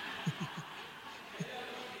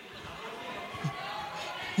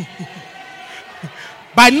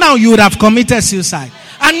 By now, you would have committed suicide.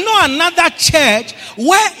 I know another church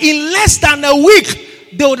where in less than a week,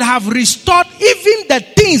 they would have restored even the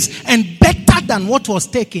things and better than what was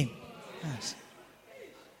taken. Yes.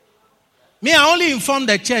 Me, I only informed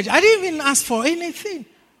the church. I didn't even ask for anything.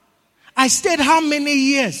 I stayed how many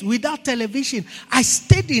years without television? I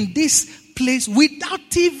stayed in this place without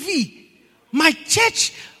TV. My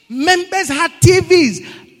church members had TVs.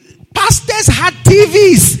 Pastors had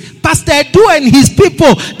TVs. Pastor Edu and his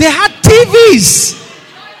people, they had TVs.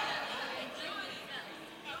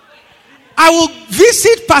 I will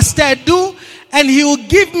visit Pastor Edu and he will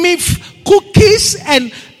give me cookies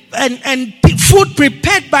and food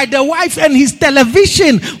prepared by the wife, and his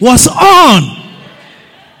television was on.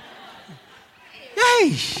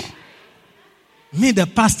 Hey. Me, the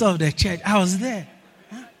pastor of the church, I was there.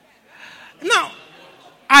 Now,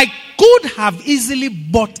 I could have easily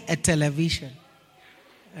bought a television.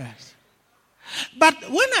 Yes. But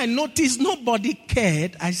when I noticed nobody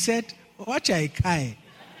cared, I said, watch I care.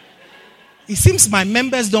 It seems my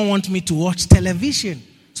members don't want me to watch television.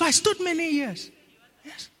 So I stood many years.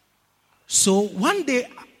 Yes. So one day,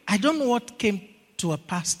 I don't know what came to a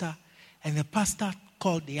pastor, and the pastor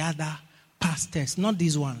called the other pastors, not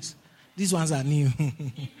these ones. These ones are new.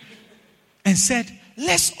 And said,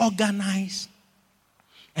 let's organize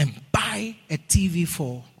and buy a TV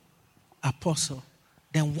for Apostle.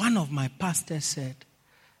 Then one of my pastors said,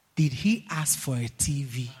 did he ask for a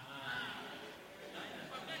TV?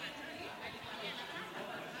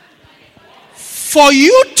 For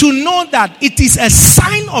you to know that it is a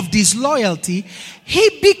sign of disloyalty,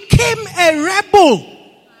 he became a rebel.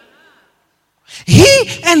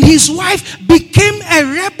 He and his wife became a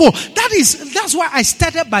rebel. That's why I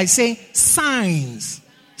started by saying signs.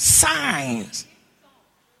 Signs.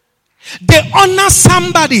 They honor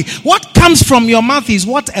somebody. What comes from your mouth is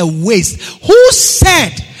what a waste. Who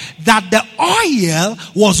said that the oil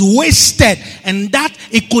was wasted and that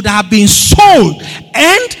it could have been sold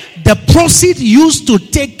and the proceeds used to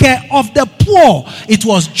take care of the poor? It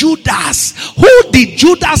was Judas. Who did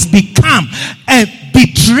Judas become? A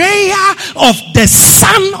betrayer of the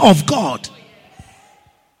Son of God.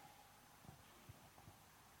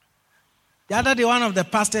 The other day, one of the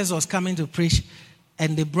pastors was coming to preach,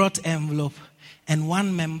 and they brought envelope, and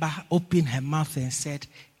one member opened her mouth and said,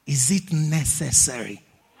 is it necessary?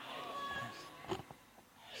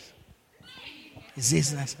 Is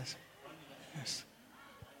this necessary? Yes.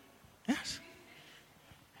 Yes.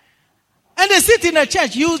 And they sit in a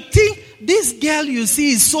church. You think this girl you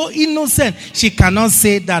see is so innocent. She cannot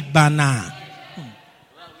say that banana.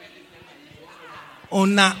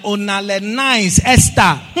 Ona le nice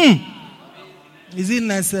Esther. Is it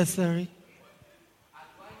necessary?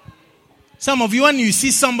 Some of you, when you see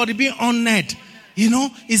somebody being honored,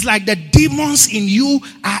 it's like the demons in you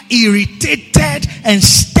are irritated and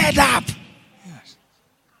stirred up. Yes.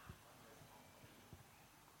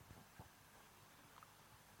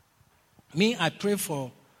 Me, I pray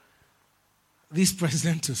for this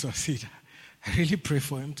president to succeed. I really pray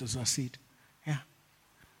for him to succeed. Yeah.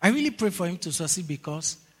 I really pray for him to succeed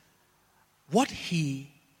because what he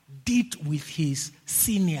did with his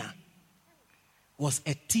senior was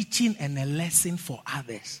a teaching and a lesson for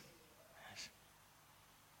others.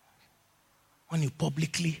 When you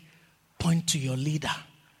publicly point to your leader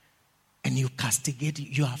and you castigate,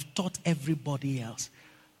 you have taught everybody else.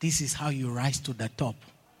 This is how you rise to the top.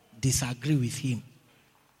 Disagree with him.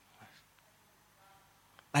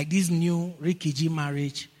 Like this new Ricky G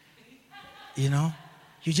marriage, you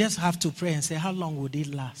just have to pray and say, how long would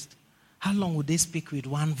it last? How long would they speak with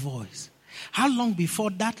one voice? How long before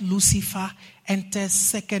that Lucifer enters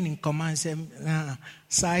second in command and says,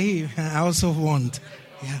 Sahib, I also want.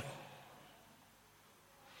 Yeah.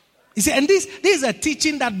 You see, and this is a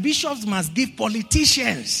teaching that bishops must give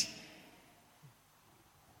politicians.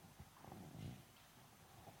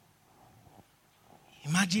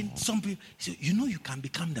 Imagine some people say, you can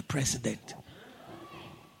become the president.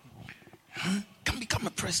 Can become a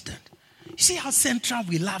president. You see how Central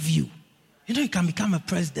we love you. You can become a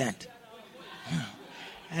president.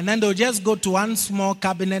 And then they'll just go to one small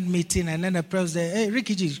cabinet meeting and then the president, hey,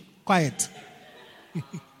 Rikiji, quiet.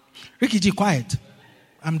 Rikiji, quiet.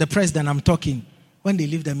 I'm the president, I'm talking. When they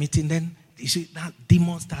leave the meeting, then you see that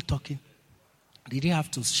demons start talking. Did you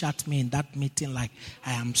have to shut me in that meeting like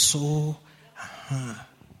I am so...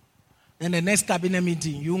 Then the next cabinet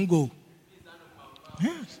meeting, you won't go.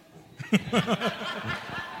 Yes.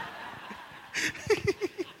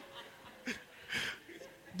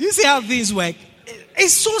 Do you see how things work?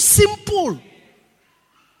 It's so simple.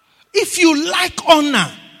 If you like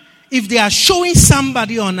honor, if they are showing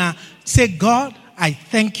somebody honor, say, God, I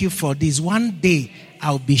thank you for this. One day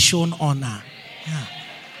I'll be shown honor. Yeah.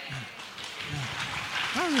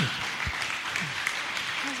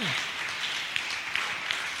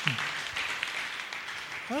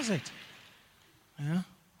 That's it. Yeah.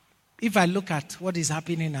 If I look at what is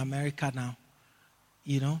happening in America now,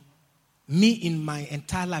 me in my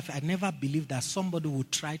entire life, I never believed that somebody would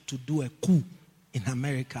try to do a coup in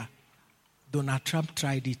America. Donald Trump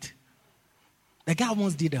tried it. The guy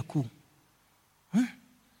almost did a coup.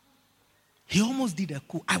 He almost did a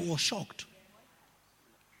coup. I was shocked.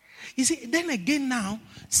 You see, then again now,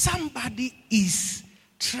 somebody is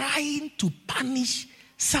trying to punish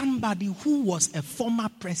somebody who was a former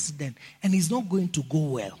president and it's not going to go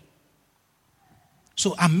well.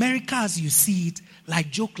 So America, as you see it,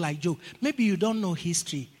 like joke. Maybe you don't know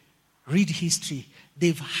history. Read history.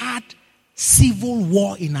 They've had civil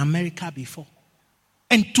war in America before.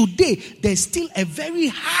 And today, there's still a very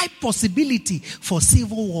high possibility for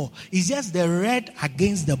civil war. It's just the red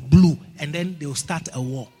against the blue, and then they'll start a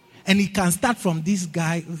war. And it can start from this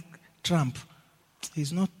guy, Trump.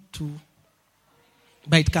 He's not too...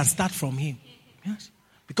 But it can start from him. Yes.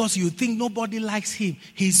 Because you think nobody likes him.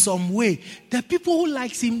 He's some way. The people who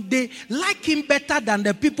likes him, they like him better than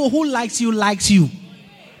the people who likes you.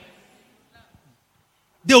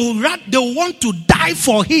 They will want to die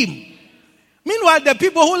for him. Meanwhile, the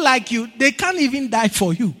people who like you, they can't even die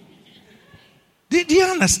for you. Do you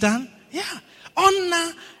understand? Yeah.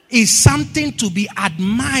 Honor is something to be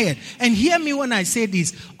admired. And hear me when I say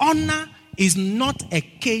this. Honor is not a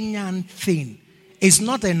Kenyan thing. It's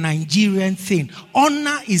not a Nigerian thing.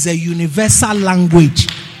 Honor is a universal language.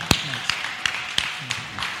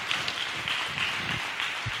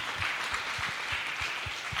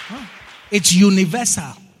 It's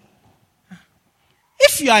universal.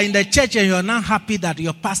 If you are in the church and you're not happy that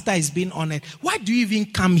your pastor is being honored, why do you even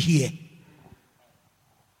come here?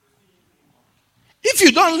 If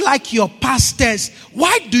you don't like your pastors,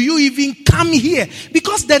 why do you even come here?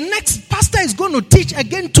 Because the next pastor is going to teach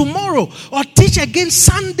again tomorrow or teach again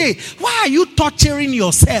Sunday. Why are you torturing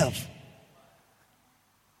yourself?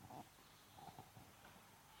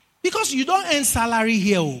 Because you don't earn salary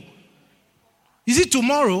here. You see,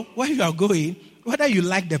 tomorrow, where you are going, whether you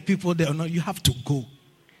like the people there or not, you have to go.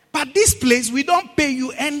 But this place, we don't pay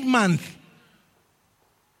you end month.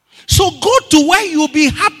 So go to where you'll be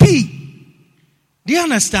happy. Do you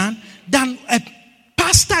understand? Then a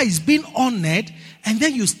pastor is being honored and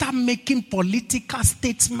then you start making political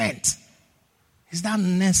statements. Is that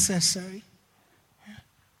necessary?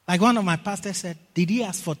 Like one of my pastors said, did he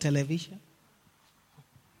ask for television?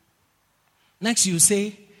 Next you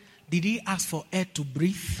say, did he ask for air to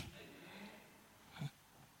breathe?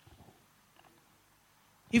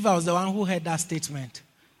 If I was the one who heard that statement,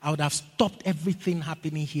 I would have stopped everything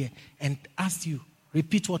happening here and asked you,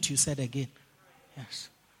 repeat what you said again. Yes.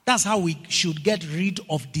 That's how we should get rid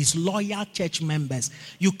of disloyal church members.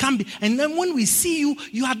 You can't be, and then when we see you,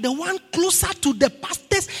 you are the one closer to the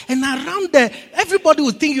pastors and around there. Everybody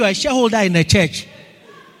will think you are a shareholder in the church.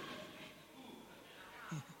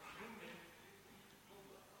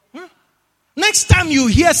 Next time you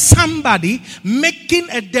hear somebody making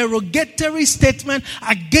a derogatory statement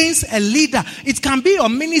against a leader, it can be your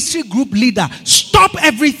ministry group leader. Stop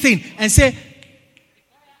everything and say,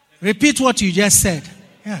 repeat what you just said.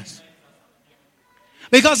 Yes.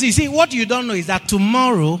 Because you see, what you don't know is that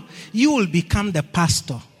tomorrow you will become the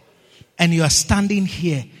pastor and you are standing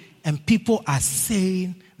here and people are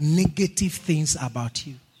saying negative things about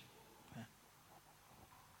you.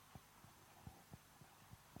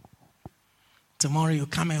 Tomorrow you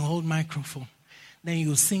come and hold microphone. Then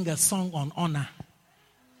you sing a song on honor.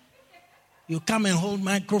 You come and hold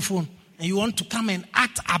microphone and you want to come and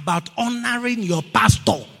act about honoring your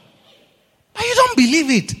pastor. But you don't believe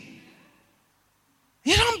it.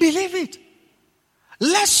 You don't believe it.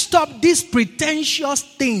 Let's stop these pretentious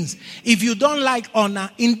things. If you don't like honor,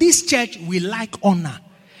 in this church, we like honor.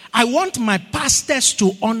 I want my pastors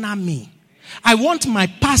to honor me. I want my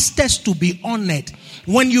pastors to be honored.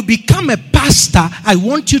 When you become a pastor, I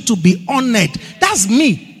want you to be honored. That's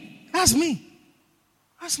me. That's me.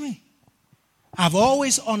 That's me. I've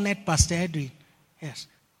always honored Pastor Edwin. Yes.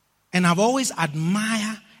 And I've always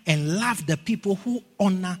admired and loved the people who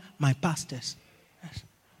honor my pastors. Yes.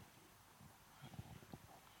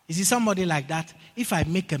 You see, somebody like that, if I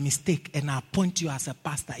make a mistake and I appoint you as a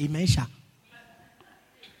pastor, Imensha.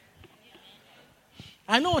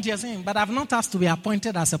 I know what you're saying, but I've not asked to be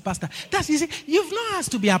appointed as a pastor. That's easy. You've not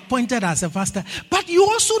asked to be appointed as a pastor, but you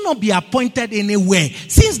also not be appointed anywhere,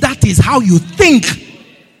 since that is how you think.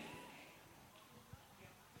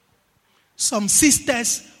 Some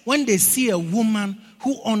sisters, when they see a woman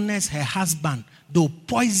who honors her husband, they'll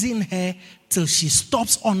poison her till she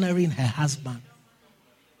stops honoring her husband.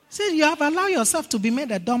 Say, you have allowed yourself to be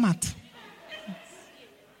made a doormat.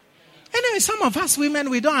 Anyway, some of us women,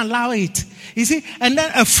 we don't allow it. You see, and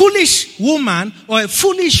then a foolish woman or a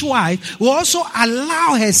foolish wife will also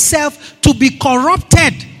allow herself to be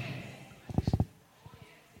corrupted.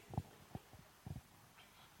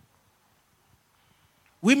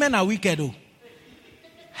 Women are wicked, oh.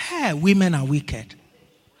 Hey, women are wicked.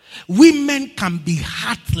 Women can be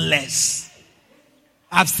heartless.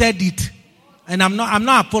 I've said it. And I'm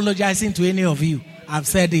not apologizing to any of you. I've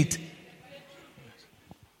said it.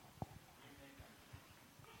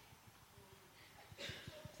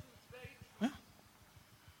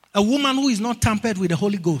 A woman who is not tampered with the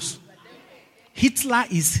Holy Ghost. Hitler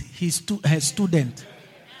is her student.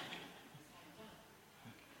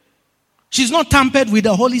 She's not tampered with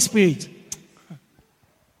the Holy Spirit.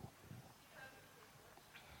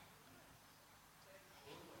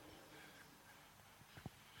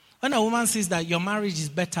 When a woman says that your marriage is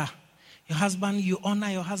better, your husband, you honor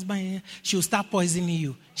your husband, she'll start poisoning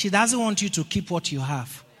you. She doesn't want you to keep what you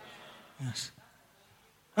have. Yes.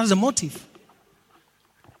 That's the motive.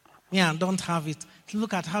 Yeah, don't have it.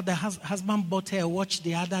 Look at how the husband bought her a watch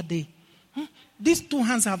the other day. These two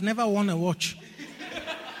hands have never worn a watch.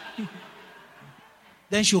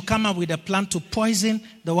 Then she'll come up with a plan to poison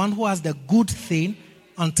the one who has the good thing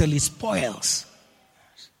until it spoils.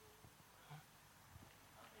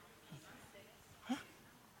 Huh?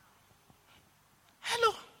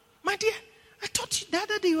 Hello, my dear. I thought the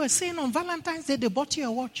other day you were saying on Valentine's Day they bought you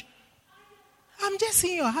a watch. I'm just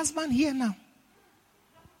seeing your husband here now.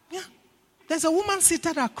 Yeah. There's a woman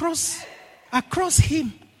seated across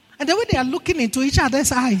him. And the way they are looking into each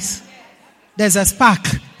other's eyes, there's a spark.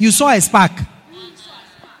 You saw a spark.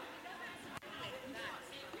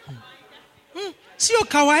 See your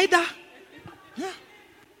kawaida. Yeah.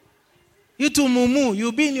 You too, mumu.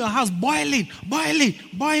 You'll be in your house boiling.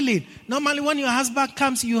 Normally when your husband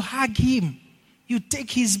comes, you hug him. You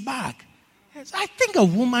take his bag. Yes. I think a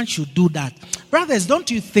woman should do that. Brothers,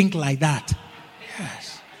 don't you think like that?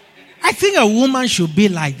 Yes. I think a woman should be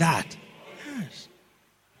like that. Yes.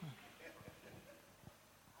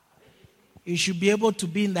 You should be able to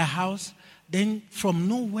be in the house. Then from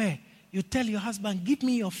nowhere, you tell your husband, give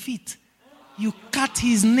me your feet. You cut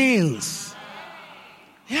his nails.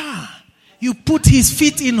 Yeah. You put his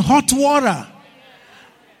feet in hot water.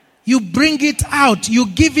 You bring it out. You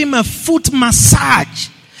give him a foot massage.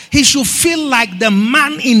 He should feel like the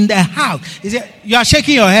man in the house. You are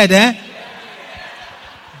shaking your head, eh?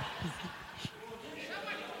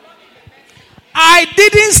 I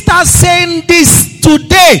didn't start saying this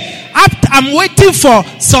today. I'm waiting for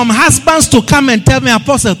some husbands to come and tell me,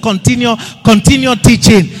 Apostle, continue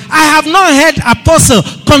teaching. I have not heard Apostle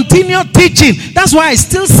continue teaching. That's why I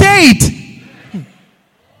still say it.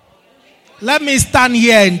 Let me stand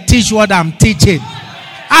here and teach what I'm teaching.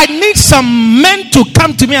 I need some men to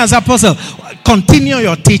come to me as Apostle. Continue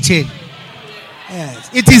your teaching. Yes.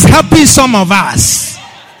 It is helping some of us.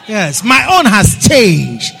 Yes. My own has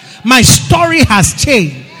changed. My story has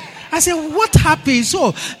changed. I said, what happened?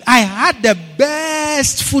 So I had the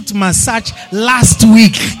best foot massage last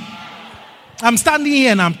week. I'm standing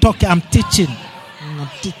here and I'm talking. I'm teaching.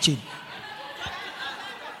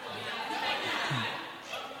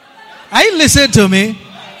 Are you listening to me?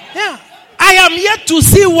 Yeah. I am yet to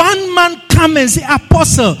see one man come and say,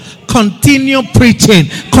 Apostle, continue preaching.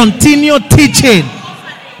 Continue teaching.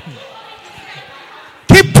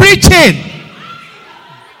 Keep preaching.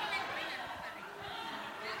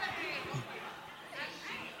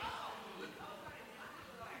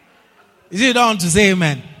 Is it on to say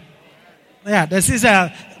amen? Yeah, the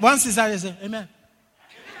sister, one sister says amen.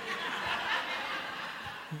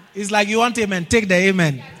 It's like you want amen, take the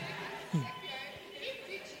amen.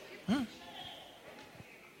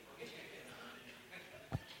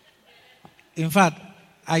 In fact,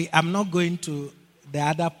 I am not going to the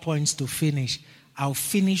other points to finish. I'll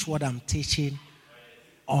finish what I'm teaching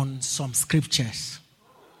on some scriptures.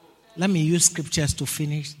 Let me use scriptures to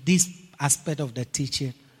finish this aspect of the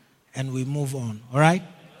teaching and we move on. All right?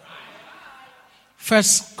 1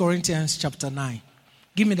 Corinthians chapter 9.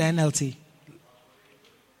 Give me the NLT.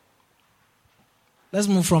 Let's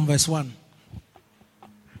move from verse 1.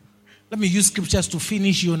 Let me use scriptures to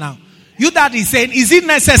finish you now. You that is saying, is it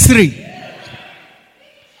necessary?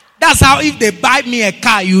 That's how if they buy me a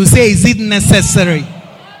car, you say, is it necessary?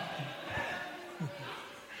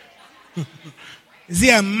 Is it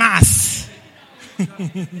a must?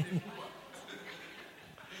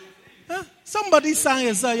 Somebody sang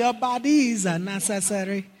it, so your body is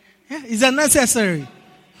unnecessary. Yeah, it's unnecessary.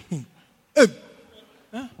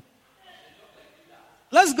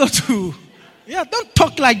 Let's go to... don't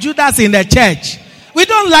talk like Judas in the church. We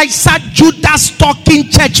don't like such Judas talking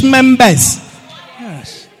church members.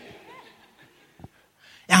 Yes.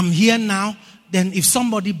 I'm here now. Then if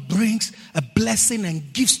somebody brings a blessing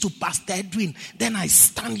and gives to Pastor Edwin, then I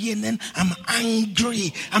stand here and then I'm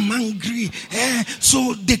angry.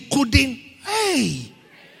 So they couldn't. Hey.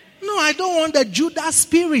 No, I don't want the Judas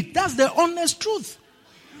spirit. That's the honest truth.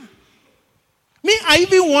 Me, I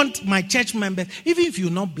even want my church members, even if you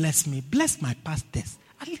not bless me, bless my pastors.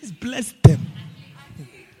 At least bless them.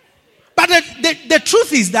 But the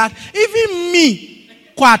truth is that even me,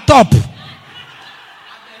 qua top,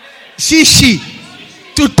 she,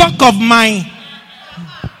 to talk of mine.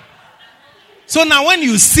 So now when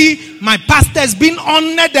you see my pastors being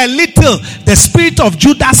honored a little, the spirit of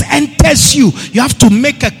Judas enters you. You have to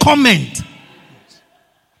make a comment.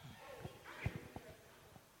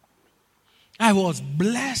 I was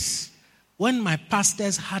blessed when my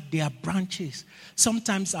pastors had their branches.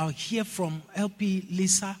 Sometimes I'll hear from LP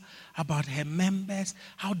Lisa about her members,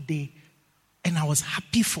 and I was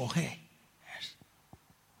happy for her. Yes.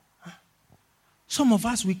 Some of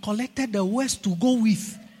us, we collected the words to go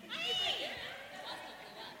with.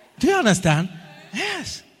 Do you understand?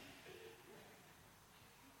 Yes.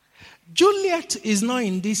 Juliet is not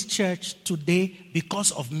in this church today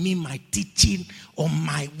because of me, my teaching, or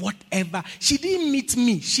my whatever. She didn't meet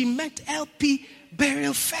me. She met LP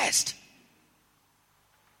Burial first.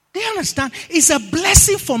 Do you understand? It's a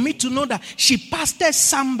blessing for me to know that she pastored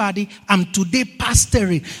somebody I'm today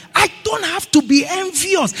pastoring. I don't have to be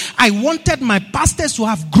envious. I wanted my pastors to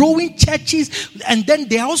have growing churches, and then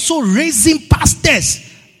they're also raising pastors.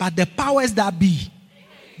 But the powers that be.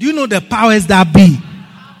 Do you know the powers that be?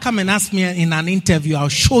 Come and ask me in an interview. I'll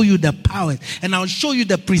show you the powers. And I'll show you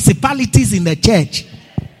the principalities in the church.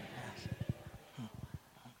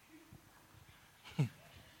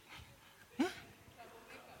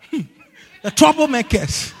 The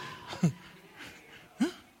troublemakers.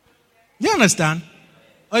 You understand?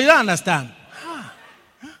 Or you don't understand?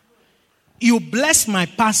 You bless my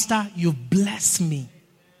pastor, you bless me.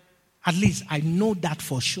 At least I know that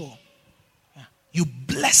for sure. You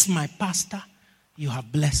bless my pastor, you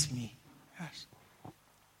have blessed me. Yes.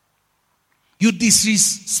 You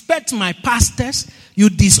disrespect my pastors, you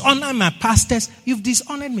dishonor my pastors, you've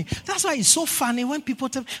dishonored me. That's why it's so funny when people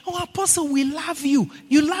tell me, oh, Apostle, we love you.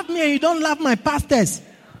 You love me and you don't love my pastors.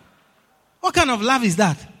 What kind of love is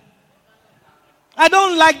that? I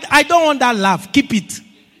don't want that love. Keep it.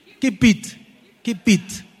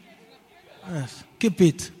 Yes, keep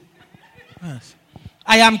it. Yes.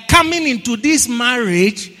 I am coming into this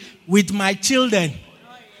marriage with my children.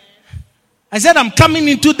 I said I'm coming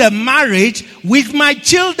into the marriage with my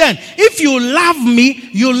children. If you love me,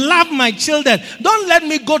 you love my children. Don't let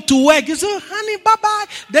me go to work. You say, honey, bye-bye.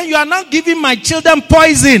 Then you are not giving my children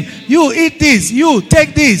poison. You eat this. You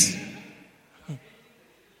take this.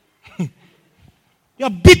 You're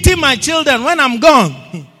beating my children when I'm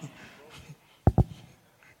gone.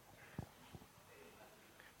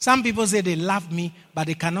 Some people say they love me, but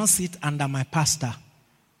they cannot sit under my pastor.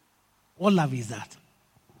 What love is that?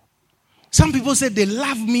 Some people say they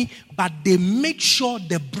love me, but they make sure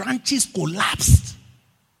the branches collapsed.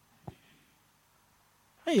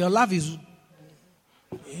 Hey, your love is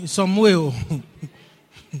some way.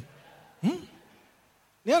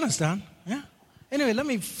 You understand? Yeah. Anyway, let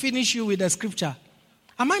me finish you with the scripture.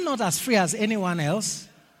 Am I not as free as anyone else?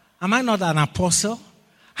 Am I not an apostle?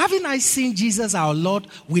 Haven't I seen Jesus our Lord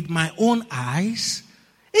with my own eyes?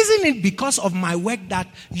 Isn't it because of my work that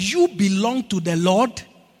you belong to the Lord?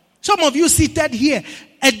 Some of you seated here,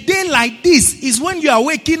 a day like this is when you are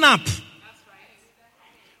waking up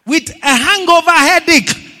with a hangover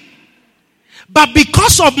headache. But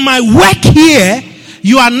because of my work here,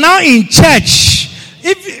 you are now in church.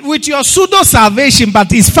 If with your pseudo salvation,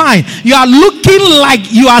 but it's fine. You are looking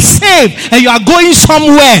like you are saved and you are going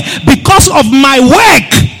somewhere because of my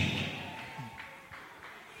work.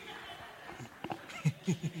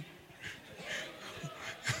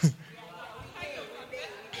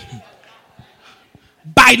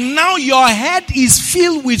 By now your head is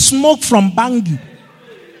filled with smoke from Bangi.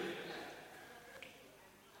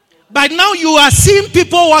 By now you are seeing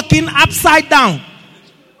people walking upside down.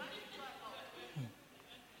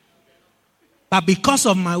 But because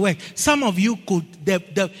of my work, some of you could,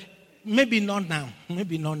 maybe not now,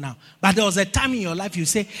 but there was a time in your life you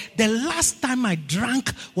say, the last time I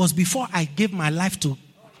drank was before I gave my life to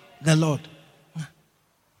the Lord.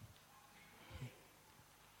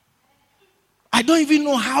 I don't even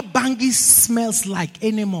know how Bangi smells like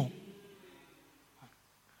anymore.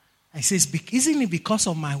 I says, isn't it because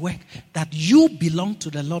of my work that you belong to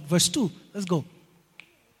the Lord? Verse 2, let's go.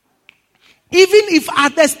 Even if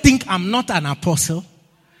others think I'm not an apostle,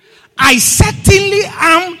 I certainly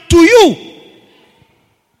am to you.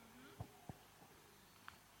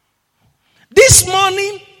 This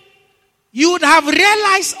morning, you would have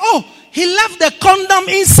realized, oh, he left the condom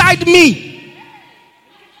inside me.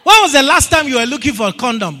 When was the last time you were looking for a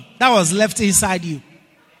condom that was left inside you?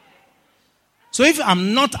 So if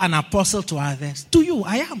I'm not an apostle to others, to you,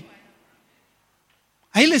 I am.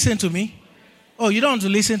 Are you listening to me? Oh, you don't want to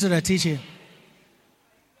listen to the teaching?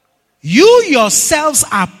 You yourselves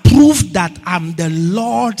are proof that I'm the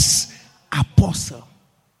Lord's apostle.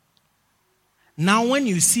 Now when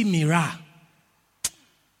you see Mira,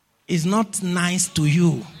 it's not nice to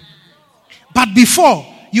you. But before,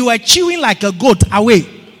 you were chewing like a goat away.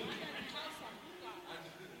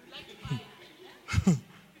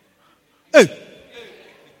 Hey.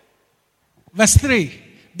 Verse 3.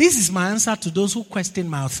 This is my answer to those who question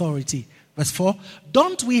my authority. Verse 4.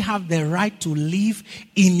 Don't we have the right to live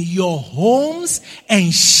in your homes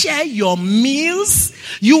and share your meals?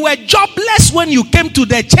 You were jobless when you came to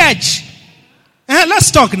the church.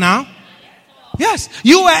 Let's talk now. Yes.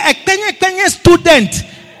 You were a Kenya student.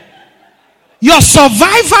 Your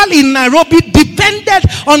survival in Nairobi depended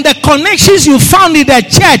on the connections you found in the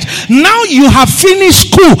church. Now you have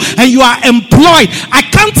finished school and you are employed. I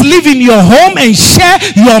can't live in your home and share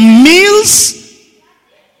your meals.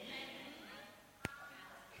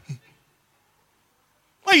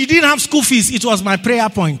 Well, you didn't have school fees. It was my prayer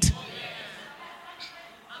point.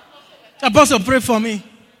 Apostle, pray for me.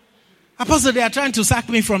 Apostle, they are trying to sack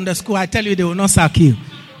me from the school. I tell you, they will not sack you.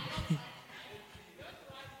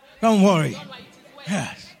 Don't worry.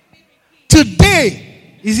 Yes.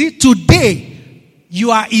 Today,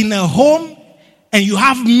 you are in a home and you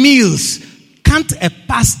have meals. Can't a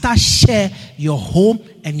pastor share your home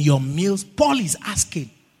and your meals? Paul is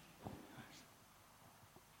asking.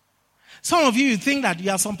 Some of you think that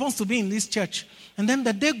you are supposed to be in this church, and then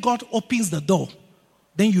the day God opens the door,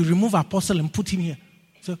 then you remove apostle and put him here.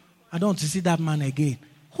 So I don't want to see that man again.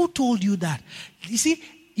 Who told you that? You see,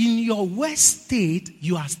 in your worst state,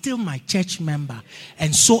 you are still my church member.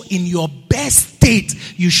 And so in your best state,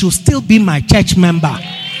 you should still be my church member.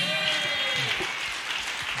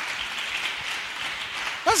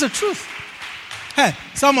 That's the truth. Hey,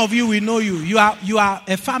 some of you, we know you. You are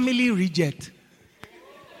a family reject.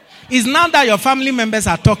 It's now that your family members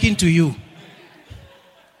are talking to you.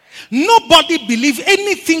 Nobody believe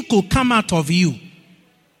anything could come out of you.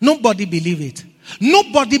 Nobody believe it.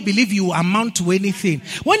 Nobody believe you amount to anything.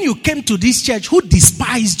 When you came to this church, who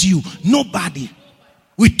despised you? Nobody.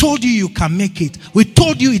 We told you can make it. We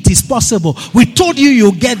told you it is possible. We told you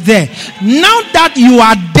you'll get there. Now that you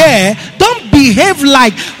are there, don't behave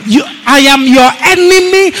like I am your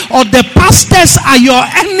enemy or the pastors are your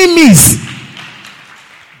enemies.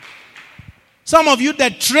 Some of you, the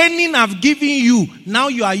training I've given you, now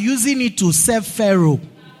you are using it to serve Pharaoh.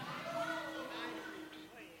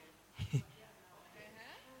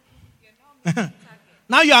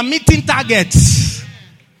 Now you are meeting targets.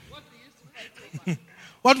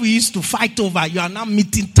 What we used to fight over, you are now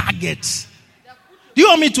meeting targets. Do you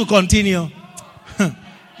want me to continue?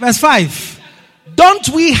 Verse 5. Don't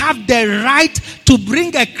we have the right to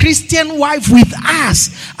bring a Christian wife with us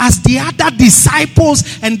as the other disciples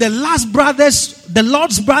and the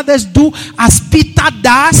Lord's brothers do, as Peter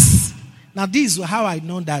does? Now this is how I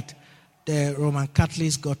know that the Roman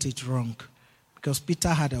Catholics got it wrong. Because Peter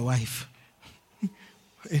had a wife.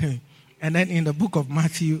 And then in the book of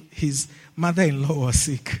Matthew, his mother-in-law was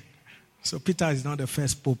sick. So Peter is not the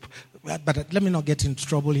first pope. But let me not get into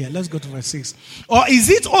trouble here. Let's go to verse 6. Or is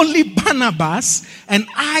it only Barnabas and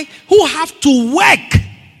I who have to work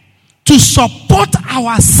to support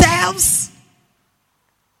ourselves?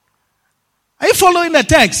 Are you following the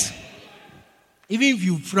text? Even if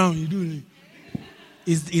you frown, you do it.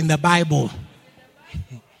 It's in the Bible.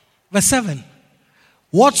 Verse 7.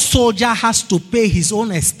 What soldier has to pay his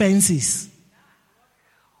own expenses?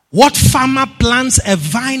 What farmer plants a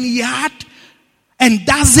vineyard and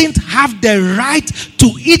doesn't have the right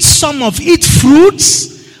to eat some of its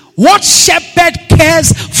fruits? What shepherd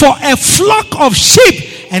cares for a flock of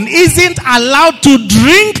sheep and isn't allowed to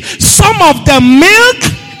drink some of the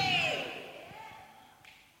milk?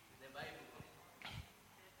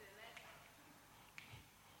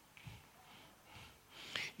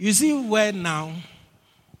 You see where now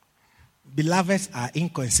beloveds are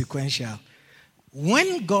inconsequential.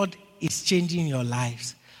 When God is changing your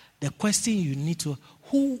lives, the question you need to,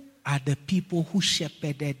 who are the people who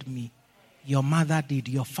shepherded me? Your mother did,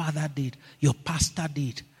 your father did, your pastor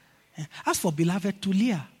did. As for beloved to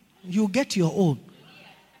Leah, you get your own.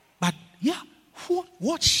 But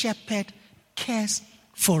what shepherd cares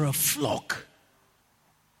for a flock?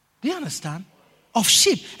 Do you understand? Of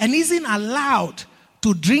sheep and isn't allowed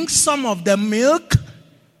to drink some of the milk?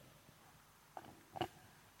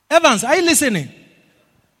 Evans, are you listening?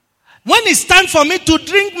 When it's time for me to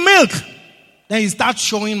drink milk, then you start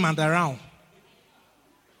showing man around.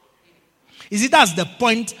 Is it that's the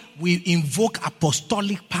point we invoke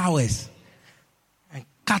apostolic powers and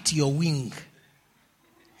cut your wing?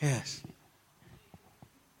 Yes.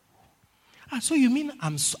 So you mean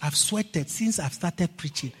I've sweated since I've started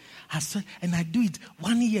preaching. And I do it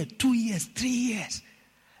 1 year, 2 years, 3 years.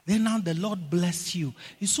 Then now the Lord bless you.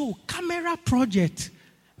 So camera project,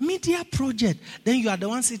 media project. Then you are the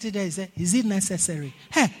one sitting there and say, is it necessary?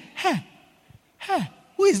 Hey,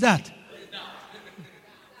 who is that?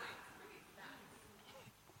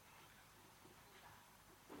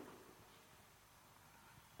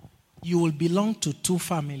 You will belong to 2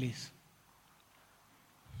 families.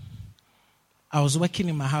 I was working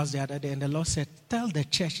in my house the other day and the Lord said, tell the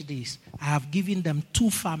church this. I have given them 2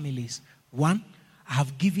 families. 1, I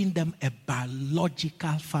have given them a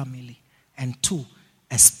biological family. And 2,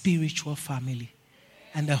 a spiritual family.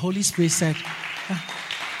 And the Holy Spirit said,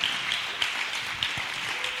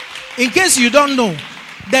 in case you don't know,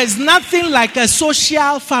 there's nothing like a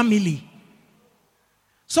social family.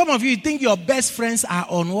 Some of you think your best friends are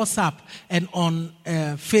on WhatsApp and on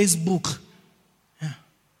Facebook.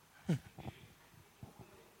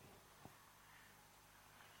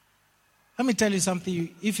 Let me tell you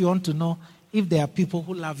something. If you want to know if there are people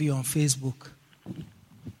who love you on Facebook,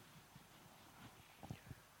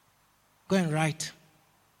 go and write.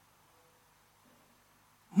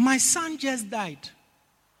 My son just died.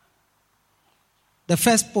 The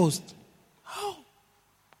first post. Oh,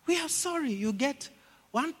 we are sorry. You get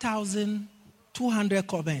 1,200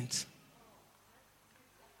 comments.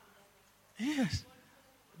 Yes.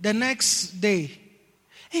 The next day,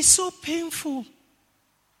 it's so painful.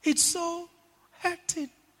 It's so hurting.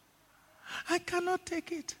 I cannot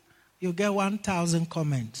take it. You get 1,000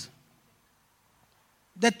 comments.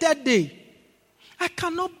 The third day, I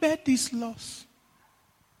cannot bear this loss.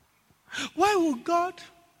 Why would God?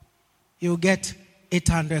 You get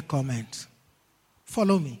 800 comments.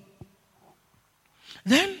 Follow me.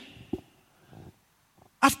 Then,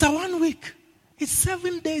 after 1 week, it's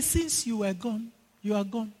 7 days since you were gone. You are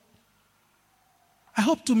gone. I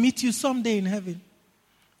hope to meet you someday in heaven.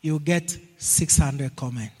 You get 600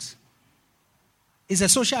 comments. It's a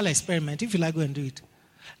social experiment. If you like, go and do it.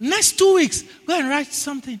 Next 2 weeks, go and write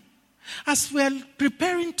something. As we're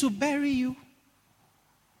preparing to bury you,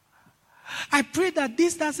 I pray that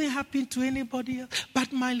this doesn't happen to anybody else,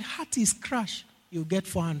 but my heart is crushed. You get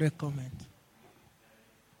 400 comments.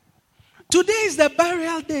 Today is the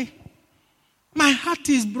burial day. My heart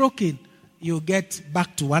is broken. You get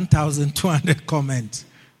back to 1,200 comments.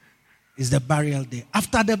 It's the burial day.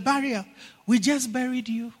 After the burial, we just buried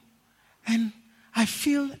you. And I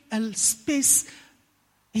feel a space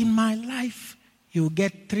in my life. You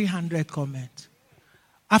get 300 comments.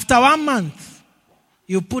 After 1 month,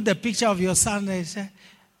 you put the picture of your son there and say,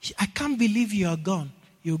 I can't believe you are gone.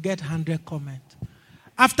 You get 100 comments.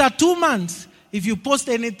 After 2 months, if you post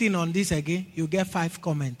anything on this again, you get 5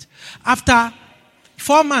 comments. After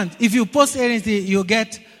 4 months, if you post anything, you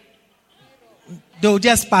get, they'll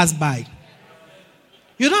just pass by.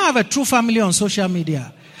 You don't have a true family on social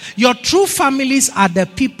media. Your true families are the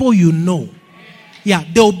people you know. Yeah,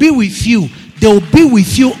 they'll be with you. They'll be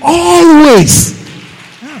with you always.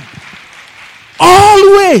 Yeah.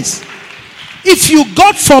 Always. if you,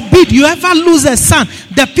 God forbid, you ever lose a son,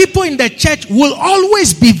 the people in the church will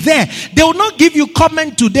always be there. They will not give you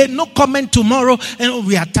comment today, no comment tomorrow, and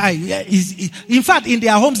we are tired. In fact, in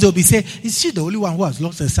their homes, they'll be saying, is she the only one who has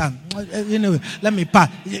lost a son? Anyway, let me pass.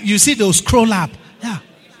 You see, they'll scroll up. Yeah.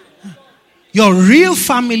 Your real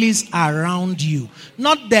families are around you,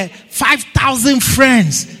 not the 5,000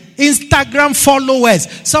 friends, Instagram followers.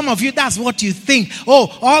 Some of you, that's what you think.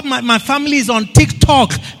 Oh, all my family is on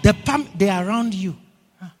TikTok. They are around you.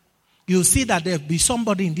 You'll see that there'll be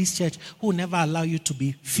somebody in this church who will never allow you to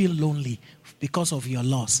feel lonely because of your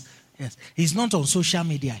loss. Yes, he's not on social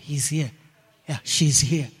media. He's here. Yeah, she's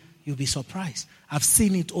here. You'll be surprised. I've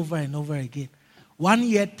seen it over and over again. 1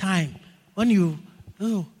 year time, when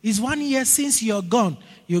it's 1 year since you're gone,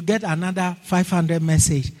 you get another 500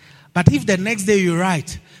 message. But if the next day you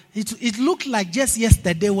write, it looked like just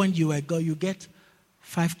yesterday when you were gone, you get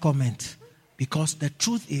 5 comments. Because the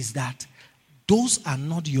truth is that those are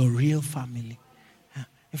not your real family.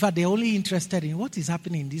 In fact, they're only interested in what is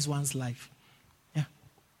happening in this one's life. Yeah.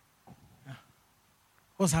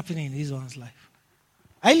 What's happening in this one's life?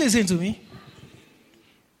 Are you listening to me?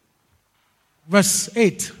 Verse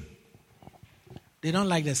 8. They don't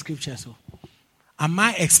like the scripture, so. Am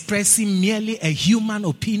I expressing merely a human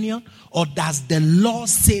opinion, or does the law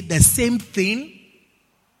say the same thing?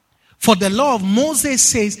 For the law of Moses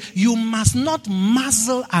says, you must not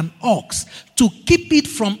muzzle an ox to keep it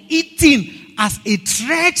from eating as it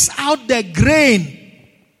treads out the grain.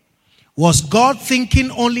 Was God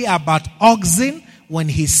thinking only about oxen when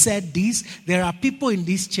he said this? There are people in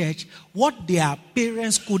this church, what their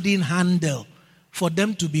parents couldn't handle, for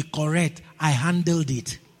them to be correct, I handled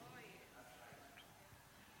it.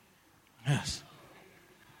 Yes.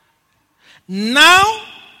 Now,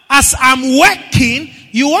 as I'm working,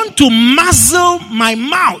 you want to muzzle my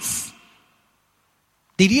mouth.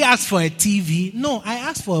 Did he ask for a TV? No, I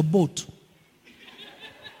asked for a boat.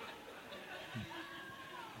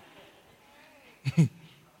 Do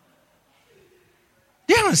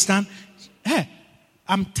you understand? Hey,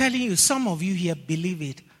 I'm telling you, some of you here believe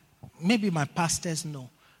it. Maybe my pastors know.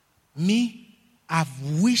 Me,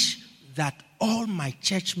 I've wished that all my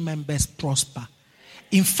church members prosper.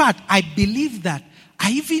 In fact, I believe that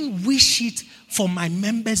I even wish it for my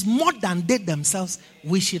members more than they themselves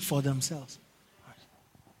wish it for themselves.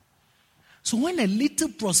 So when a little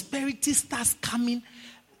prosperity starts coming,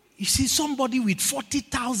 you see somebody with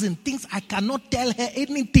 40,000 things, I cannot tell her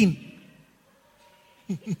anything.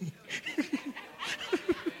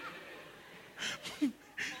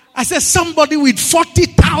 I said somebody with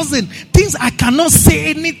 40,000 things, I cannot say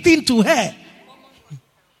anything to her.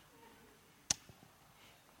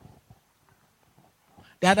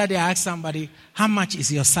 The other day I asked somebody, how much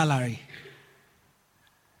is your salary?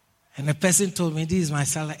 And the person told me, this is my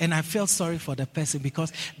salary. And I felt sorry for the person,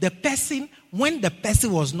 because the person, when the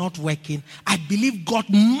person was not working, I believe got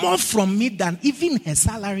more from me than even her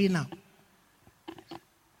salary now.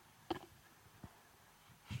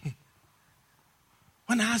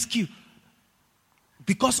 When I ask you,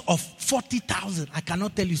 because of 40,000, I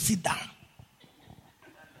cannot tell you, sit down.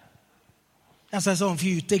 That's why some of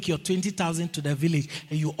you take your 20,000 to the village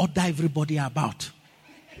and you order everybody about.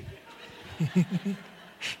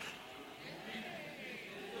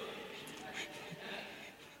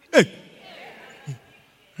 Hey.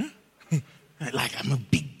 Like I'm a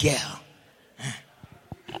big girl.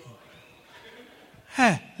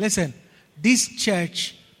 Hey, listen, this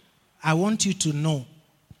church, I want you to know,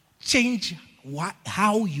 change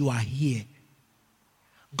how you are here.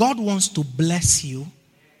 God wants to bless you.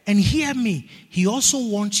 And hear me, he also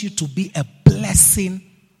wants you to be a blessing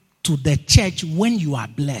to the church when you are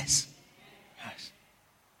blessed. Yes.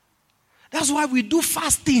 That's why we do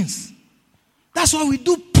fastings. That's why we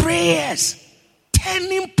do prayers.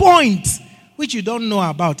 Turning points, which you don't know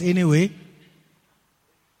about anyway.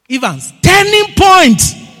 Evans, turning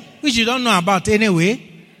points, which you don't know about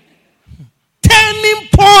anyway. Turning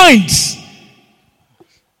points.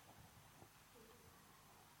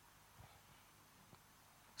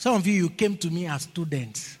 Some of you came to me as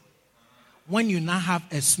students. When you now have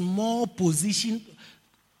a small position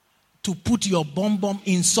to put your bomb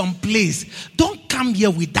in some place, don't come here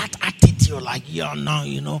with that attitude like, yeah, now,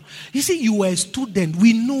 you know. You see, you were a student.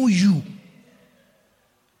 We know you.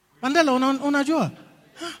 Mandela, unajua?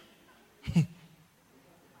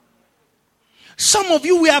 Some of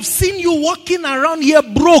you, we have seen you walking around here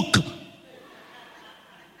broke.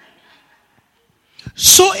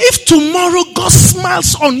 So if tomorrow God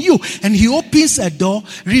smiles on you and he opens a door,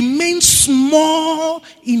 remain small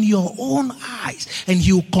in your own eyes and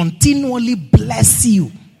he will continually bless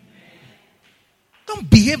you. Don't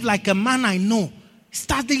behave like a man I know. He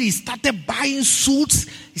started buying suits.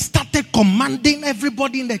 He started commanding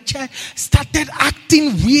everybody in the church. Started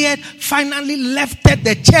acting weird. Finally left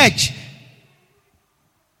the church.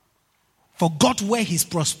 Forgot where his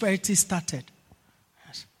prosperity started.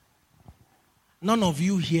 Yes. None of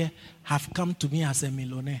you here have come to me as a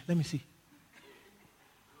millionaire. Let me see.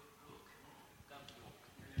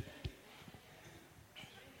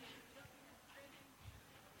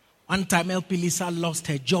 One time, LP Lisa lost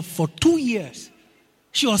her job for 2 years.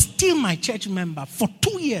 She was still my church member for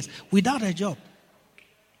 2 years without a job.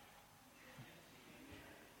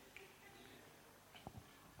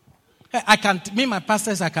 My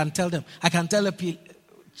pastors, I can tell them. I can tell LP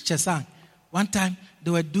Chesang. One time,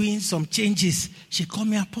 they were doing some changes. She called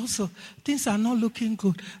me, Apostle, things are not looking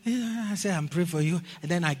good. I said, I'm praying for you. And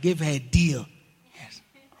then I gave her a deal. Yes.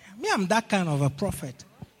 Me, I'm that kind of a prophet.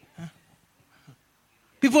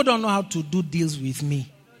 People don't know how to do deals with me.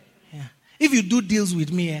 Yeah. If you do deals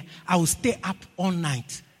with me, I will stay up all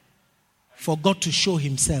night for God to show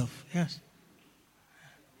himself. Yes.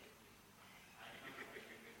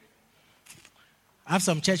 I have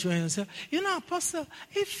some church members say, Apostle,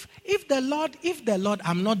 if the Lord,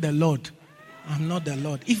 I'm not the Lord. I'm not the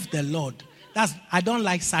Lord. If the Lord. I don't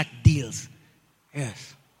like such deals.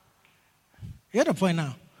 Yes. You get the point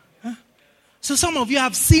now? Huh? So some of you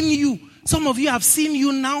have seen you. Some of you have seen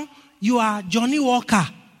you now. You are Johnny Walker.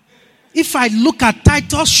 If I look at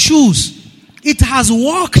Titus' shoes, it has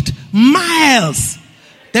walked miles.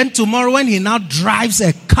 Then tomorrow when he now drives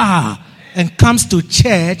a car and comes to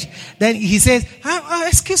church, then he says,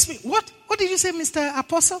 excuse me, what did you say, Mr.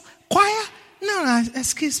 Apostle? Choir? No,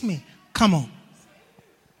 excuse me. Come on.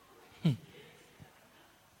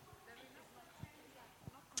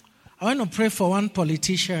 I want to pray for one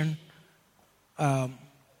politician, the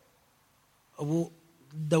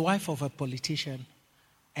wife of a politician,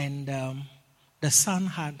 and the son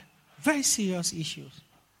had very serious issues.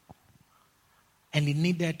 And he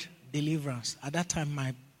needed deliverance. At that time,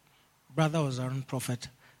 my brother was around, Prophet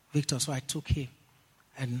Victor, so I took him.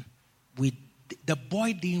 And the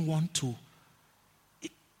boy didn't want to.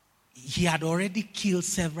 He had already killed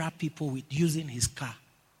several people with using his car.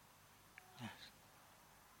 Yes.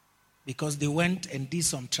 Because they went and did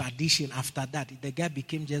some tradition after that. The guy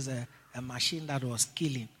became just a machine that was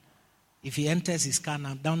killing. If he enters his car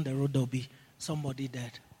now, down the road, there'll be somebody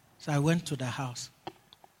dead. So I went to the house.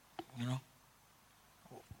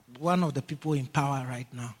 One of the people in power right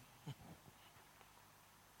now.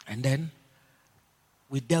 And then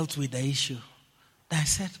we dealt with the issue. Then I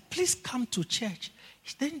said, please come to church.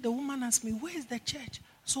 Then the woman asked me, where is the church?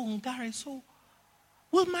 So Ngare,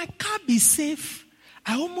 will my car be safe?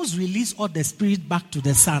 I almost released all the spirit back to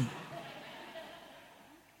the son.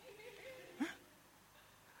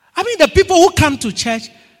 I mean, the people who come to church,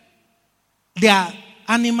 they are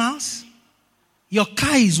animals. Your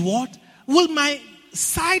car is what? Will my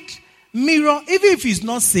side mirror, even if it's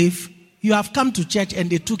not safe, you have come to church and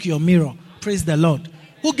they took your mirror. Praise the Lord.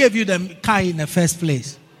 Who gave you the car in the first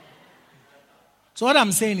place? So what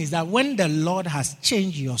I'm saying is that when the Lord has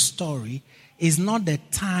changed your story, it's not the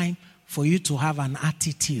time for you to have an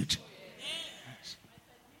attitude.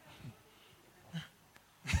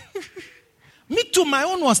 Me too, my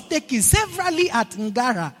own was taken severally at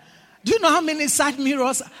Ngara. Do you know how many side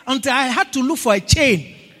mirrors? Until I had to look for a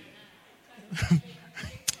chain.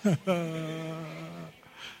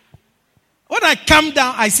 When I come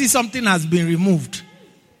down, I see something has been removed.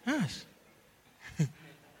 Yes.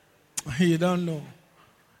 You don't know.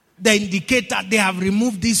 The indicator, they have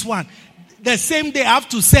removed this one. The same day I have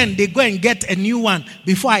to send, they go and get a new one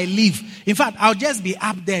before I leave. In fact, I'll just be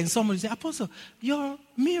up there and somebody say, Apostle, your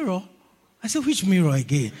mirror. I said, which mirror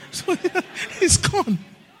again? So it's gone.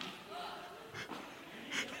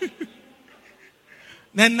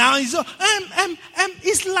 Then now he's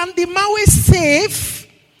is Landimawe safe?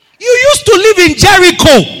 You used to live in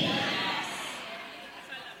Jericho.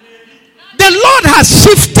 The Lord has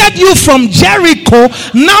shifted you from Jericho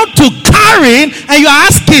now to Karen, and you're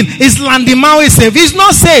asking, is Landimawe safe? It's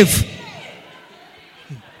not safe.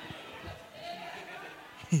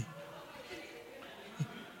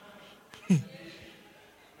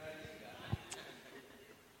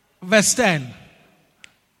 Verse 10.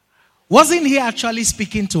 Wasn't he actually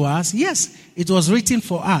speaking to us? Yes, it was written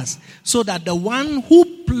for us. So that the one who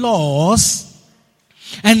plows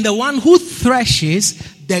and the one who threshes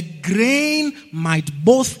the grain might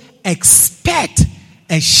both expect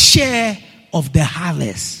a share of the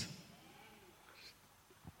harvest.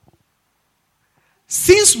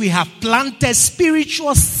 Since we have planted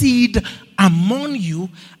spiritual seed among you,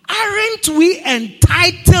 Aren't we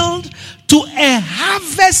entitled to a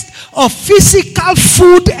harvest of physical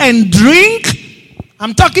food and drink?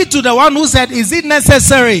 I'm talking to the one who said, is it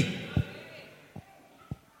necessary?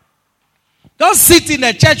 Don't sit in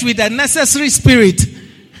a church with a necessary spirit.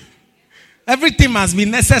 Everything must be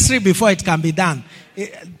necessary before it can be done.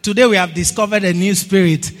 Today we have discovered a new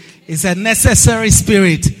spirit. It's a necessary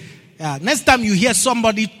spirit. Next time you hear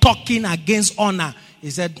somebody talking against honor, he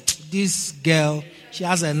said, this girl, she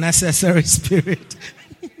has a necessary spirit.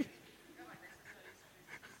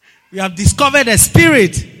 We have discovered a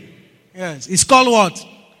spirit. Yes, it's called what?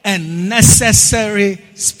 A necessary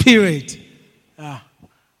spirit.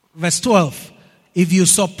 Verse 12. If you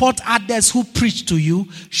support others who preach to you,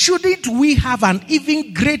 shouldn't we have an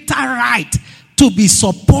even greater right to be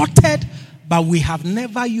supported? But we have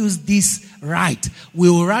never used this right. We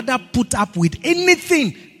will rather put up with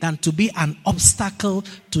anything than to be an obstacle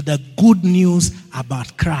to the good news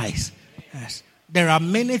about Christ. Yes. There are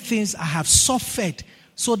many things I have suffered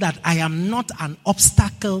so that I am not an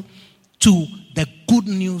obstacle to the good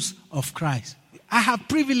news of Christ. I have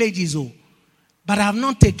privileges, but I have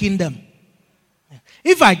not taken them.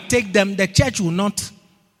 If I take them, the church will not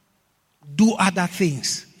do other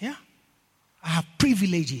things. Yeah, I have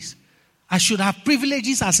privileges. I should have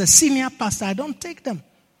privileges as a senior pastor. I don't take them.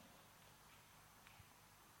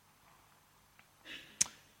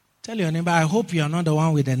 Tell your neighbor, I hope you are not the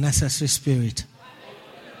one with the necessary spirit.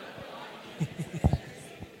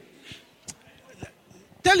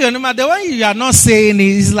 Tell your neighbor, the one you are not saying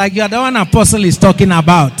is like you are the one apostle is talking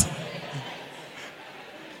about.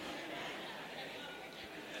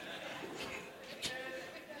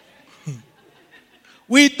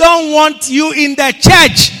 We don't want you in the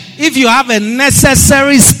church if you have a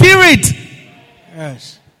necessary spirit.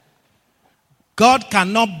 Yes. God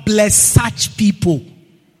cannot bless such people.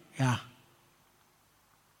 Yeah.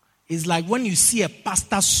 It's like when you see a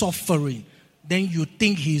pastor suffering, then you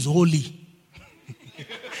think he's holy.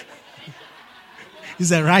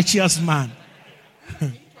 He's a righteous man.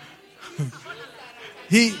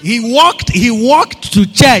 He walked to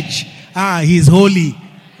church. He's holy.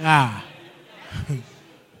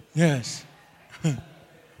 Yes.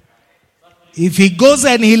 If he goes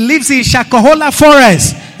and he lives in Shakahola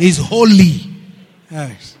forest, he's holy.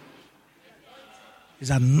 Yes. He's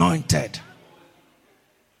anointed.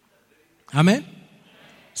 Amen.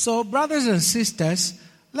 So, brothers and sisters,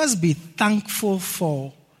 let's be thankful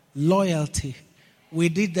for loyalty.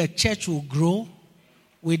 The church will grow.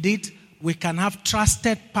 We can have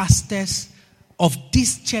trusted pastors of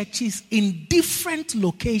these churches in different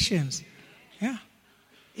locations. Yeah.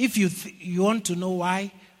 If you want to know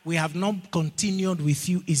why we have not continued with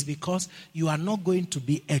you, is because you are not going to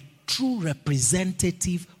be a true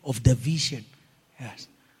representative of the vision. Yes.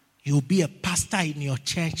 You'll be a pastor in your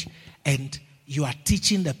church and you are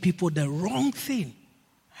teaching the people the wrong thing.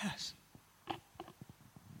 Yes.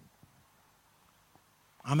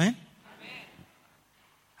 Amen?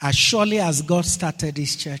 As surely as God started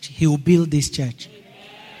this church, He will build this church.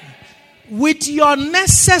 With your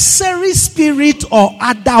necessary spirit or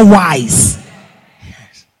otherwise.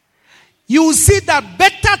 Yes. You will see that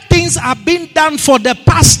better things are being done for the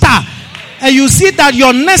pastor. And you see that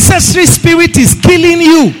your necessary spirit is killing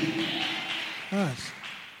you. Yes.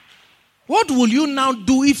 What will you now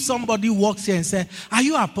do if somebody walks here and says, are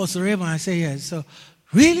you Apostle Raymond? I say, yes. So,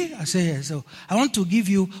 really? I say, yes. So, I want to give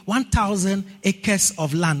you 1,000 acres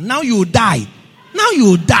of land. Now you die.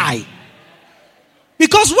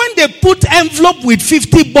 Because when they put envelope with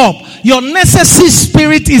 50 bob, your necessary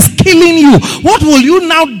spirit is killing you. What will you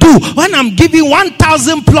now do when I'm giving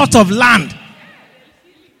 1,000 plot of land?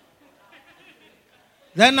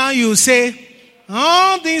 Then now you say,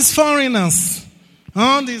 all these foreigners,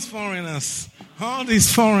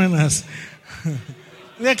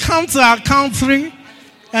 they come to our country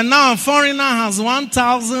and now a foreigner has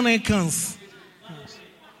 1,000 acres.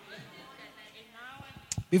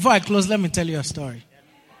 Before I close, let me tell you a story.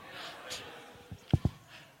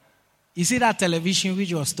 You see that television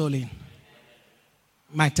which was stolen?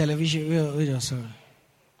 My television which was stolen.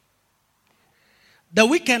 The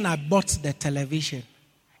weekend I bought the television.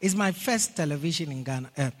 It's my first television in Ghana,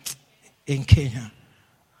 in Kenya.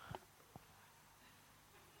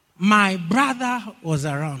 My brother was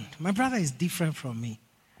around. My brother is different from me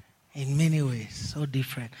in many ways. So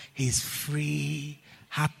different. He's free,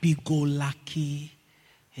 happy-go-lucky,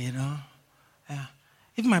 you know.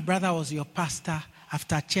 If my brother was your pastor,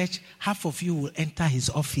 after church, half of you will enter his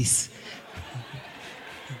office.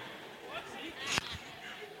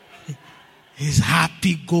 He's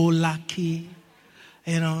happy-go-lucky.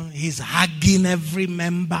 You know, he's hugging every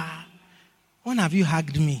member. When have you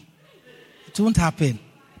hugged me? It won't happen.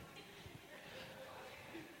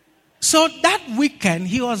 So that weekend,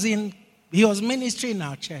 he was ministering in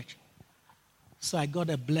our church. So I got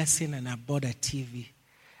a blessing and I bought a TV.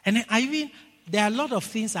 And then there are a lot of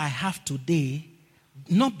things I have today,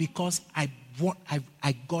 not because I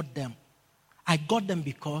got them. I got them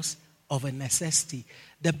because of a necessity.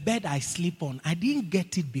 The bed I sleep on, I didn't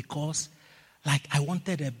get it because I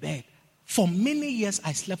wanted a bed. For many years,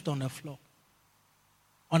 I slept on the floor,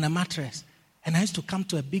 on a mattress. And I used to come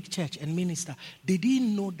to a big church and minister. They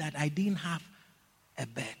didn't know that I didn't have a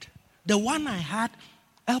bed. The one I had,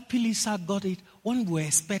 LP Lisa got it when we were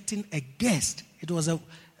expecting a guest. It was a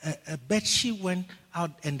bed she went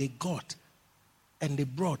out and they got and they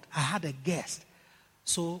brought. I had a guest.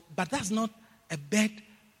 So, but that's not a bed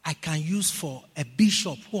I can use for a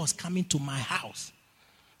bishop who was coming to my house.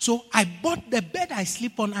 So I bought the bed I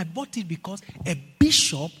sleep on. I bought it because a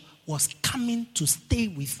bishop was coming to stay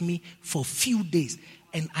with me for a few days,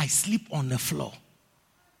 and I sleep on the floor.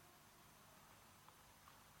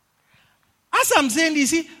 As I'm saying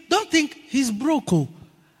this, don't think he's broke.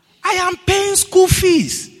 I am paying school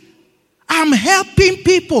fees. I'm helping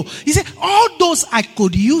people. He said, all those I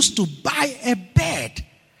could use to buy a bed.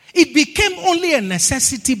 It became only a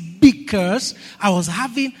necessity because I was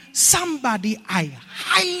having somebody I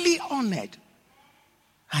highly honored.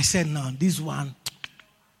 I said, no, this one.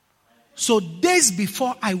 So days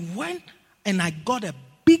before, I went and I got a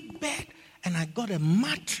big bed and I got a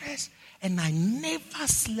mattress and I never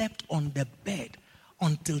slept on the bed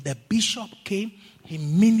until the bishop came. He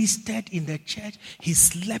ministered in the church. He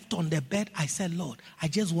slept on the bed. I said, Lord, I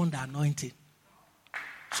just want the anointing.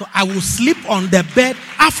 So I will sleep on the bed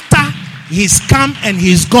after he's come and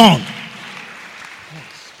he's gone.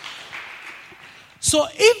 So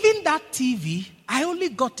even that TV, I only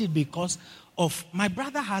got it because of my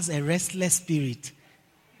brother has a restless spirit.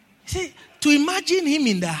 See, to imagine him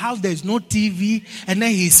in the house, there's no TV, and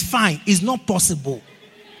then he's fine. It's not possible.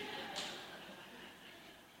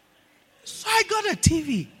 So I got a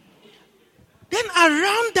TV. Then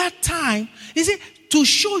around that time, you see, to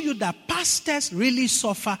show you that pastors really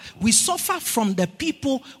suffer, we suffer from the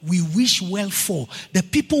people we wish well for, the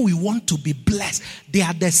people we want to be blessed. They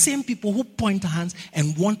are the same people who point hands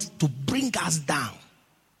and want to bring us down.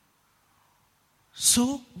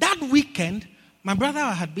 So that weekend, my brother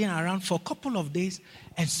had been around for a couple of days,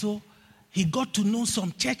 and so he got to know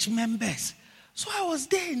some church members. So I was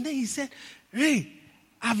there, and then he said, Ray,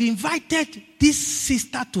 I've invited this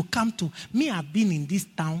sister to come to me. I've been in this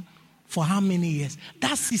town for how many years?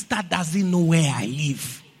 That sister doesn't know where I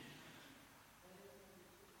live.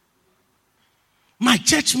 My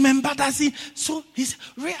church member doesn't. So he said,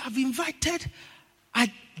 Ray, I've invited.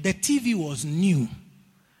 The TV was new.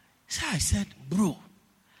 So I said, bro,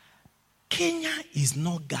 Kenya is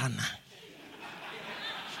not Ghana.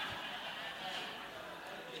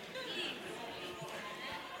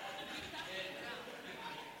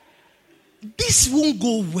 This won't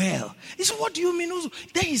go well. He said, what do you mean?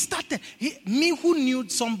 Then he started, me who knew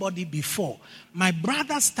somebody before, my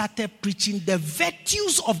brother started preaching the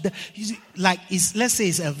virtues of let's say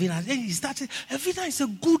it's Elvina. Then he started, Elvina is a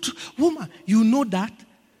good woman. You know that?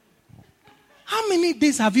 How many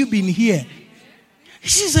days have you been here?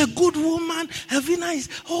 She's a good woman. Elvina is,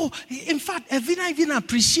 in fact, Elvina even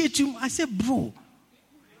appreciates you. I said, bro,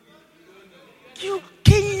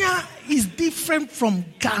 Kenya is different from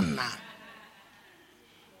Ghana.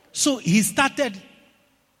 So he started,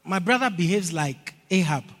 my brother behaves like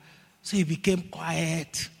Ahab. So he became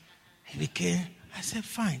quiet. I said,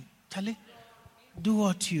 fine, Charlie, do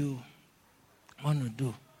what you want to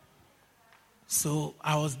do. So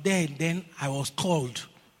I was there, and then I was called.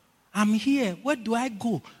 I'm here. Where do I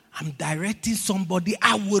go? I'm directing somebody.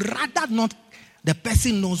 I would rather not the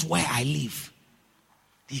person knows where I live.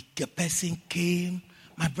 The person came.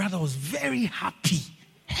 My brother was very happy.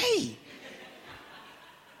 Hey!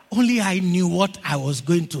 Only I knew what I was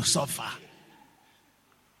going to suffer.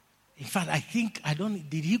 In fact,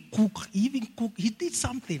 did he cook? He even cook. He did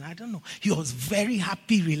something. I don't know. He was very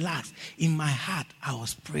happy, relaxed. In my heart, I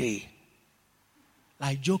was praying.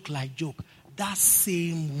 Like joke. That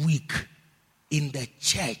same week in the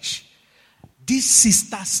church, this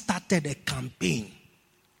sister started a campaign.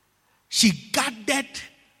 She gathered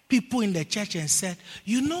people in the church and said,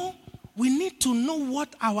 we need to know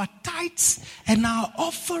what our tithes and our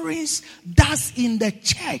offerings does in the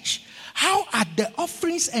church. How are the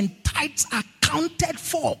offerings and tithes accounted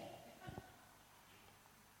for?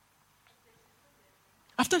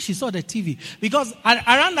 After she saw the TV, because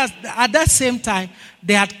around us, at that same time,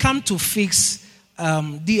 they had come to fix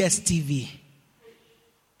DSTV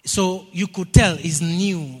So you could tell it's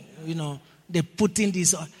new. They put in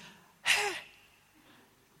this.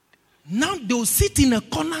 Now they'll sit in a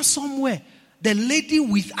corner somewhere. The lady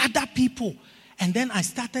with other people. And then I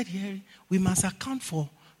started hearing, we must account for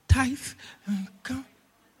tithe.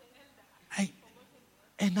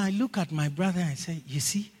 And I look at my brother and I say, you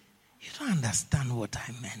see, you don't understand what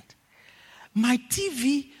I meant. My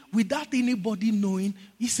TV, without anybody knowing,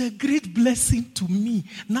 is a great blessing to me.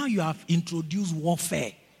 Now you have introduced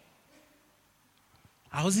warfare.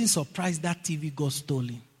 I wasn't surprised that TV got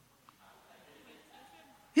stolen.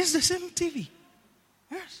 It's the same TV.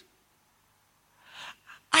 Yes.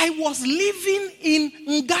 I was living in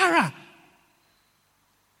Ngara,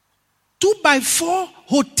 2x4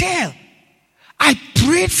 hotel. I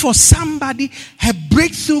prayed for somebody, her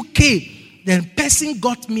breakthrough came. The person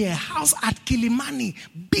got me a house at Kilimani,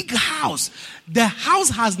 big house. The house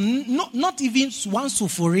has not even one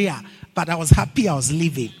sophria, but I was happy I was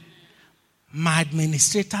living. My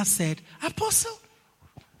administrator said, Apostle,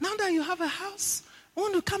 now that you have a house, I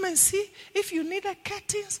want to come and see if you need a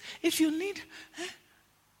curtains, if you need...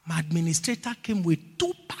 My administrator came with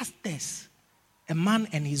 2 pastors, a man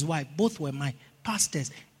and his wife. Both were my pastors.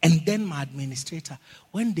 And then my administrator.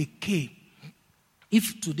 When they came,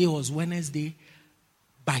 if today was Wednesday,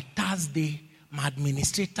 by Thursday, my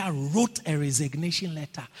administrator wrote a resignation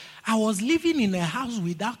letter. I was living in a house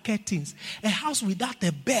without curtains, a house without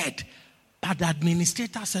a bed. But the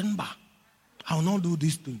administrator said, I will not do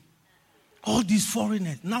this thing. All these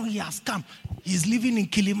foreigners, now he has come. He's living in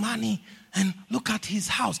Kilimani. And look at his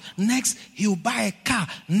house. Next, he will buy a car.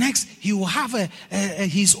 Next, he will have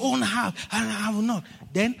his own house. And I will not.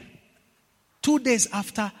 Then, 2 days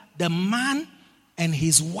after, the man and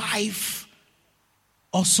his wife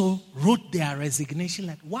also wrote their resignation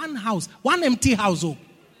letter. One house, one empty household.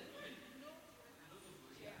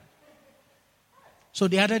 So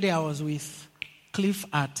the other day I was with Cliff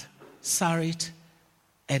at Sarit,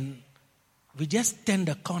 and we just turned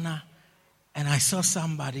the corner, and I saw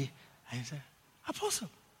somebody. I said, Apostle.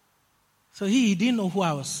 So he didn't know who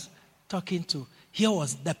I was talking to. Here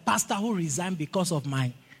was the pastor who resigned because of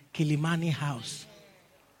my Kilimani house.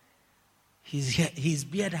 His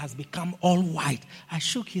beard has become all white. I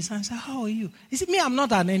shook his hand and said, how are you? He said, me, I'm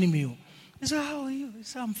not an enemy. He said, how are you? He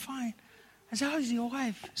said, I'm fine. I said, how is your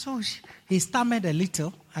wife? So he stammered a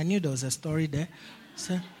little. I knew there was a story there. I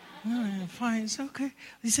said, no, I'm fine. It's okay.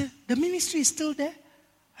 He said, the ministry is still there?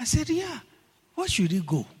 I said, yeah. Where should he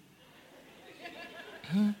go?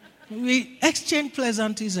 We exchanged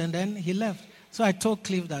pleasantries and then he left. So I told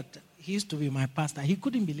Cliff that he used to be my pastor. He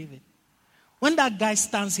couldn't believe it. When that guy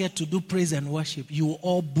stands here to do praise and worship, you will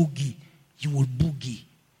all boogie. You will boogie.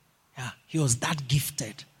 Yeah, he was that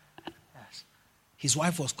gifted. Yes. His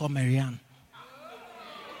wife was called Marianne.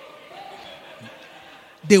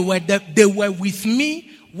 They were with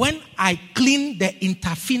me when I cleaned the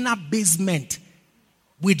Interfina basement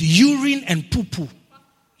with urine and poo-poo.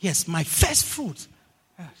 Yes, my first fruit.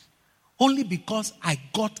 Yes. Only because I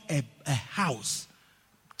got a house.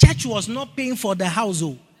 Church was not paying for the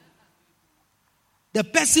household. The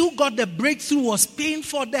person who got the breakthrough was paying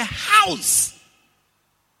for the house.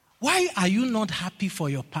 Why are you not happy for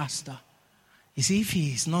your pastor? You see, if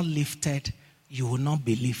he is not lifted, you will not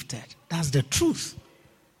be lifted. That's the truth.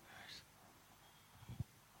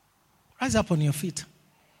 Rise up on your feet.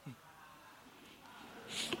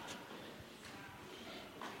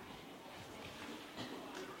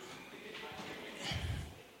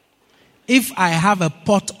 If I have a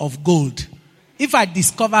pot of gold, if I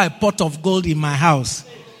discover a pot of gold in my house,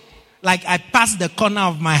 like I pass the corner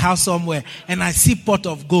of my house somewhere and I see pot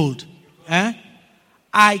of gold,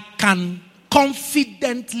 I can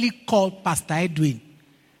confidently call Pastor Edwin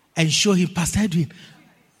and show him, Pastor Edwin,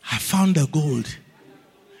 I found the gold.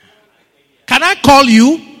 Can I call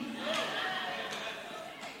you?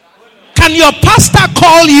 Can your pastor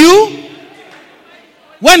call you?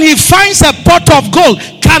 When he finds a pot of gold,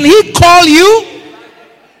 can he call you?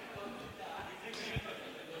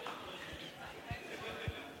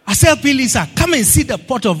 I said, Lisa, come and see the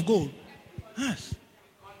pot of gold. Yes.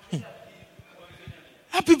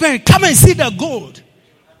 Happy Berry, come and see the gold.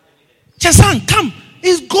 Chesan, come.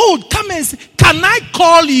 It's gold. Come and see. Can I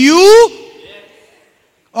call you?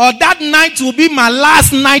 Or that night will be my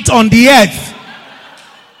last night on the earth.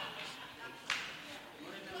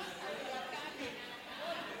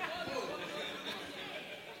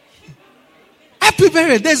 Happy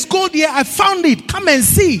Berry, there's gold here. I found it. Come and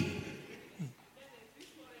see.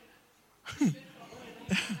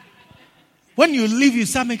 When you leave, you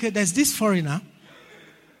say, there's this foreigner.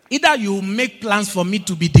 Either you make plans for me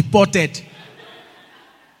to be deported.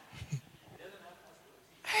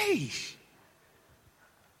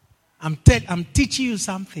 I'm teaching you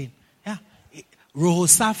something. Yeah.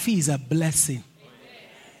 Rohosafi is a blessing.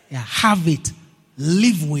 Yeah, have it.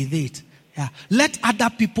 Live with it. Yeah. Let other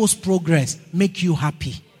people's progress make you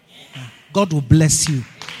happy. Yeah. God will bless you.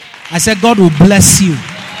 I said God will bless you. Yeah.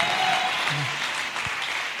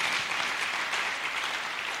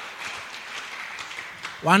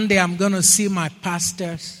 One day I'm going to see my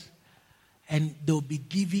pastors and they'll be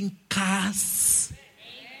giving cars.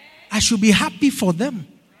 I should be happy for them.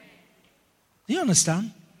 Do you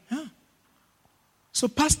understand? Yeah. So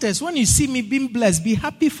pastors, when you see me being blessed, be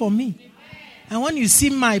happy for me. And when you see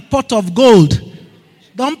my pot of gold,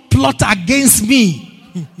 don't plot against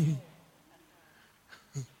me.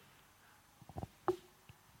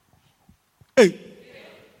 Hey.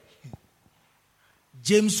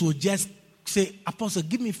 James will just say, Apostle,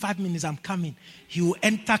 give me 5 minutes, I'm coming. He will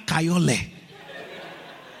enter Kayole.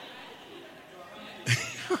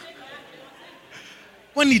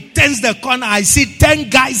 When he turns the corner, I see 10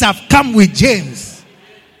 guys have come with James.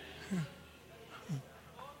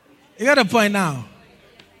 You got the point now?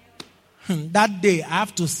 That day, I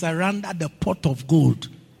have to surrender the pot of gold.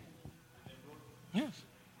 Yes.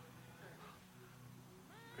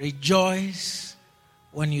 Rejoice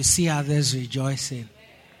when you see others rejoicing.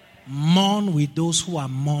 Mourn with those who are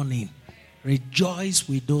mourning. Rejoice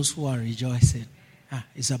with those who are rejoicing.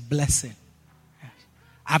 It's a blessing. Yes.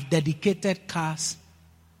 I've dedicated cars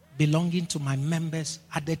belonging to my members.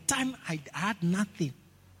 At the time, I had nothing.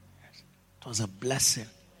 Yes. It was a blessing.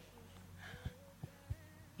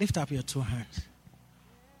 Lift up your 2 hands.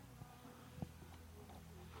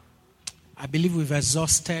 I believe we've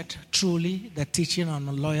exhausted truly the teaching on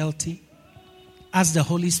loyalty. Ask the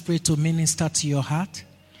Holy Spirit to minister to your heart,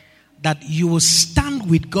 that you will stand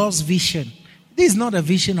with God's vision. This is not a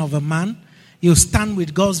vision of a man. You stand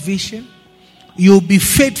with God's vision. You'll be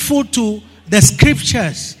faithful to the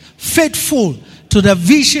scriptures, faithful to the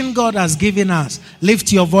vision God has given us.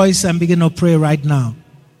 Lift your voice and begin to pray right now.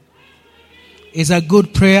 It's a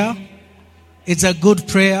good prayer. It's a good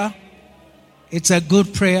prayer. It's a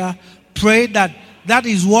good prayer. Pray that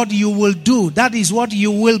is what you will do. That is what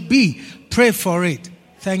you will be. Pray for it.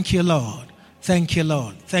 Thank you, Lord. Thank you,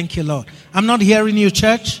 Lord. Thank you, Lord. I'm not hearing you,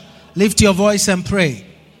 church. Lift your voice and pray.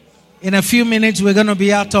 In a few minutes, we're going to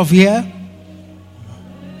be out of here.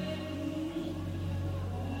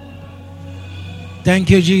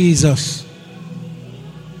 Thank you, Jesus.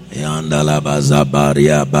 Yandala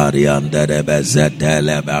bazabaria barianda de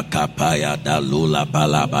bezetele bakapaya dalula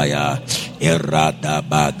balabaya irada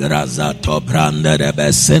bagraza tobranda de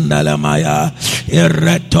besendele maya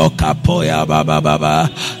irreto kapoya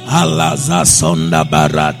baba alaza sonda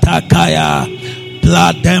baratakaya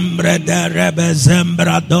Pladembre de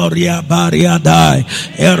rebezembra doria bariadai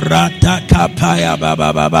irata kapaya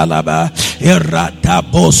baba balaba irata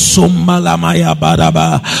bosumalamaya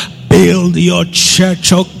baraba. Build your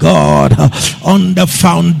church, oh God, on the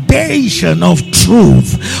foundation of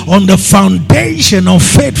truth, on the foundation of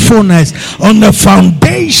faithfulness, on the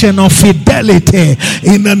foundation of fidelity.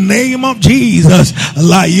 In the name of Jesus,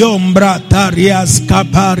 La yombra tarias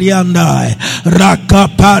kapariandai,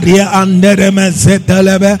 rakaparia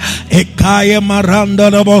anderemezetelebe, ekaya maranda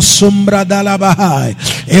bosumbra dalabahai,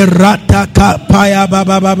 erata kapaya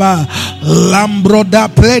baba, lambro da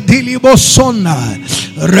predilibo sona.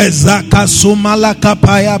 Rezaka sumala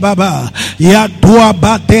kapaya baba ya dua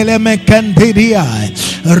batele mekendiria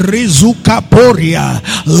rizuka poria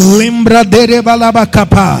limbra dere balaba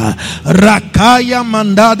kapa rakaya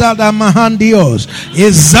mandada da mahandios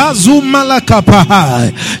izazu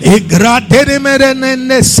malakapa igradere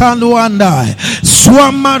merene saluanda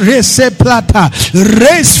swama rese plata.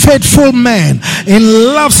 Raise faithful men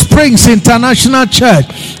in Love Springs International Church.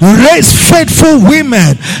 Raise faithful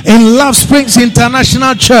women in Love Springs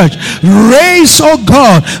International Church. Raise, oh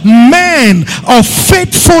God, men of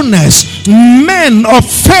faithfulness, men of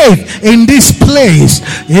faith in this place.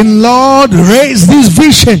 In Lord, raise this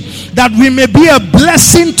vision that we may be a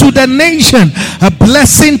blessing to the nation, a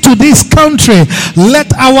blessing to this country.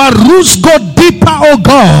 Let our roots go deeper, oh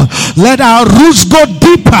God. Let our roots go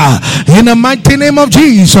deeper in the mighty name of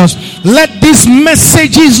Jesus. Let these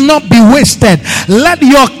messages not be wasted. Let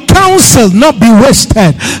your counsel not be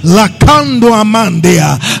wasted. Lakando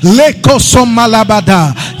amandia leko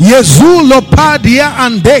somalabada yezulo padia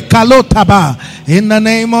ande kalotaba. In the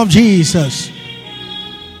name of Jesus.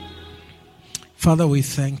 Father, we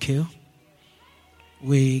thank you.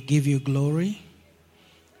 We give you glory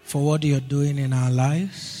for what you're doing in our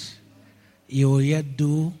lives. You will yet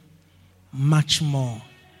do much more,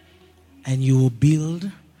 and you will build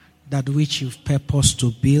that which you've purposed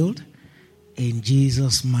to build. In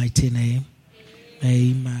Jesus' mighty name,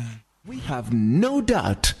 amen. We have no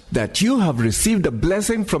doubt that you have received a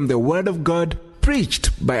blessing from the Word of God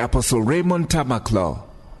preached by Apostle Raymond Tamaklo.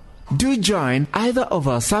 Do join either of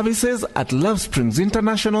our services at Love Springs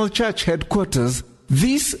International Church headquarters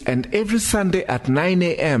this and every Sunday at 9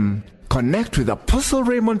 a.m. Connect with Apostle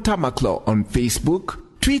Raymond Tamaklo on Facebook,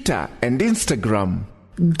 Twitter, and Instagram.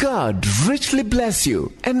 God richly bless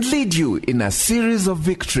you and lead you in a series of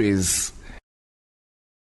victories.